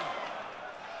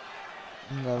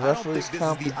 And the I don't referee's think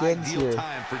count this is the begins ideal here.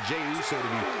 time for Jey Uso to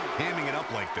be hamming it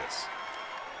up like this.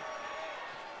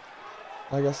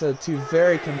 Like I said, two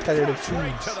very competitive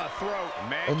Right teams to the throat.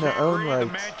 Man in their can't own breathe, right. the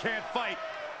man can't fight.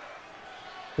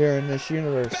 here in this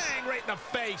universe. Bang right in the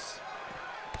face.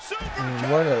 Super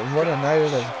And what a night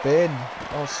it has been.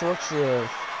 All sorts of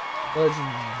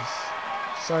legends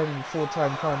signing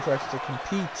full-time contracts to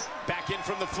compete back in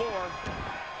from the floor.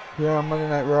 here on Monday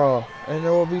Night Raw. And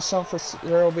there will be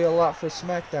a lot for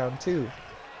SmackDown too.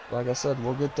 Like I said,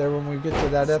 we'll get there when we get to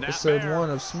that episode 1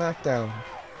 of SmackDown.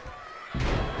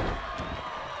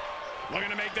 Looking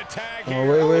to make the tag Oh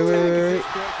here. wait.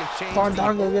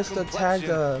 Fandango gets the tag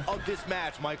to Of this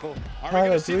match, Michael.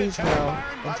 Tyler Breeze now.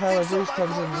 And Tyler Breeze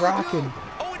comes in rocking.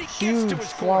 Huge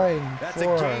flying That's a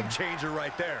forearm. game changer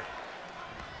right there.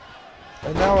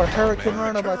 And now a Hurricane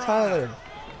Runner by Tyler.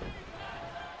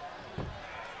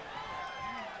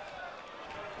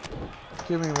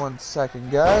 Give me 1 second,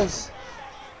 guys.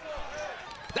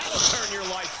 That'll turn your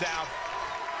lights out.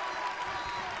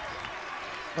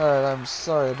 Alright, I'm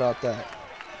sorry about that.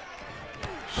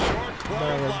 Short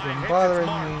That has clothesline been hits bothering its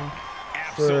mark. me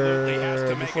Absolutely has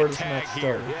to make before a this tag match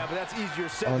here. started. Yeah, but that's easier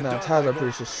said Oh, than now done, Tyler Michael.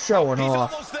 Breeze is showing He's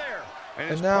off. almost there. And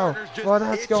his now, partner's just while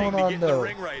that's itching going to on get in the though,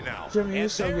 ring right now. Jimmy And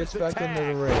Uso there's gets the back tag. into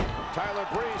the ring. Tyler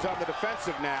Breeze on the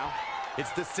defensive now.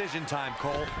 It's decision time,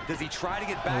 Cole. Does he try to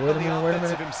get back Wait a on the minute, wait a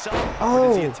offensive minute. himself, or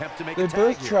does he Oh, attempt to make they a tag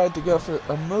both here? tried to go for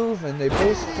a move and they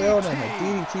both failed on a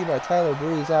DDT by Tyler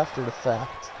Breeze after the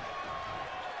fact.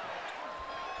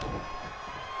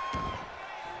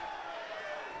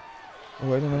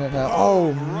 Wait a minute now.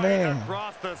 Oh Right man.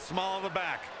 across the small of the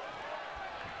back.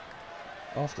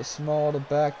 Off the small of the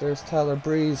back, there's Tyler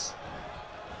Breeze.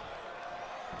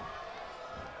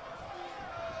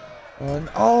 And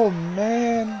oh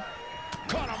man.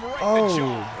 Caught him right in Oh. the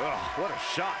jaw. Ugh, what a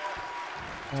shot.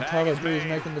 And Tyler Breeze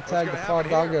making the tag to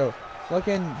Fandango.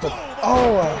 Looking, but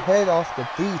a head off the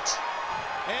beat.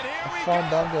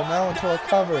 Fandango now into a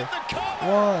cover.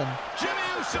 One.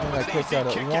 And a kick out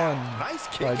at one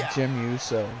by Jim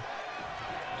Uso.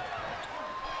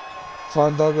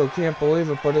 Fandango can't believe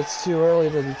it, but it's too early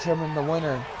to determine the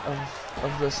winner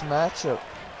of this matchup,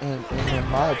 in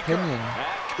my opinion.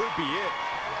 That could be it.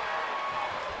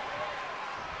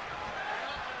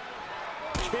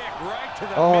 Kick right to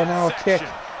the now a kick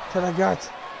to the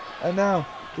gut. And now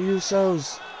the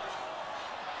Usos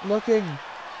looking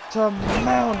to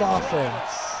mount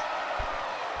offense.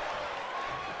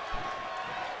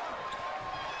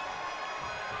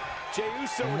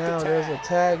 And now there's a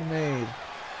tag made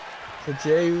to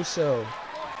Jey Uso.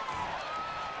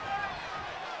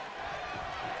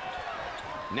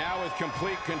 Now with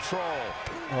complete control.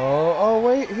 Oh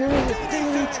wait, here is a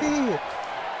DDT.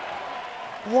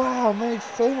 Wow, made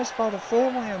famous by the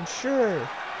family, I'm sure.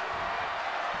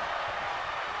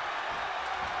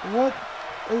 What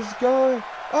is going?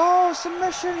 Oh,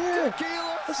 submission here.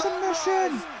 A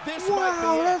submission.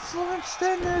 Wow, that's launched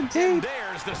in there deep.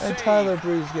 And Tyler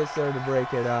Breeze gets there to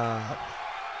break it up.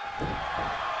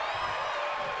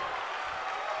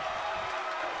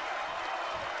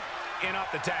 In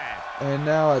off the tag. And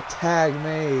now a tag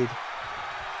made.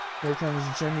 Here comes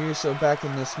Jim Uso back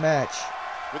in this match.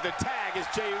 With the tag is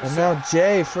Jey Uso. And now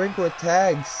Jay, Frank with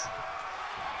tags.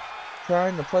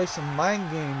 Trying to play some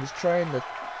mind games, trying to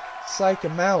psych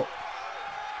him out.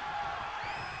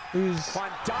 Who's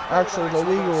actually the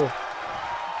legal.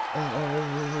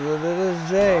 And it is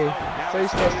Jay.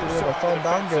 Facebuster with a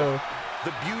Fandango.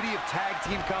 The beauty of tag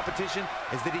team competition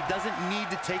is that he doesn't need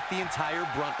to take the entire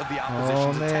brunt of the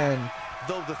opposition's attack.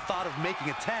 Though the thought of making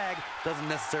a tag doesn't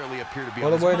necessarily appear to be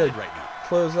on his mind right now.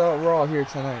 Close out Raw here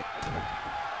tonight.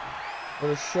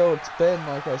 What a show it's been,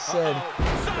 like I said.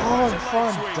 And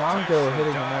Fandango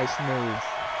hitting a nice move.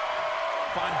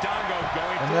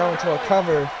 And now into a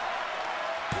cover.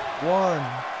 1,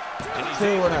 2,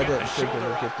 and I didn't think it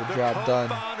would get the job done.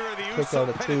 Kick out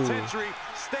of 2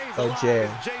 by Jay.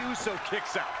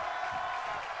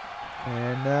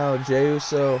 And now Jey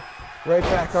Uso right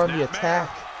back on the attack.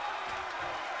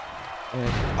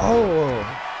 And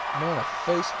man, a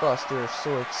face buster of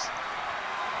sorts.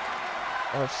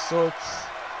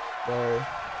 There.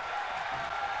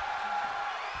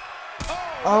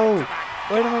 Oh,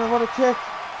 wait a minute, what a kick.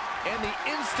 And the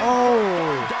instant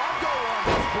Fandango on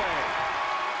display.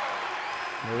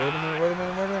 Wait a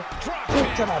minute. Kick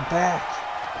to the back.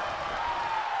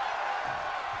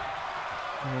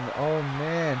 And oh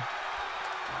man.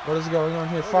 What is going on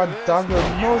here? Fandango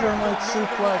Northern Light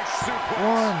suplex.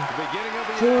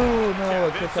 1, 2. No, a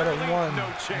kick out at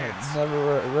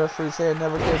 1. Referee's hand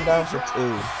never came down for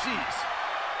 2.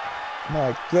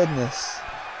 My goodness.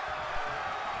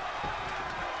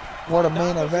 What a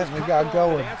main event we got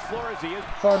going.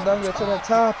 Fandango to the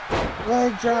top.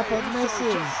 Leg drop and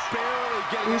misses.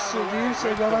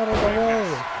 Uso got out of the way.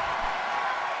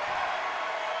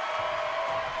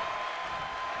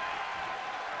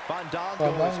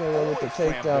 Fandango with the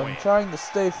takedown, trying to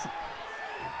stay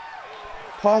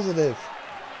positive.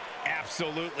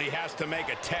 Absolutely has to make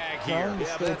a tag here. Trying to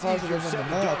stay positive in the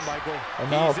match. And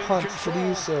now a punch to the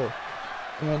Uso.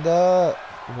 And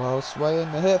well,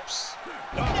 swaying the hips.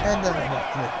 And then a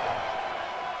neck kick.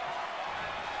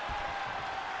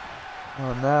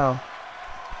 Oh, now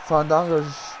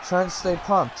Fandango's trying to stay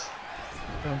pumped.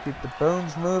 Trying to keep the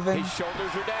bones moving. His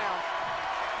shoulders are down.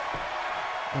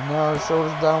 And now his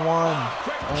shoulders down 1.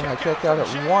 And a kick out at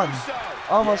 1.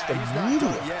 Almost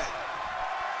immediate.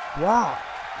 Wow.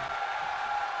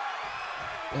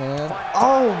 And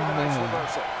oh man.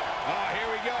 Here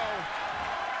we go.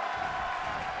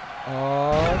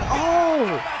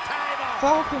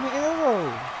 Falcon Arrow.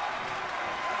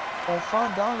 Oh,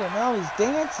 Fandango, now he's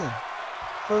dancing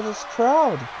for this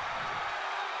crowd.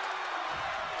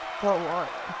 But what?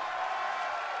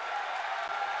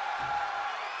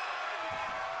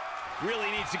 Really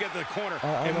needs to get to the corner I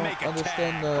and make a don't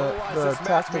understand tag. the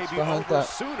tactics behind that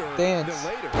dance.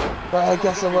 But I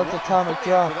guess I love the atomic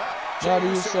drop. Now the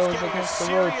Usos against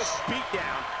the ropes.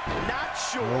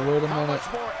 Oh, wait a minute.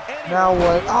 Now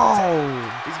what? Oh!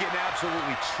 He's getting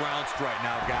absolutely trounced right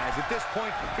now, guys. At this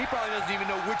point, he probably doesn't even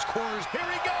know which corners. Here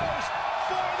he goes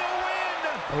for the win.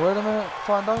 Oh, wait a minute.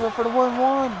 Fandango for the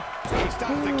 1-1. He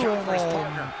stops the count for his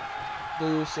partner. The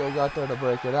Uso got there to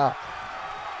break it up.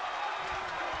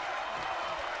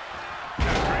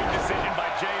 Great decision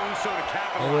by Jey Uso to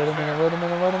capitalize. Oh, wait a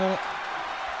minute.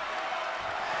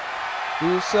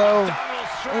 Uso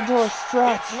into a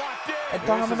stretch.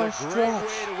 Abdominal stretch.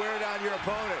 Way to wear down your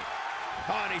opponent.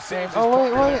 Oh, and he saves his Oh,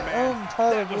 wait, partner wait. there, man.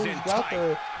 Tyler That was Breeze in got tight.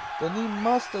 there. The knee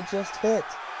must have just hit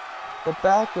the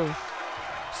back of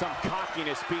Some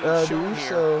cockiness being the shown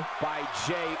Uso. here by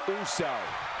Jey Uso.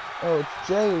 Oh, it's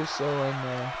Jey Uso in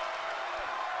there.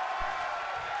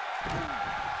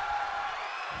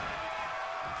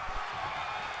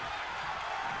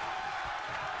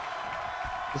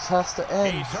 This has to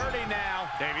end He's hurting now.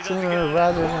 If he doesn't get sooner out of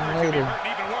rather that than corner, it could be later.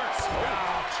 hurting even worse.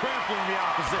 Oh, trampling the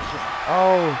opposition.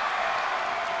 Oh,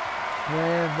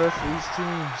 man, both of these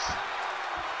teams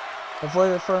have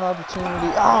waited for an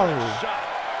opportunity. Oh, Shot.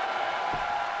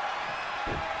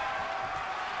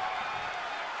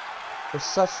 for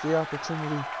such the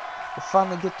opportunity to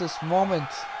finally get this moment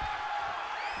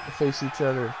to face each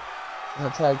other in a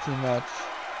tag team match.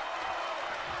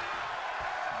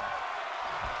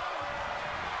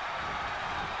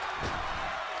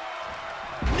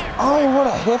 Oh, what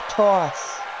a hip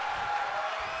toss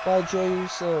by Jey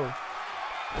Uso.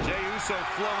 Jey Uso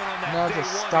flowing on that Now day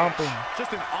just one stomping edge.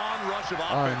 Just an onrush of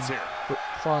on offense here.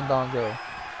 Fandango.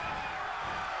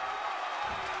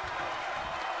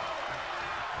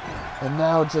 And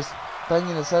now just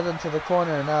banging his head into the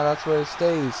corner, and now that's where he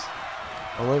stays.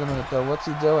 Oh, wait a minute though, what's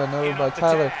he doing? Over In by off the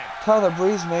Tyler. tag. Tyler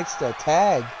Breeze makes the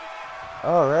tag.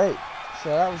 Alright, so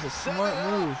that was a smart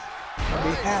move on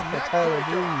behalf of Tyler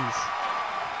Breeze.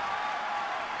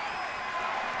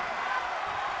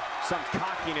 Some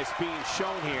cockiness being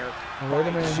shown here. Oh, wait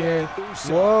a by minute Jey here.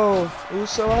 Uso. Whoa,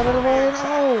 Uso out of the way, and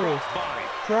oh, Body.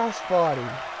 crossbody.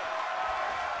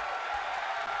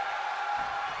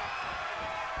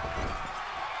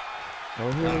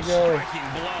 Oh, here we go. Striking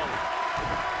blow.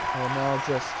 Oh, now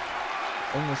just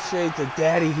in the shades of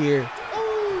daddy here.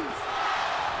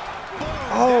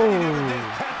 Oh,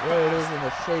 there it is in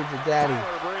the shades of daddy.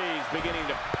 Tyler Breeze beginning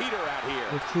to peter out here.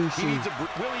 Rikishi.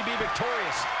 Will he be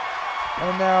victorious?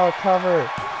 And now a cover.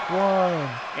 One.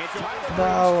 And Tyler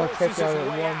Now a Breeze kick forces out his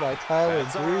at way one out. by Tyler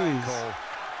That's all right,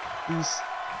 Breeze. Cole.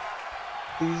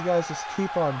 These guys just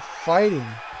keep on fighting.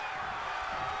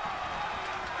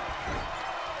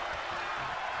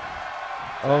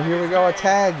 Oh, here we go, a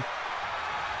tag.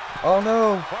 Oh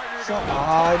no.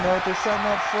 I know what they're setting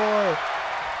up for.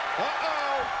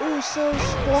 Uh-oh. Uso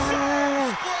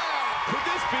splash. Could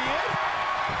this be it?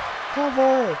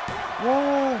 Cover.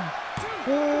 One,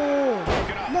 two.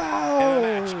 Broken up. And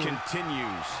the match No.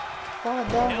 continues.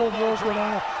 Fandango broke it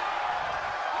up.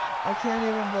 I can't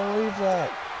even believe that.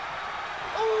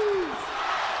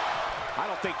 I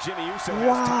don't think Jimmy Uso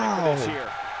has time for this Wow. here.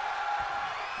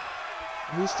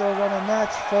 We still got a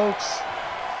match, folks.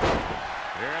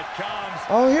 Here it comes.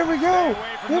 Oh, here we go. Stay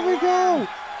away from Here the we go. line.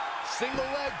 Single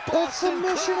leg That's Boston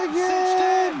submission Crab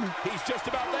again. cinched in. He's just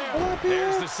about there. What a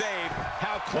There's the bitch. save.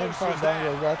 How And close was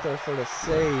Fandango that? got there for the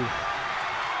save.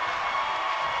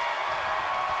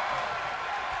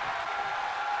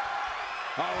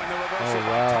 Oh, and the reversal Oh,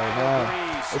 by wow, Tyler wow.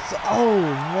 Breeze. It's, oh,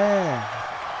 man.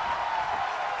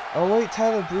 Oh, wait,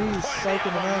 Tyler Breeze Point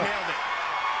psyching him elbow, out. nailed it.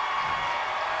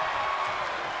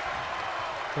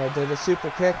 Tried to do the super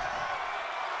kick.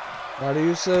 Now the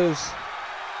Usos.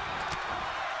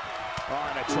 Oh,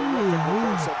 and a terrific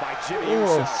reversal by Jimmy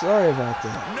Oh, Uso. sorry about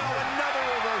that. No, another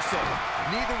reversal.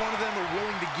 Neither one of them are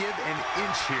willing to give an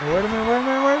inch here. Oh, wait a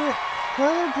minute.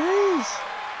 Tyler Breeze.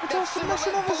 It's a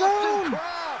submission of his own.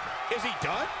 Is he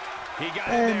done? He got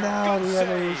in And there. now Good the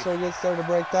other save. Uso gets there to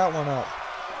break that one up.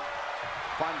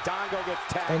 Fandango gets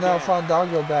tagged And now in.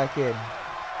 Fandango back in.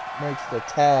 Makes the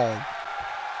tag.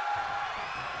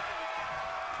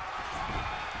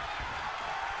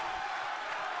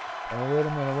 Oh, wait a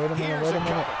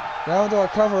minute. Now do a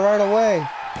cover right away.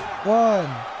 One,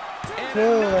 two,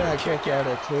 and I kick out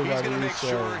at two by He's the going to make Uso.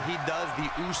 sure he does the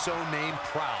Uso name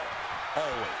proud.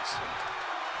 Always.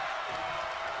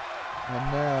 And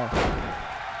now,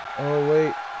 oh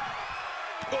wait,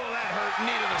 Oh, that hurt.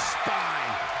 Knee to the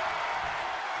spine.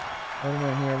 wait a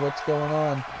minute here, what's going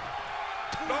on?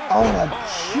 Oh, and a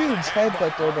huge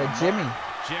headbutt there by Jimmy.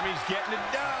 Jimmy's getting it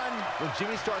done. When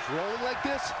Jimmy starts rolling like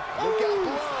this, look out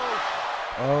below.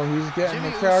 Oh, he's getting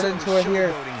Jimmy the crowd Uso into is it here.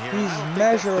 showboating here. I He's don't think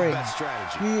that's the measuring. best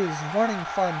strategy. He is wanting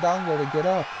Fandango to get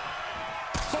up.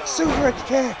 Super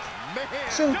kick. Man,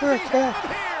 Super does he kick. have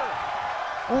him here?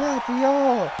 Will that be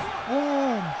all?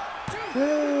 One,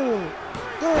 two,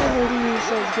 three. The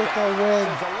Usos get the win.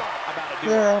 Says a lot about a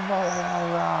duo. They're more than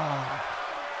around.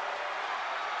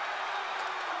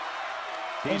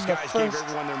 These In the guys gave first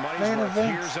everyone their money's main worth.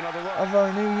 event Here's another look. of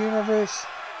our new universe,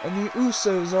 and the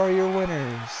Usos are your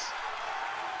winners.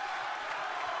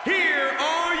 Here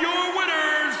are your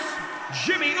winners,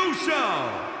 Jimmy Uso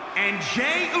and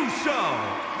Jey Uso,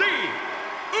 the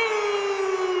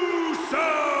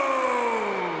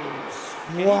Usos.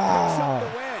 Wow.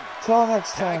 Till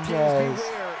next time, guys.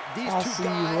 I'll see you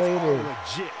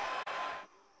later.